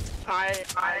 I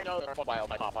know they're mobile,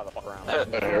 but not the fuck around.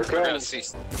 We're gonna see.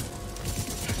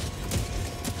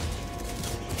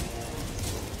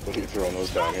 What are you throwing those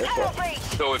down here for?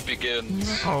 So it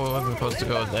begins. Oh, I wasn't supposed to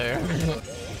go there.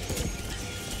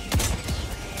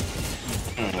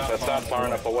 That's not far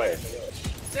enough away.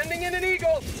 Sending in an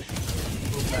eagle.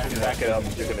 Back it up.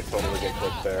 You're gonna totally get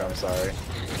clipped there. I'm sorry.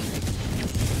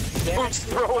 Who's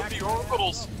throwing the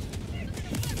orbitals?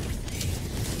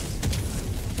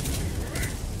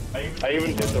 I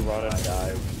even did the run and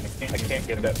dive. I can't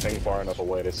get that thing far enough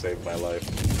away to save my life.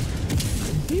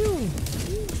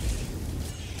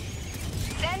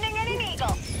 Sending in an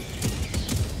eagle.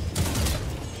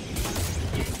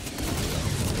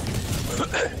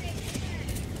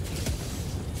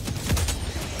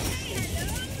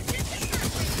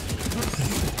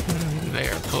 They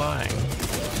are flying.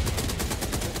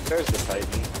 There's the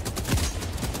Titan.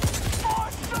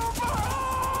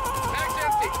 Mag's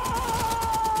empty.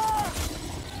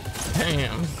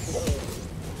 Damn.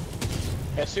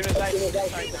 As soon as I see the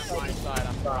Titan on my side,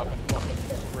 I'm dropping fucking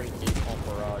straight deep on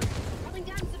barrage.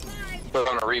 We're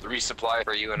gonna resupply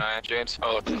for you and I, James.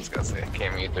 Oh, I was gonna say, I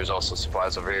can't mute. There's also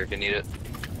supplies over here if you need it.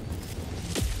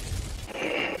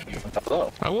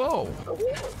 Hello. Hello.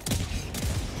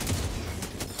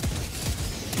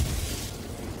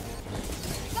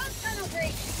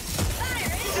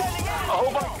 Oh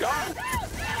my god!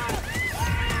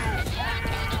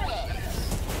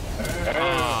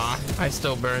 Aw, I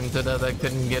still burned to death. I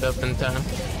couldn't get up in time.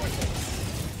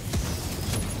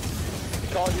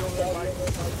 Called you over that mic.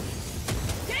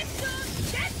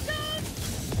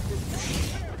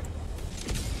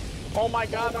 Oh my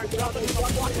god, they're jumping in the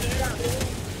fucking air!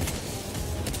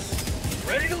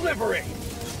 Ready to liberate.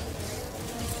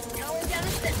 Calling down a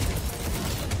sentry.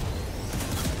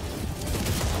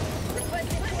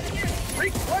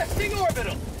 Requesting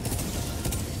orbital.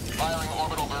 Firing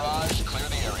orbital barrage. Clear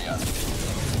the area.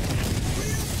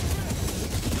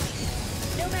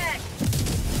 No mag.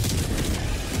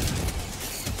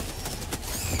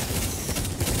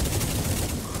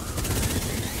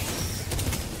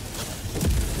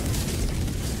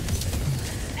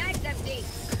 Mag's empty.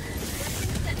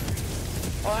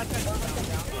 Oh, that's it.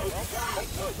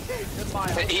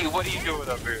 Hey, what are you doing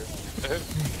up here?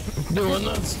 Doing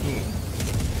this.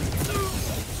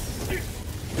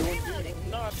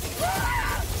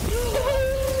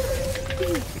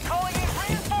 Calling in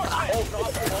reinforcements.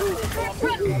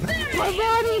 My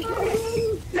body!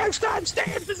 Next time,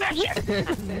 stay in possession.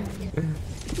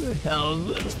 Hell,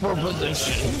 this for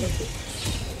position.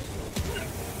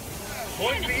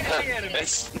 Point B to the enemy.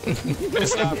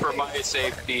 It's not for my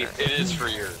safety, it is for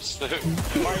yours.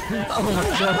 Oh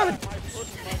my god.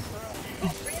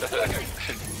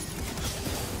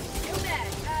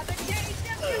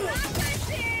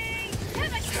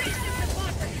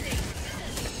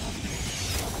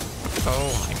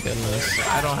 Oh my goodness.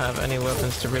 I don't have any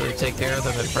weapons to really take care of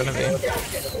them in front of me.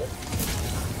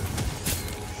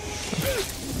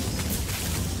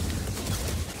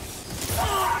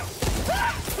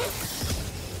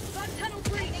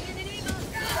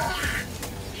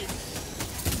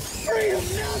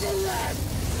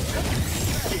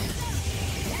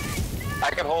 I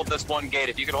can hold this one gate.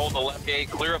 If you can hold the left gate,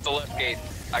 clear up the left gate.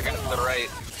 I got the right.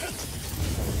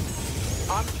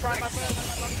 I'm trying my best.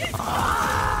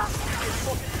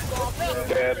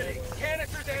 Dead.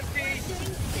 Canister's empty.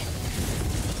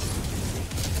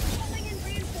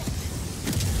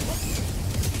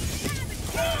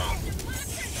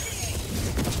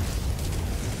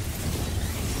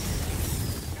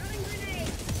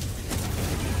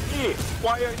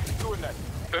 Why are you doing that?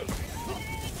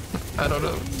 I don't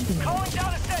know. Calling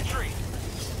down a sentry.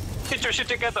 Get your shit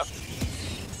together.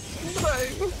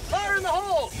 Fire in the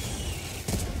hole.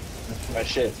 My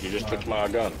shit, you just took my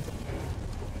gun.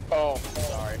 Oh,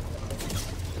 sorry.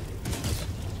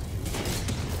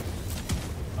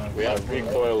 We have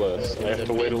recoilless. I have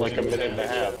to wait like a minute and a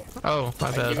half. Oh,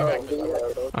 my bad.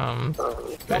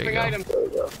 There you Item.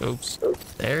 go. Oops.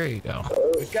 There you go.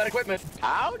 We've got equipment.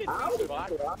 How did you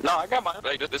survive? No, I got mine.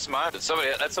 Like, this is mine. That's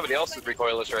somebody else's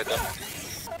recoilless right there.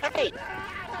 Hey!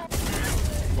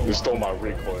 You stole my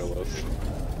recoilless.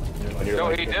 And you're No,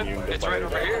 like he did. immune to It's right fire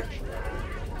over here.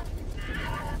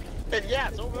 And yeah,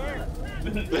 it's over there.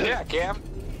 Yeah, Cam.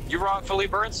 You wrongfully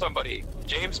burned somebody.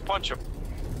 James, punch him.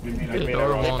 I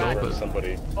won't open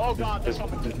somebody. Oh god,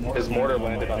 His mortar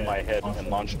landed on my head and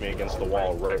launched me against the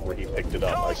wall right where he picked it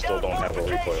up. I still don't have a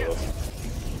recoil.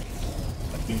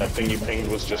 That thing you pinged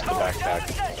was just the backpack.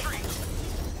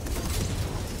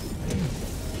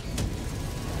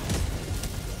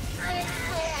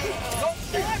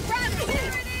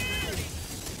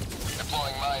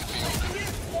 Deploying minefield.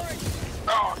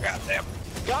 Oh, goddamn.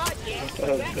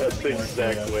 That's the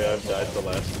exact way I've died the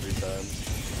last 3 times.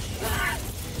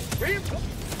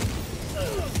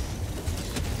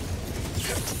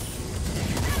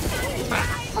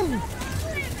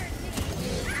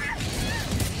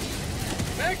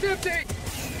 Mag's empty!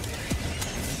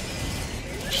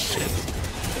 Shit.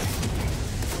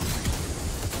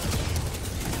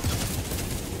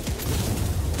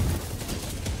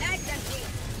 Mag's empty.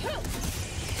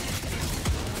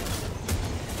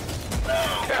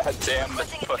 God damn it.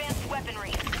 Advanced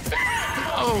weaponry.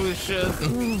 Oh shit.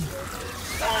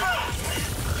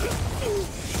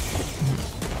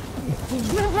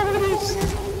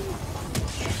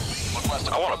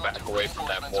 I want to back away from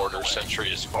that mortar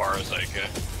sentry as far as I can.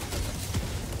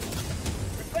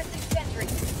 Requesting sentry.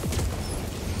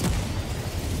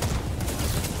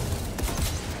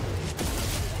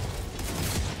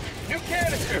 New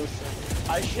canister!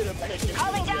 I should have picked it.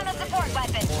 Calling down a support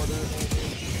weapon.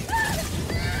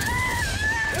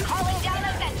 Calling down a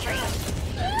sentry.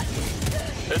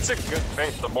 It's a good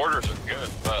thing. The mortars are good,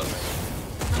 but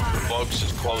the bugs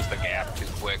just close the gap too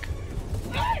quick.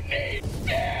 I need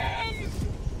scams!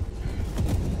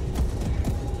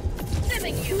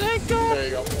 Simming you. Let go. There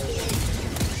you go.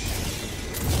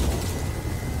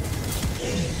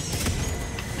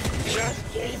 Just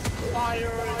keep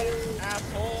firing,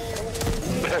 asshole.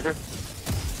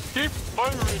 Keep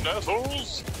firing,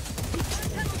 assholes!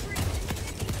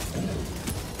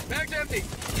 Mag's empty!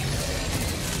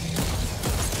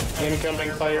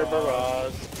 Incoming fire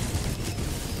barrage.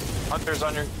 Hunter's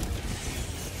on your...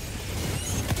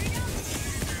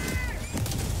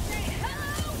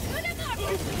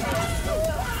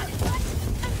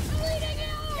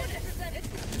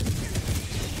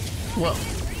 Whoa.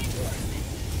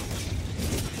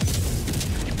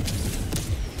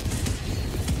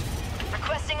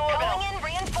 Requesting orbital. Calling in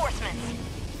reinforcements.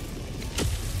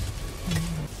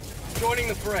 Joining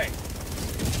the fray.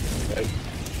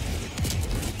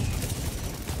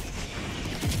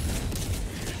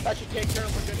 That should take care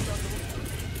of a good chunk of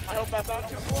it. I hope that's not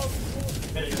too close.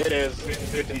 It is.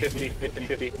 50-50.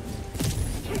 50-50.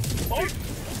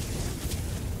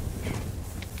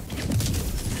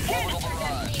 Orbital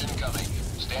barrage incoming.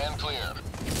 Stand clear.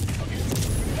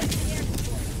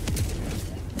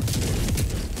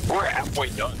 We're halfway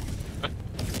done.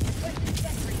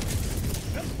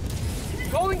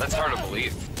 That's hard to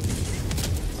believe.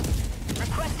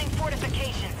 Requesting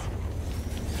fortifications.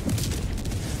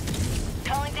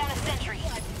 Calling down a sentry.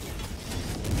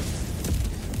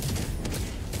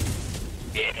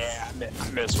 Yeah, I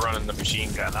miss running the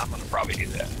machine gun. I'm gonna probably do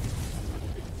that.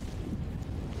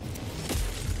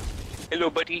 Hello,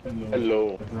 buddy.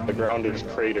 Hello. The ground is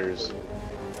craters.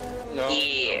 No.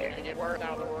 Yeah. We're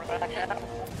now the we're back out.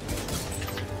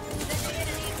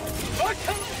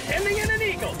 Sending in an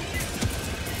eagle!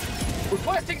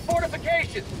 Requesting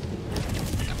fortifications!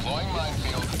 Deploying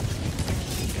minefield.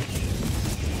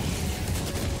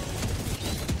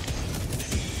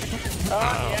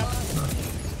 Yeah.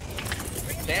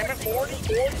 Damn it, 40.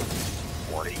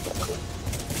 40.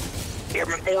 Damn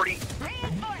it, 40.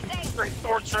 Straight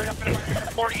sword straight up in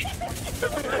 40.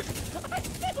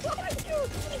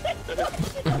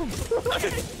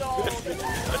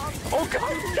 Oh god,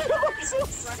 I'm so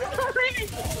sorry.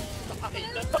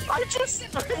 I just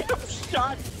straight up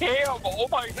shot him. Oh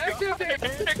my god,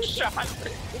 panic shot.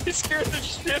 He scared the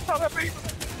shit out of me.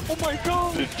 Oh my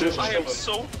god. I am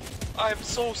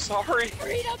so sorry.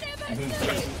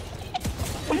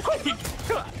 Oh my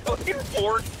god,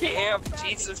 poor Cam,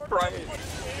 Jesus Christ.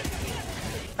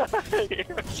 He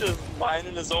was just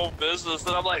minding his own business,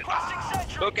 and I'm like,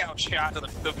 look out, shot to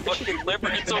the fucking liver.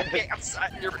 It's okay, I'm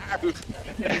signing your back.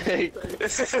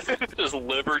 Just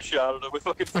liver shot at him with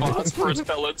fucking phosphorus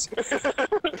pellets.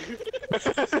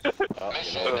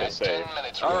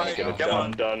 Alright, come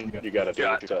on. Done. You gotta do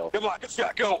it yourself. Come on,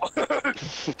 shot, go.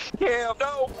 Cam,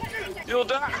 no. You'll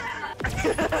die.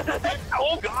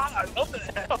 Oh god, what the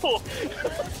hell?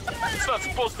 It's not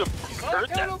supposed to hurt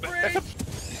that bad.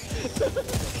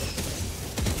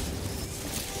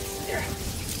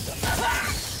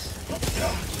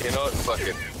 You know what?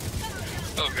 Fucking.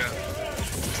 Oh god.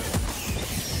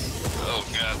 Oh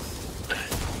god.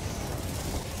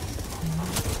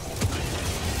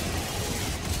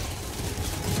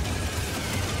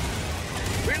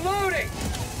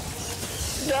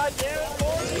 God damn it,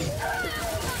 Morty!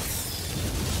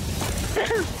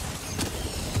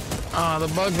 Oh, the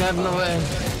bug got in the way.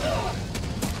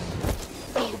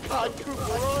 Oh God, Cooper,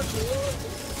 run!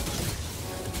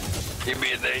 Give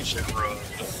me a nation run.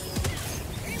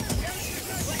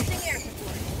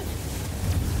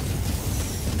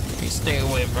 You stay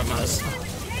away from us.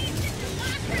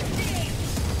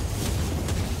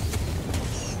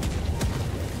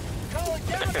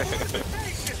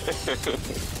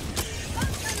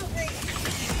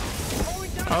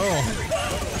 Oh.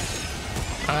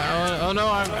 Oh no,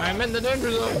 I'm in the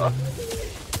danger zone.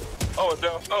 Oh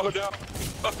no, oh no,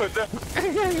 oh no. I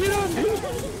can't get on.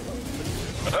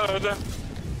 Oh no.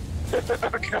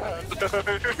 Oh God.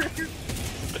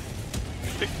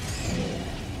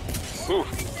 Ooh,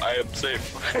 I am safe.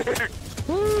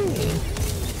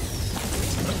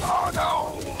 Oh no.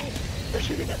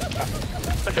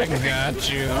 I got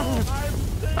you.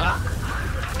 Ah.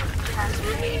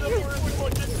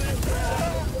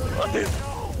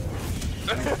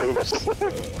 Oops.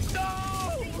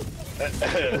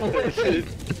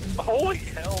 Holy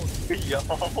hell,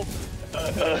 y'all.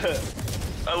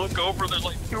 I look over, there's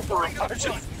like two barrages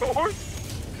north.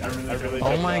 I really Oh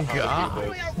don't my know how to God. do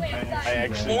this. I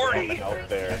actually ran out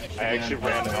there. I actually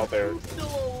ran out there.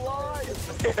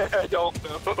 I don't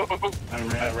know.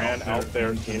 I ran out there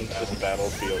into the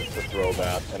battlefield to throw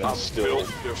that, and it's still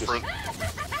different.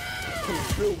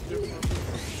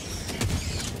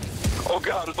 Oh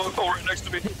God, it's one right next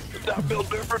to me. It's not built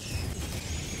different.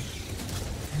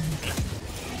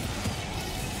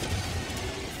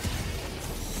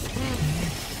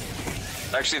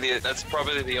 Actually, that's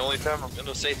probably the only time I'm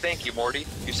gonna say thank you, Morty.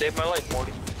 You saved my life,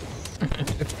 Morty.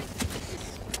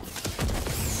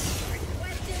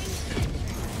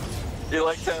 You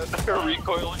like that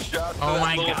recoil shot? Oh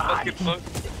my little God. fucking bug?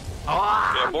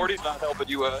 Oh. Yeah, Morty's not helping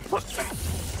you out.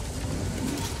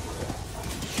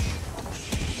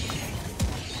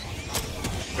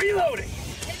 Reloading.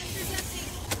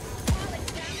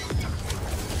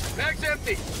 Mag's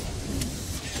empty.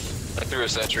 I threw a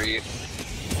sentry.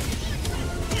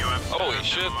 Holy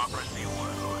shit.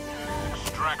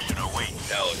 Extraction awaits.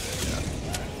 Hell yeah.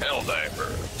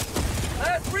 Helldiver.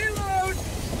 Let's reload.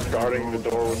 guarding the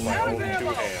door with my own 2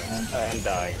 hands and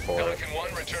dying for it. Pelican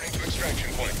 1 returning to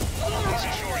extraction point. Please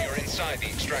ensure you're inside the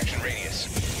extraction radius.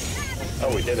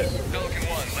 Oh, we did it. Pelican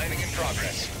 1 landing in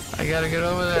progress. I gotta get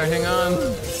over there, hang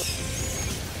on.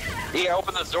 Yeah,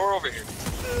 open this door over here.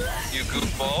 You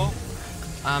goofball.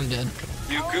 I'm dead.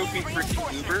 You goofy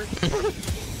freaking Uber.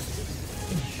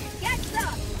 Get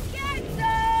some! Get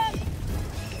some!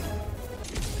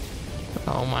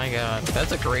 Oh my god,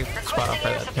 that's a great spot for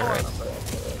that turret.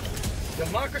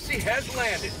 Democracy has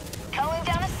landed. Calling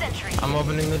down a sentry. I'm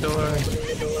opening the door.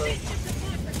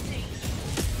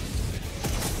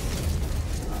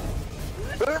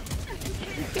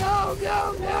 Go,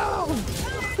 go, go!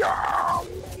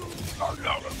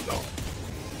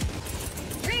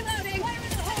 Reloading! Fire in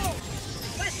the hole!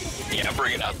 Yeah, I'm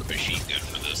bringing out the machine gun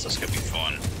for this. This could be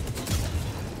fun.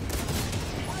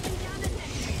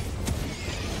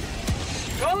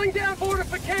 Calling down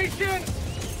fortification.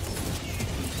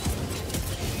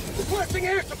 Requesting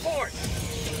air support.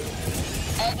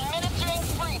 Administering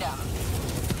freedom.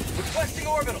 Requesting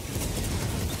orbital.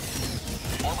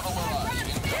 Orbital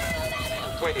barrage.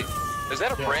 Wait, is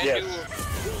that a brand Yes. new?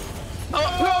 Oh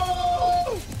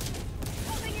no!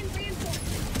 Calling in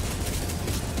reinforcements.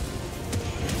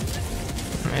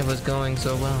 It was going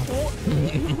so well.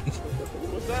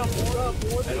 What's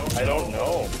that? I don't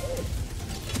know.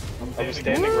 I was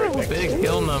standing right next to Big it.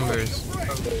 kill numbers.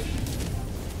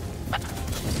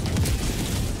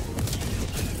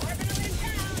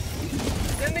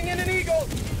 Sending in an eagle.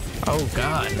 Oh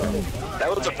god. That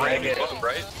was a brand new book,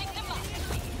 right?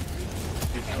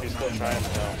 He's still trying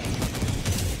now.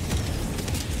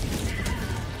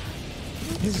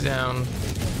 He's down.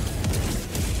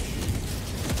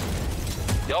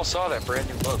 Y'all saw that brand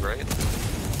new bug, right?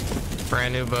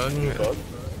 Brand new bug. Bug?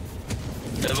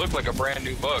 It looked like a brand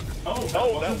new bug. Oh,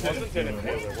 that wasn't an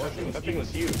inhaler, was it? That thing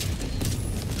was huge.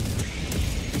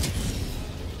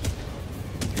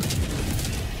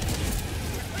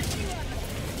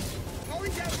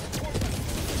 Calling down support.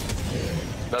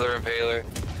 Another impaler.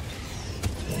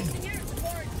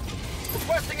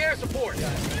 Requesting air support.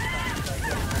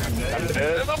 I'm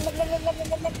dead.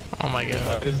 Oh my god.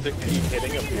 What is the keep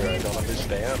hitting up here? I don't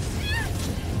understand.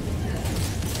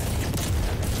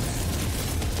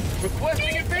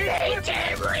 Requesting advance.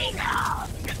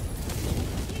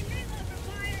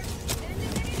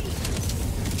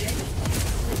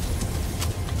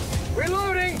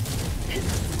 Reloading.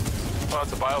 Oh,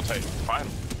 it's a biotype. Fine.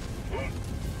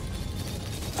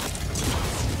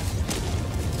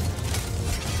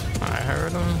 I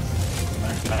heard him.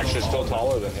 Actually, still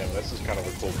taller than him. This is kind of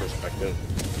a cool perspective.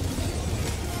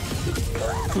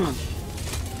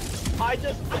 I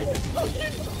just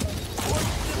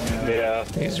Yeah.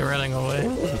 He's running away.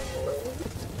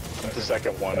 That's the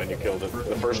second one, and you killed it.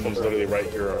 The first one's literally right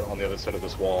here on the other side of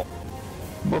this wall.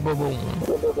 Boom, boom, boom.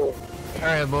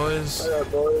 Alright, boys.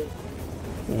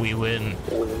 We win.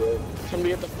 Somebody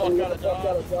get the fuck out of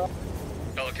Dodge.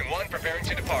 Pelican 1 preparing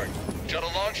to depart.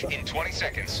 Shuttle launch in 20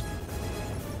 seconds.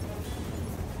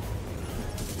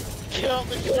 Kill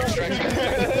the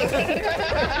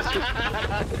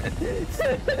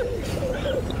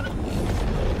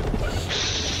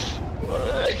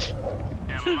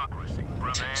Democracy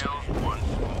prevails once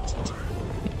more.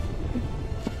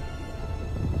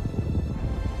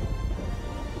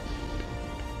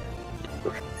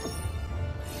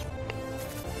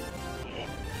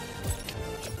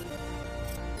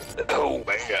 Oh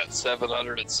man,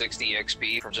 760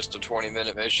 XP from just a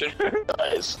 20-minute mission.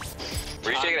 Nice.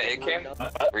 Were you taking a hit, Cam?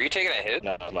 Were you taking a hit?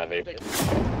 No, my vape.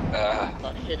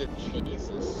 Not hit it,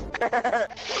 Jesus.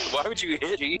 Why would you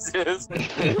hit Jesus?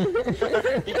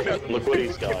 Look what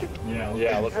he's done.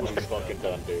 Yeah, look what he's fucking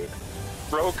done, dude.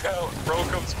 Bro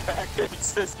comes back and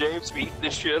says James beat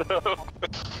this shit up.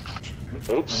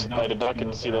 Oops, I did not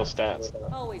get to see those stats.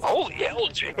 Holy hell,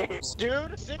 James!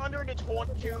 Dude,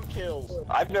 622 kills.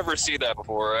 I've never seen that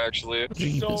before, actually.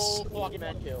 So fucking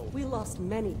mad kills. We lost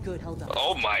many good Helldivers.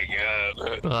 Oh my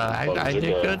god. Well, I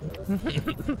did good.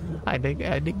 I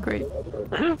did great.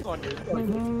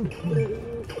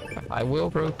 I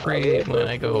will procreate when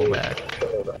I go back.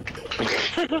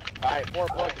 Alright, more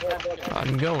blood.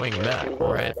 I'm going back,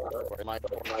 right?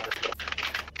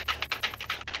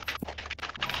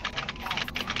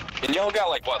 And y'all got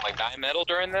like what, like 9 metal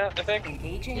during that, I think?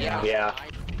 Yeah.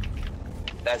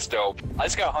 That's dope. I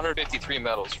just got 153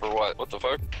 medals for what? What the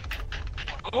fuck?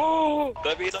 Oh,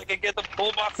 that means I can get the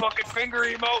pull my fucking finger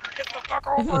emote. Get the fuck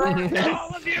over,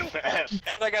 all of you. And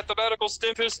I got the medical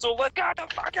stim pistol. Let's go.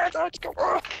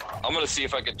 I'm gonna see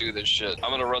if I can do this shit.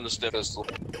 I'm gonna run the stim pistol.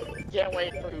 Can't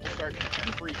wait for you to start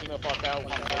freaking the fuck out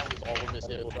when he misses all of this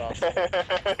hit stuff.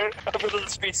 I'm gonna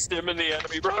just be stimming the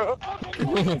enemy, bro.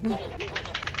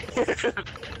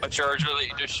 A charger that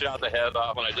you just shot the head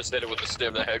off, and I just hit it with the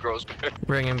stim. The head grows back.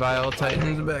 Bringing Bio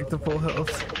Titans back to full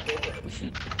health.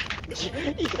 He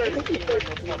started killing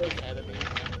the fucking enemy.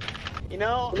 You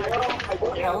know,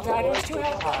 Helldivers to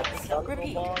Hellpods.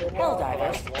 Repeat.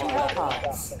 Helldivers to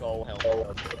Hellpods. Go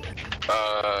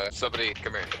Somebody,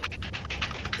 come here.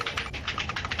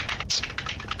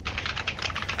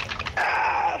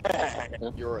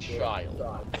 You're a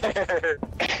child.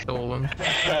 Stolen.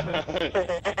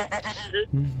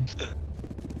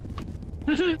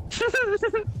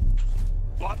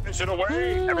 Block mission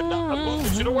away! Every time I block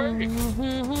mission away!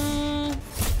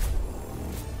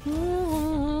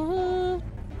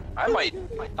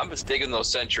 I'm just digging those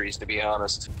sentries, to be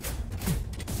honest.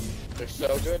 They're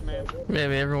so good, man.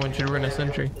 Maybe everyone should run a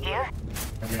sentry. Here?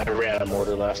 I ran a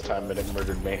mortar last time and it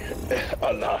murdered me.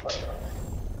 A lot.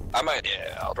 I might,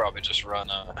 yeah, I'll probably just run,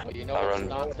 Well, you know what's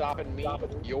not stopping me?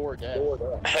 You're dead.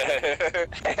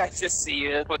 I just see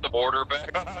it, put the border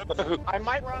back on. I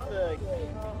might run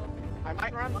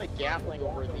the Gatling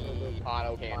over the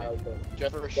auto cannon,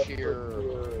 just for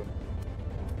sheer...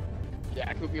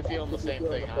 Yeah, Coop, you're feeling the same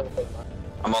thing, huh?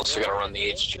 I'm also gonna run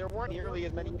the HG. There weren't nearly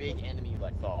as many big enemies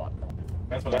I thought.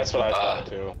 That's what I thought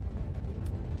too.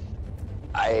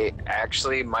 I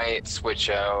actually might switch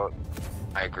out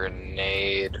my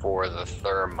grenade for the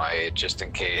thermite, just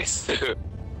in case.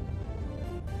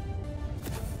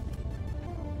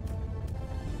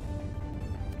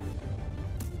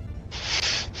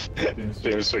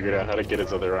 James figured out how to get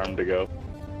his other arm to go.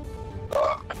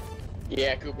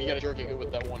 Yeah, Coop, you gotta jerk it good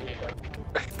with that one hand.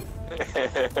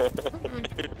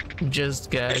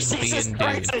 Just guys being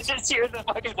dudes. I just hear the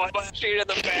fucking blood street in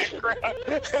the background.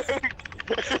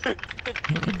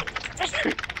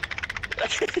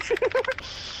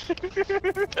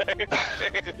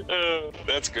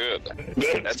 That's good.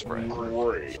 That's fresh.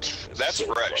 Great. That's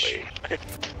fresh.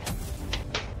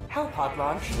 Hellpod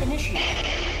launch initiated.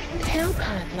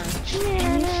 Hellpod launch.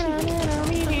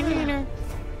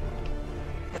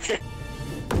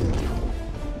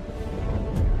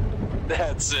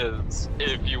 That says,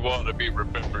 if you want to be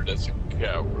remembered as a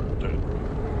coward.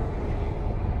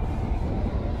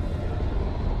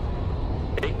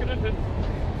 Ain't gonna do.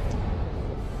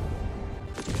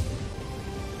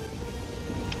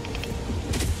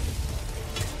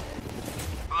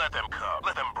 Let them come.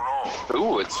 Let them brawl.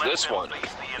 Ooh, it's Let this them one.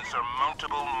 face the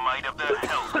insurmountable might of the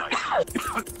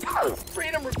Helldivers.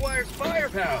 Freedom requires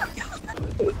firepower.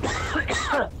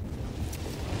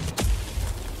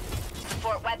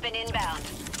 Support weapon inbound.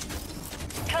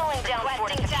 Calling down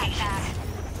fortifications.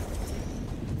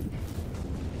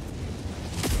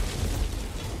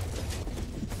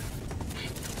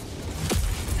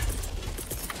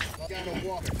 Down to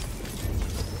water.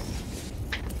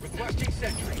 Requesting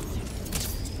sentry.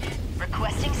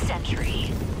 Requesting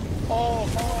sentry. Oh,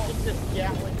 look at this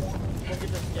Gatling. Look at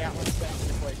this Gatling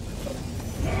place.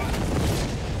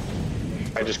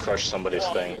 I just crushed somebody's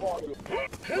thing.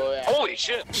 Holy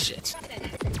shit! Shit.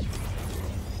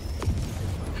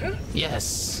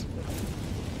 Yes.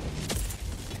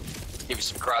 Give you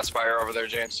some crossfire over there,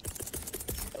 James.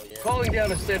 Calling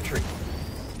down a sentry.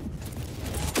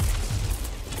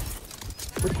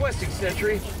 Requesting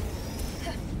sentry.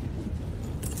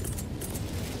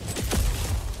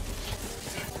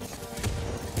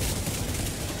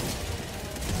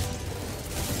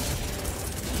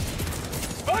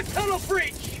 Spot tunnel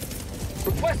breach.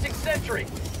 Requesting sentry.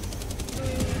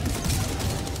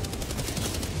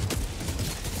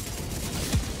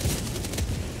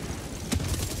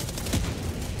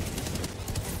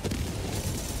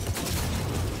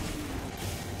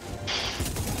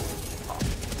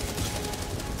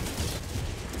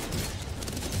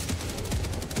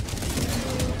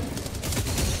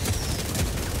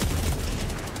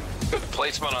 Good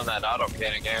placement on that auto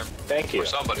cannon game. Thank you. For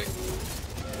somebody.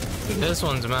 This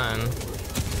one's mine.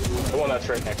 The one that's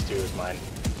right next to you is mine.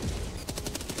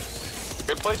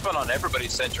 Good placement on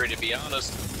everybody's sentry, to be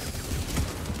honest.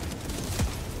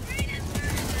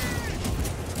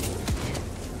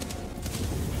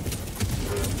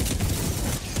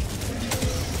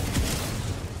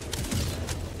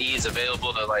 He's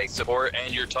available to like support,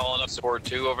 and you're tall enough to support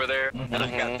too over there. And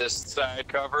I got this side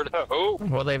covered. Oh.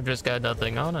 Well, they've just got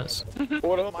nothing on us.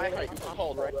 What am I height? I'm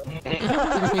tall, right?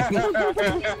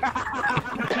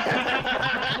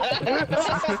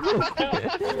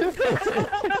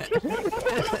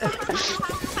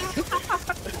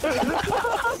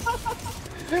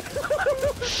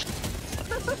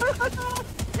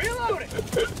 Reloading.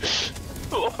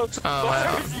 Oh,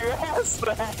 wow. You asked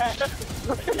that.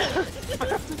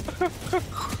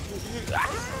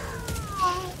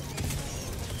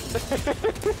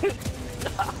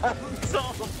 I'm so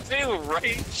too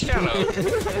right. Shut up.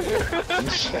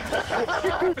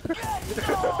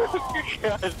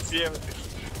 God damn it.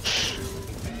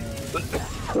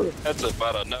 That's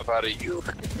about enough out of you.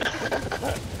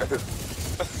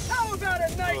 How about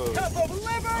a nice cup of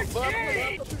liver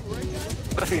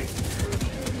tea?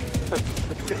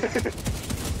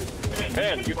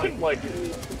 Man, you can like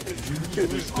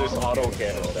use this auto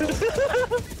cannon though.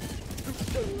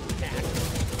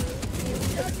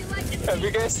 Have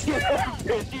you guys seen that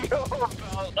video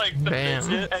about like the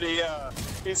midget and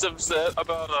he's upset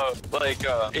about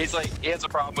he's like he has a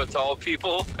problem with tall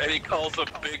people and he calls them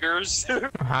biggers.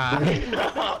 Hi.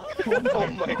 Oh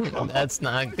my god. That's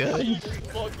not good.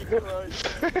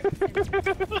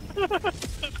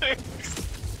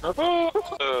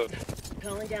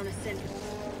 Calling down a sentry.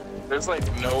 There's like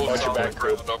no Watch your back, solid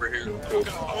ground over here. Oh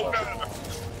god.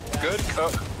 Good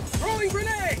cut. Throwing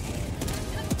grenade.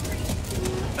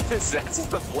 Is that just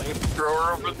the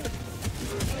flamethrower over there?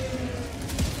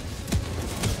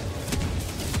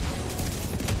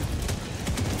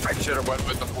 I should have went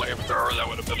with the flamethrower. That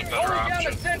would have been a better Calling down a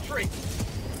option. sentry.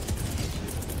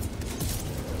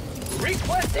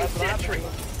 Requesting sentry.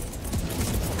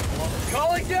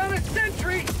 Calling down a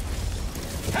sentry.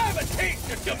 Have a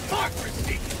taste of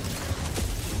democracy.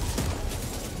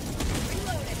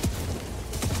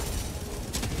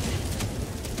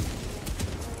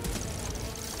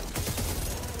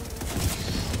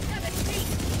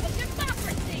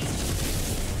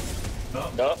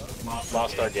 Nope.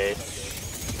 Lost our gate.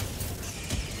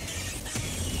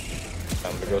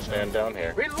 I'm gonna go stand down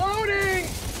here. Reloading.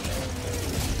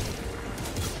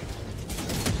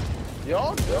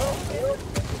 Y'all go.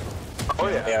 Oh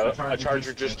yeah. Yeah, a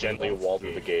charger just gently walled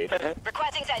through the gate.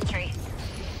 Requesting sentry.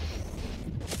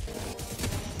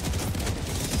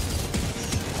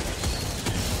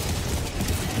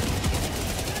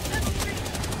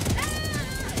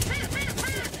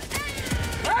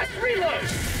 Last reload.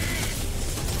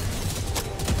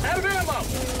 Out of ammo.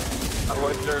 I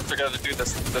wonder if they're gonna do the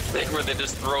thing where they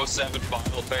just throw 7 bile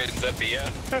things at the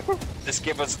end. Just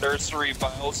give us nursery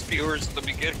bile spewers at the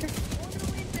beginning.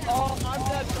 Oh, I'm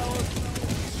dead,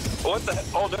 fellas. What the?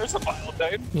 Oh, there's a bile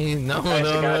thing. No,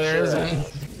 there isn't.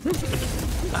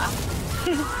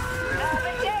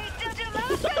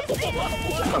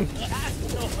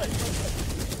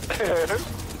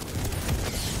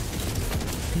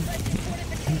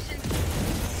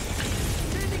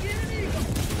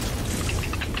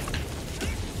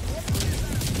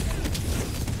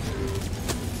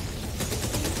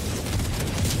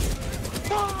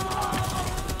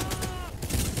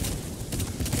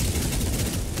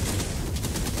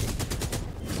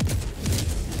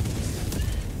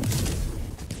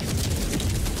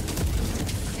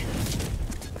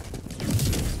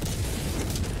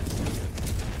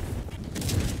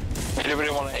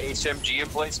 Anybody want an HMG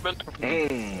emplacement?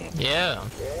 Yeah.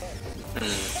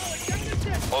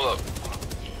 Hold up.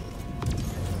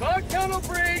 Bug tunnel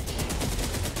breach!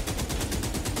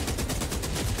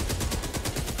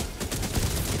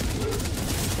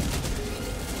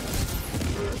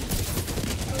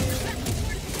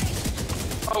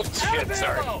 Oh shit,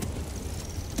 sorry.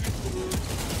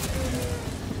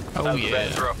 Oh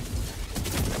yeah.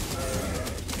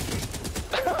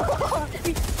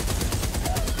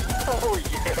 Oh yeah.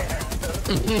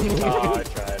 Oh, I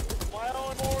tried.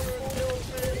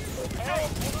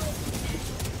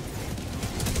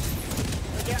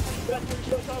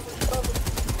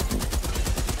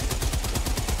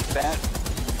 That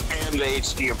and the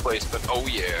HD emplacement. Oh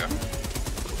yeah.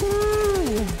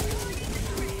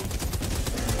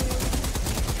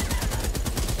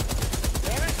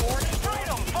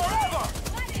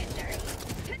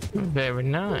 Very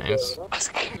nice.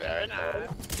 Very nice.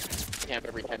 Can't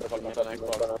every 10 Pokemon on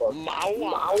Xbox.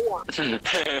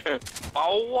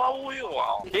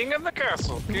 Wow. King of the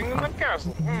castle. King of the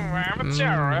castle. I have a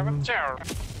chair. I have a chair.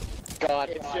 God,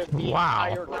 it's just the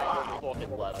entire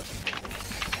fucking letter.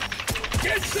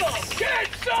 Get some! Get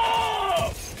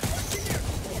some!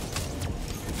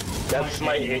 That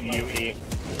might hit you, E.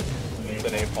 The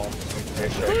napalm.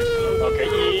 Okay,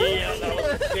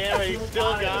 yeah, damn it, he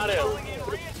still got it.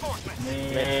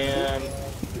 Man.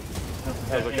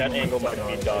 I was like, that angle might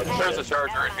be dog shit. There's a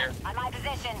charger in here. On my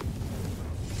position.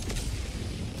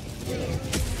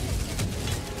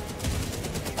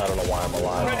 I don't know why I'm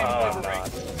alive. I'm not.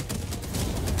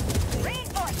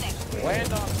 Reinforcing.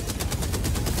 Land on.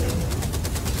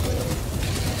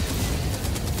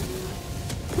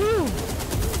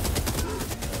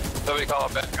 Somebody call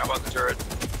him back. I'm on the turret.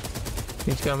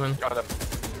 He's coming. Got him.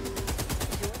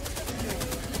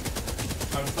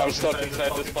 I'm stuck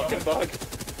inside this fucking bug.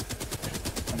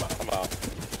 I'm out.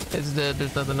 It's dead.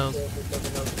 There's nothing else.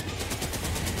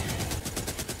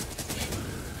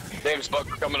 James Buck,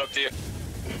 we're coming up to you.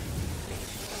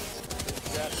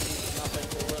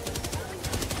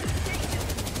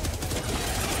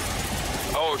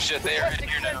 Oh shit, they are in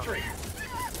here now.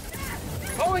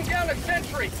 Calling down a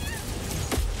sentry!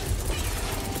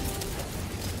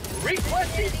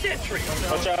 Requesting sentry!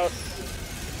 Watch out.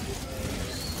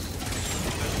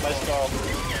 Nice call.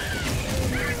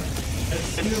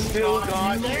 It's still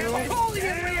got you. Calling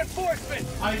in reinforcement!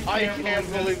 I can't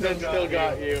believe that still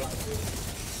got you.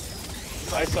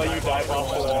 I saw you dive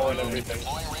off the wall and everything.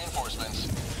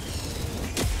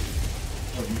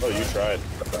 Oh, you tried.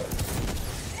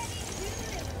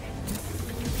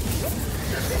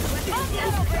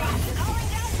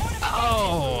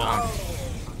 Oh!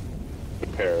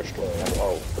 It perished.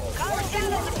 Oh. Calling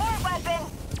down a support weapon.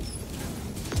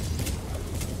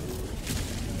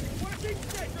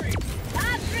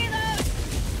 Last reload.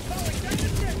 Calling down a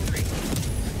sentry!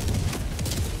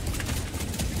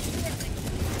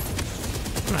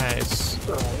 Nice.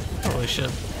 Holy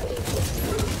shit.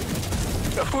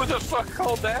 Who the fuck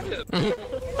called that in?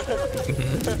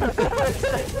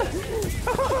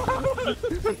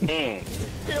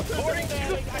 Reporting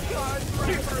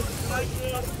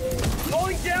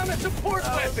calling down a support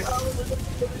weapon!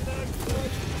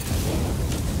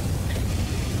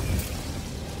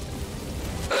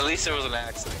 At least it was an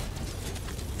accident.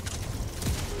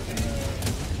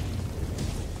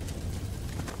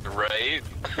 Right?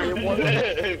 It wasn't.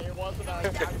 It wasn't. I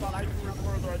thought I threw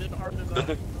further. I didn't harm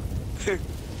enough.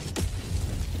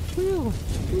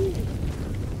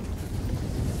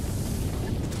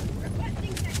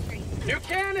 New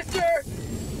canister!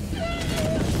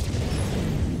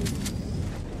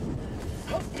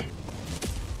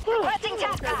 Requesting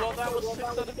tap pack. Well, that was 6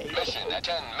 out of 8. Mission at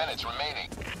 10 minutes remaining.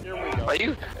 Here we go. Are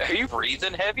you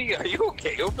breathing heavy? Are you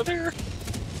okay over there?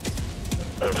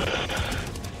 I'm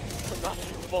not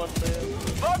having fun, man.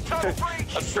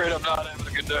 I'm afraid I'm not having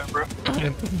a good time, bro.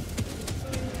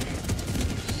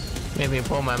 Maybe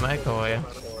pull my mic away.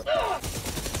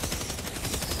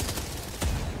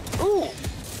 Ooh!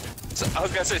 So, I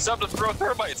was gonna say something to throw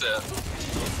termites at.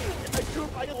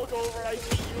 I look over and I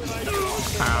see you and I do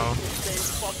Ow. the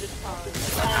same fucking time.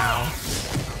 Ow.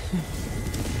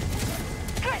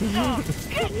 Good job.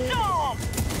 Good job.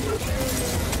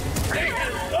 Say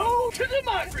hello to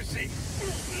democracy!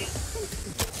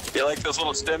 You like those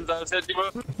little stems I was hitting you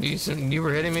with? You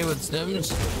were hitting me with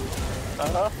stems?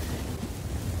 Uh-huh.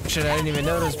 Shit, I didn't even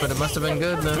notice, but it must have been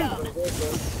good then.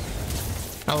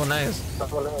 Oh, nice.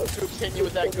 Continue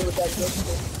with that good.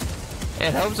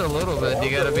 It helps a little bit.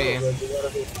 You gotta be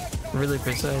really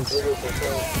precise.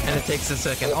 And it takes a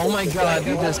second. Oh my god,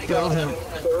 you just killed him.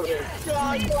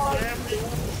 God damn it.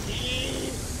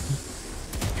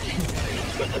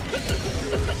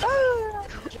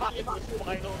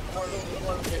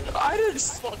 I didn't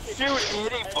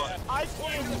shoot anybody. I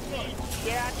can't see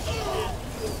jack shit.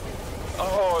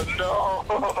 Oh no.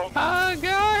 Oh,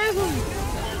 guys!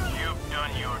 You've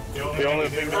done your The only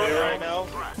thing to do right now?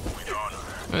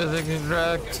 With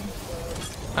extract.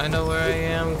 I know where I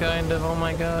am, kind of. Oh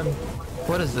my god.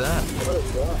 What is that?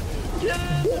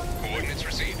 Coordinates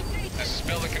received. This is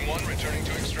Pelican 1 returning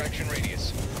to extraction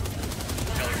radius.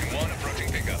 Pelican 1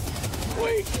 approaching pickup.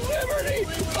 Sweet liberty!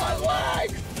 My leg!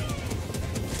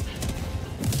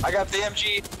 I got the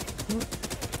MG.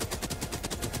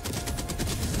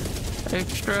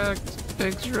 Extract.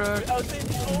 Extract. I think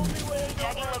the only way I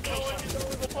got my going is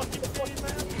over the fucking city,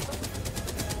 man.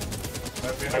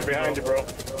 I'm behind you, bro.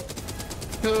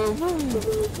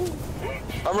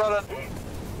 I'm running.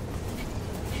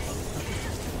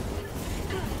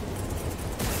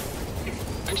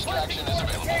 Extraction is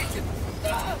available.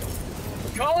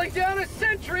 Calling down a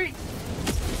sentry!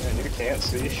 Man, you can't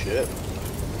see shit.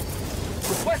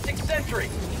 Requesting sentry!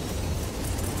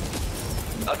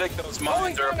 I think those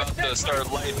mines are about to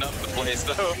start lighting up the place,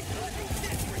 though.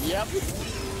 Yep.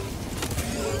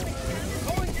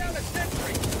 Calling down a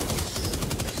sentry!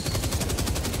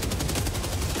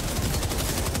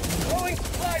 Calling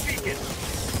supply beacon!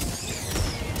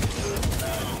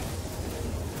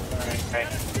 Alright.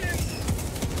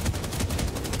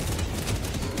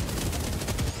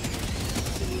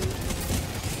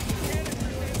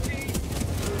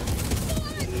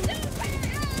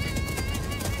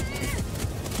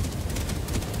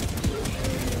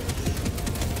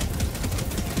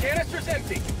 Canister's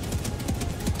empty.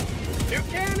 New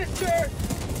canister!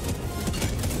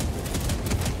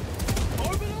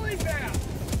 Orbital inbound!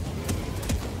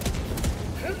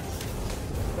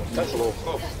 That's a little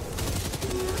close.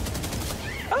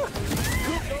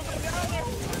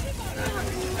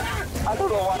 I don't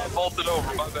know why I bolted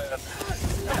over, my bad.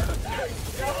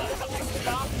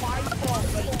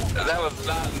 That was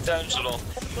not intentional.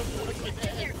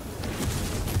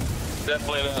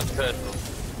 Definitely not intentional.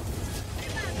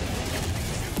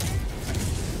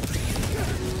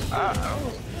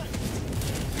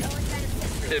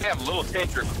 They have little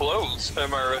tanker clothes,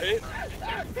 am I right?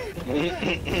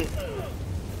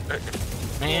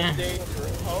 Man.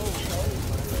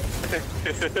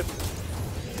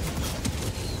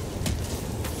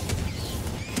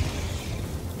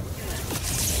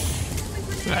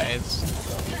 Nice.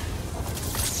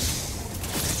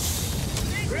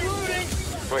 Reloading!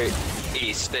 Wait,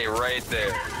 E, stay right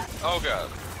there. Oh god.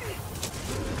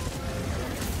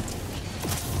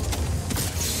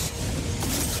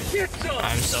 Get some!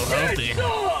 I'm so healthy. Get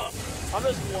some! I'm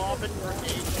just lobbing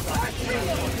grenades.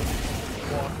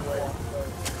 Walk away.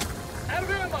 Out of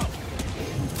ammo!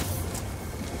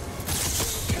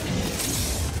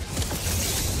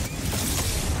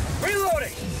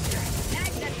 Reloading!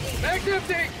 Mag's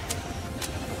empty!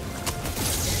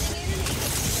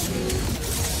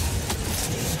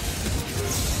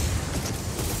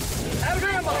 Out of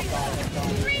ammo!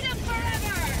 Freedom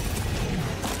forever!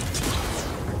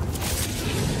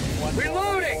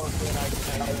 Reloading!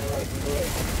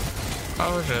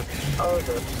 Oh shit.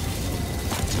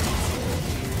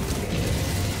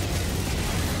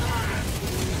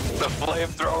 The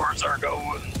flamethrowers are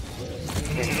going.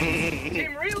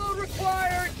 Team reload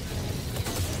required!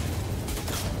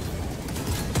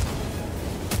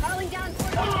 Calling down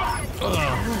fortification.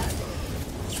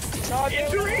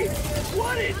 Injury?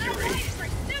 What injury?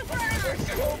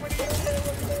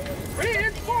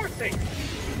 Reinforcing!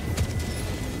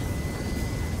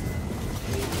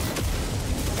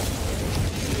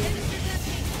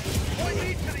 Point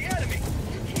lead to the enemy!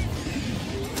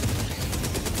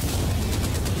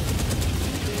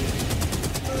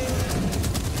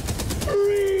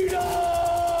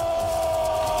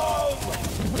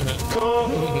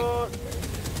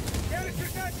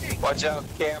 Watch out,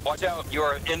 Cam. Watch out. You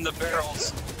are in the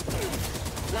barrels.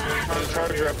 There's a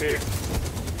charger up here.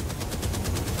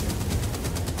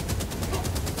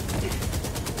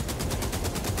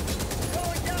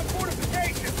 Calling down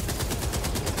fortification!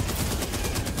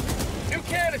 New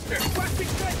canister! Requesting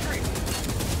sentry!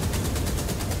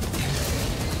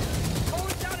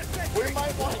 Calling down a sentry! We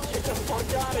might want to get the fuck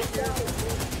out of here.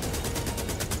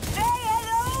 Say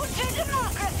hello to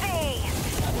democracy!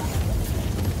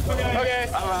 Okay.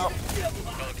 I'm out.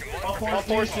 I'll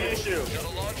force the issue.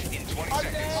 Shuttle launch in 20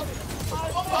 seconds.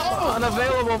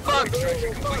 Unavailable, fuck!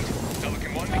 Extraction complete.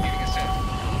 Pelican 1 beginning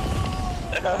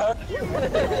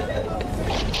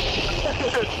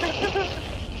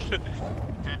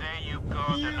Today you've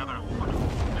caused another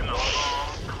foothold in a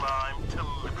long climb to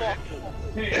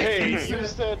liberty. Hey, You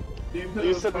said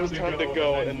You said it was time to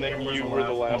go, and then you were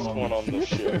the last one on the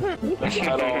ship.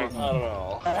 I don't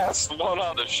know. Last one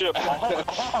on the ship.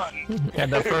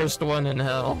 And the first one in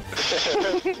hell.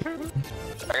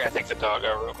 I gotta take the dog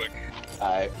out real quick.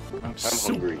 I'm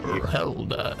hungry.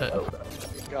 Helldive.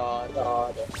 God.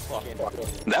 Fucking.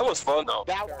 That was fun though.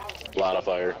 A lot of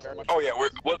fire. Oh yeah,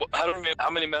 how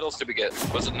many medals did we get?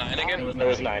 Was it 9 again? It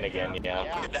was 9 again,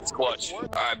 yeah. That's clutch.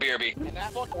 Alright, BRB. And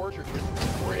that fucking orchard just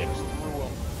ripped through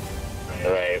them.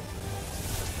 Alright.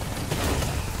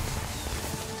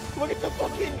 Look at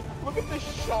the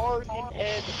shard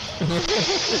head.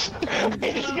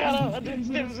 He's got 100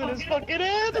 stims in his fucking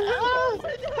head.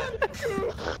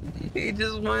 He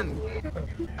just went.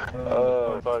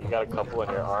 Oh, fuck, got a couple in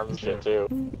your arms shit too.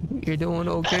 You're doing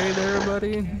okay there,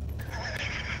 buddy?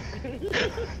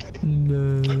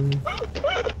 No.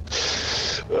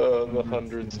 The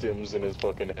 100 stims in his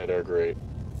fucking head are great.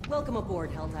 Welcome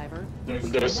aboard, Helldiver.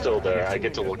 They're still there. I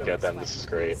get to look at them. This is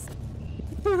great.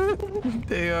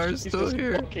 They are still Jesus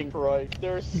here. fucking Christ,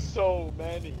 there's so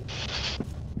many.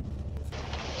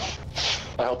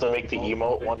 I hope to make the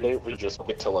emote one day. We just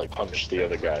get to like punch the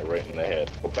other guy right in the head.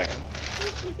 Oh, bam.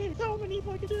 So many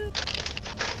fucking dudes.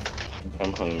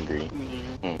 I'm hungry.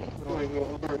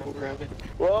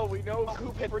 Well, we know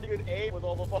Coop had pretty good aim with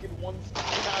all the fucking ones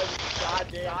sticking out of his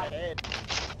goddamn head.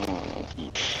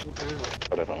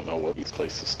 But I don't know what these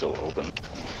places still open.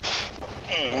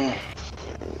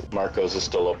 Marco's is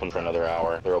still open for another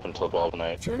hour. They're open till 12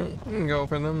 tonight. Sure, you can go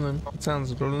for them then.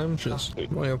 Sounds delicious.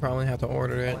 Well, you'll probably have to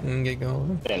order it and get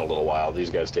going. In a little while. These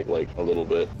guys take like a little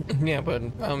bit. Yeah, but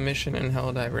a mission in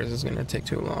Helldivers is gonna take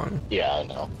too long. Yeah, I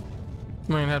know.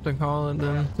 Might have to call it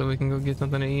then, so we can go get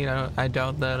something to eat. I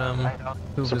doubt that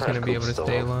Coop is gonna be able to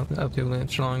stay up too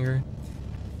much longer.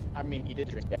 I mean, he did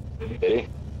drink that. Did he?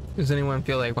 Does anyone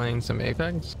feel like playing some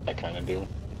Apex? I kind of do.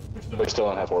 We still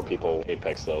don't have 4 people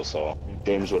Apex though, so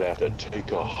James would have to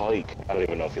take a hike. I don't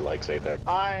even know if he likes Apex.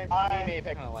 I'm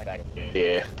Apex kind of like that.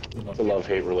 Yeah, it's a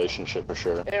love-hate relationship for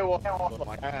sure.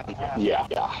 Yeah.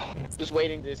 Just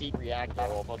waiting to see he react to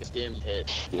all fucking stims hit.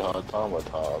 The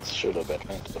automatons should have been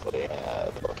actively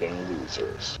had fucking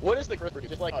losers. What is the grip produce?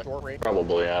 Just like a short range?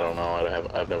 Probably, I don't know.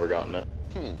 I've never gotten it.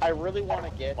 I really want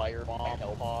to get Firebomb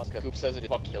Hellboss because Coop says it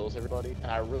fuck kills everybody,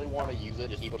 and I really want to use it,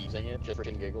 just keep using it, just for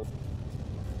shit and giggles.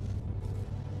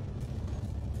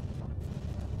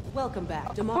 Welcome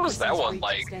back. What was that one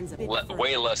like?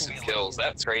 Way less than kills.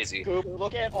 That's crazy. Coop,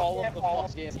 look at all of the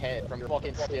fucking head from your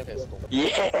fucking stim pistol.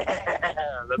 Yeah,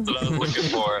 that's what I was looking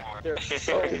for. They're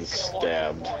so fucking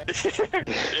stabbed.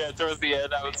 Yeah, towards the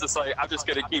end, I was just like, I'm just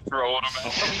gonna keep throwing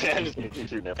them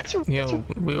at him. Yo,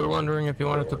 we were wondering if you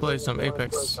wanted to play some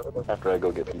Apex. After I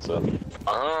go get pizza.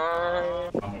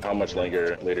 How much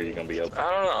later are you gonna be up? I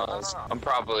don't know. I'm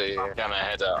probably gonna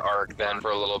head to Arc then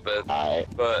for a little bit.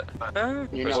 But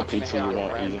you know, pizza you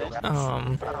won't eat.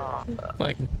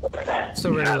 Like,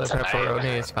 so regular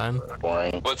pepperoni is fine.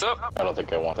 Boring. What's up? I don't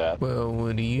think I want that. Well,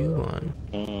 what do you want?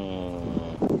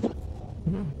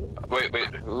 Wait,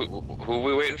 who are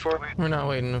we waiting for? We're not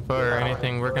waiting for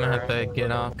anything. We're gonna have to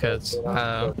get off because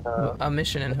a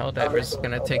mission in Helldivers is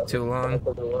gonna take too long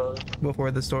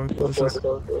before the store closes.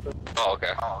 Oh,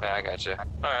 okay. Yeah, I got you.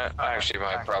 Alright, I actually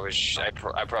might probably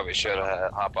I probably should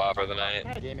hop off for the night.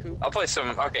 I'll play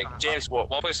some. Okay, James, want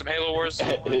to play some Halo Wars?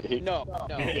 No.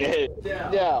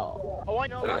 Oh, I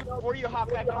know. Before you hop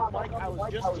back on, Mike, I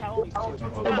was just telling you.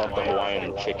 What about the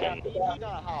Hawaiian chicken?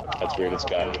 That's weird. It's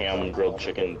got ham, grilled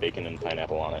chicken, bacon, and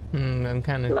pineapple on it. I'm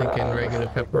kind of thinking regular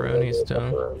pepperoni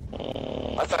still.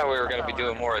 I thought we were gonna be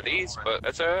doing more of these, but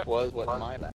that's alright. Was my bad.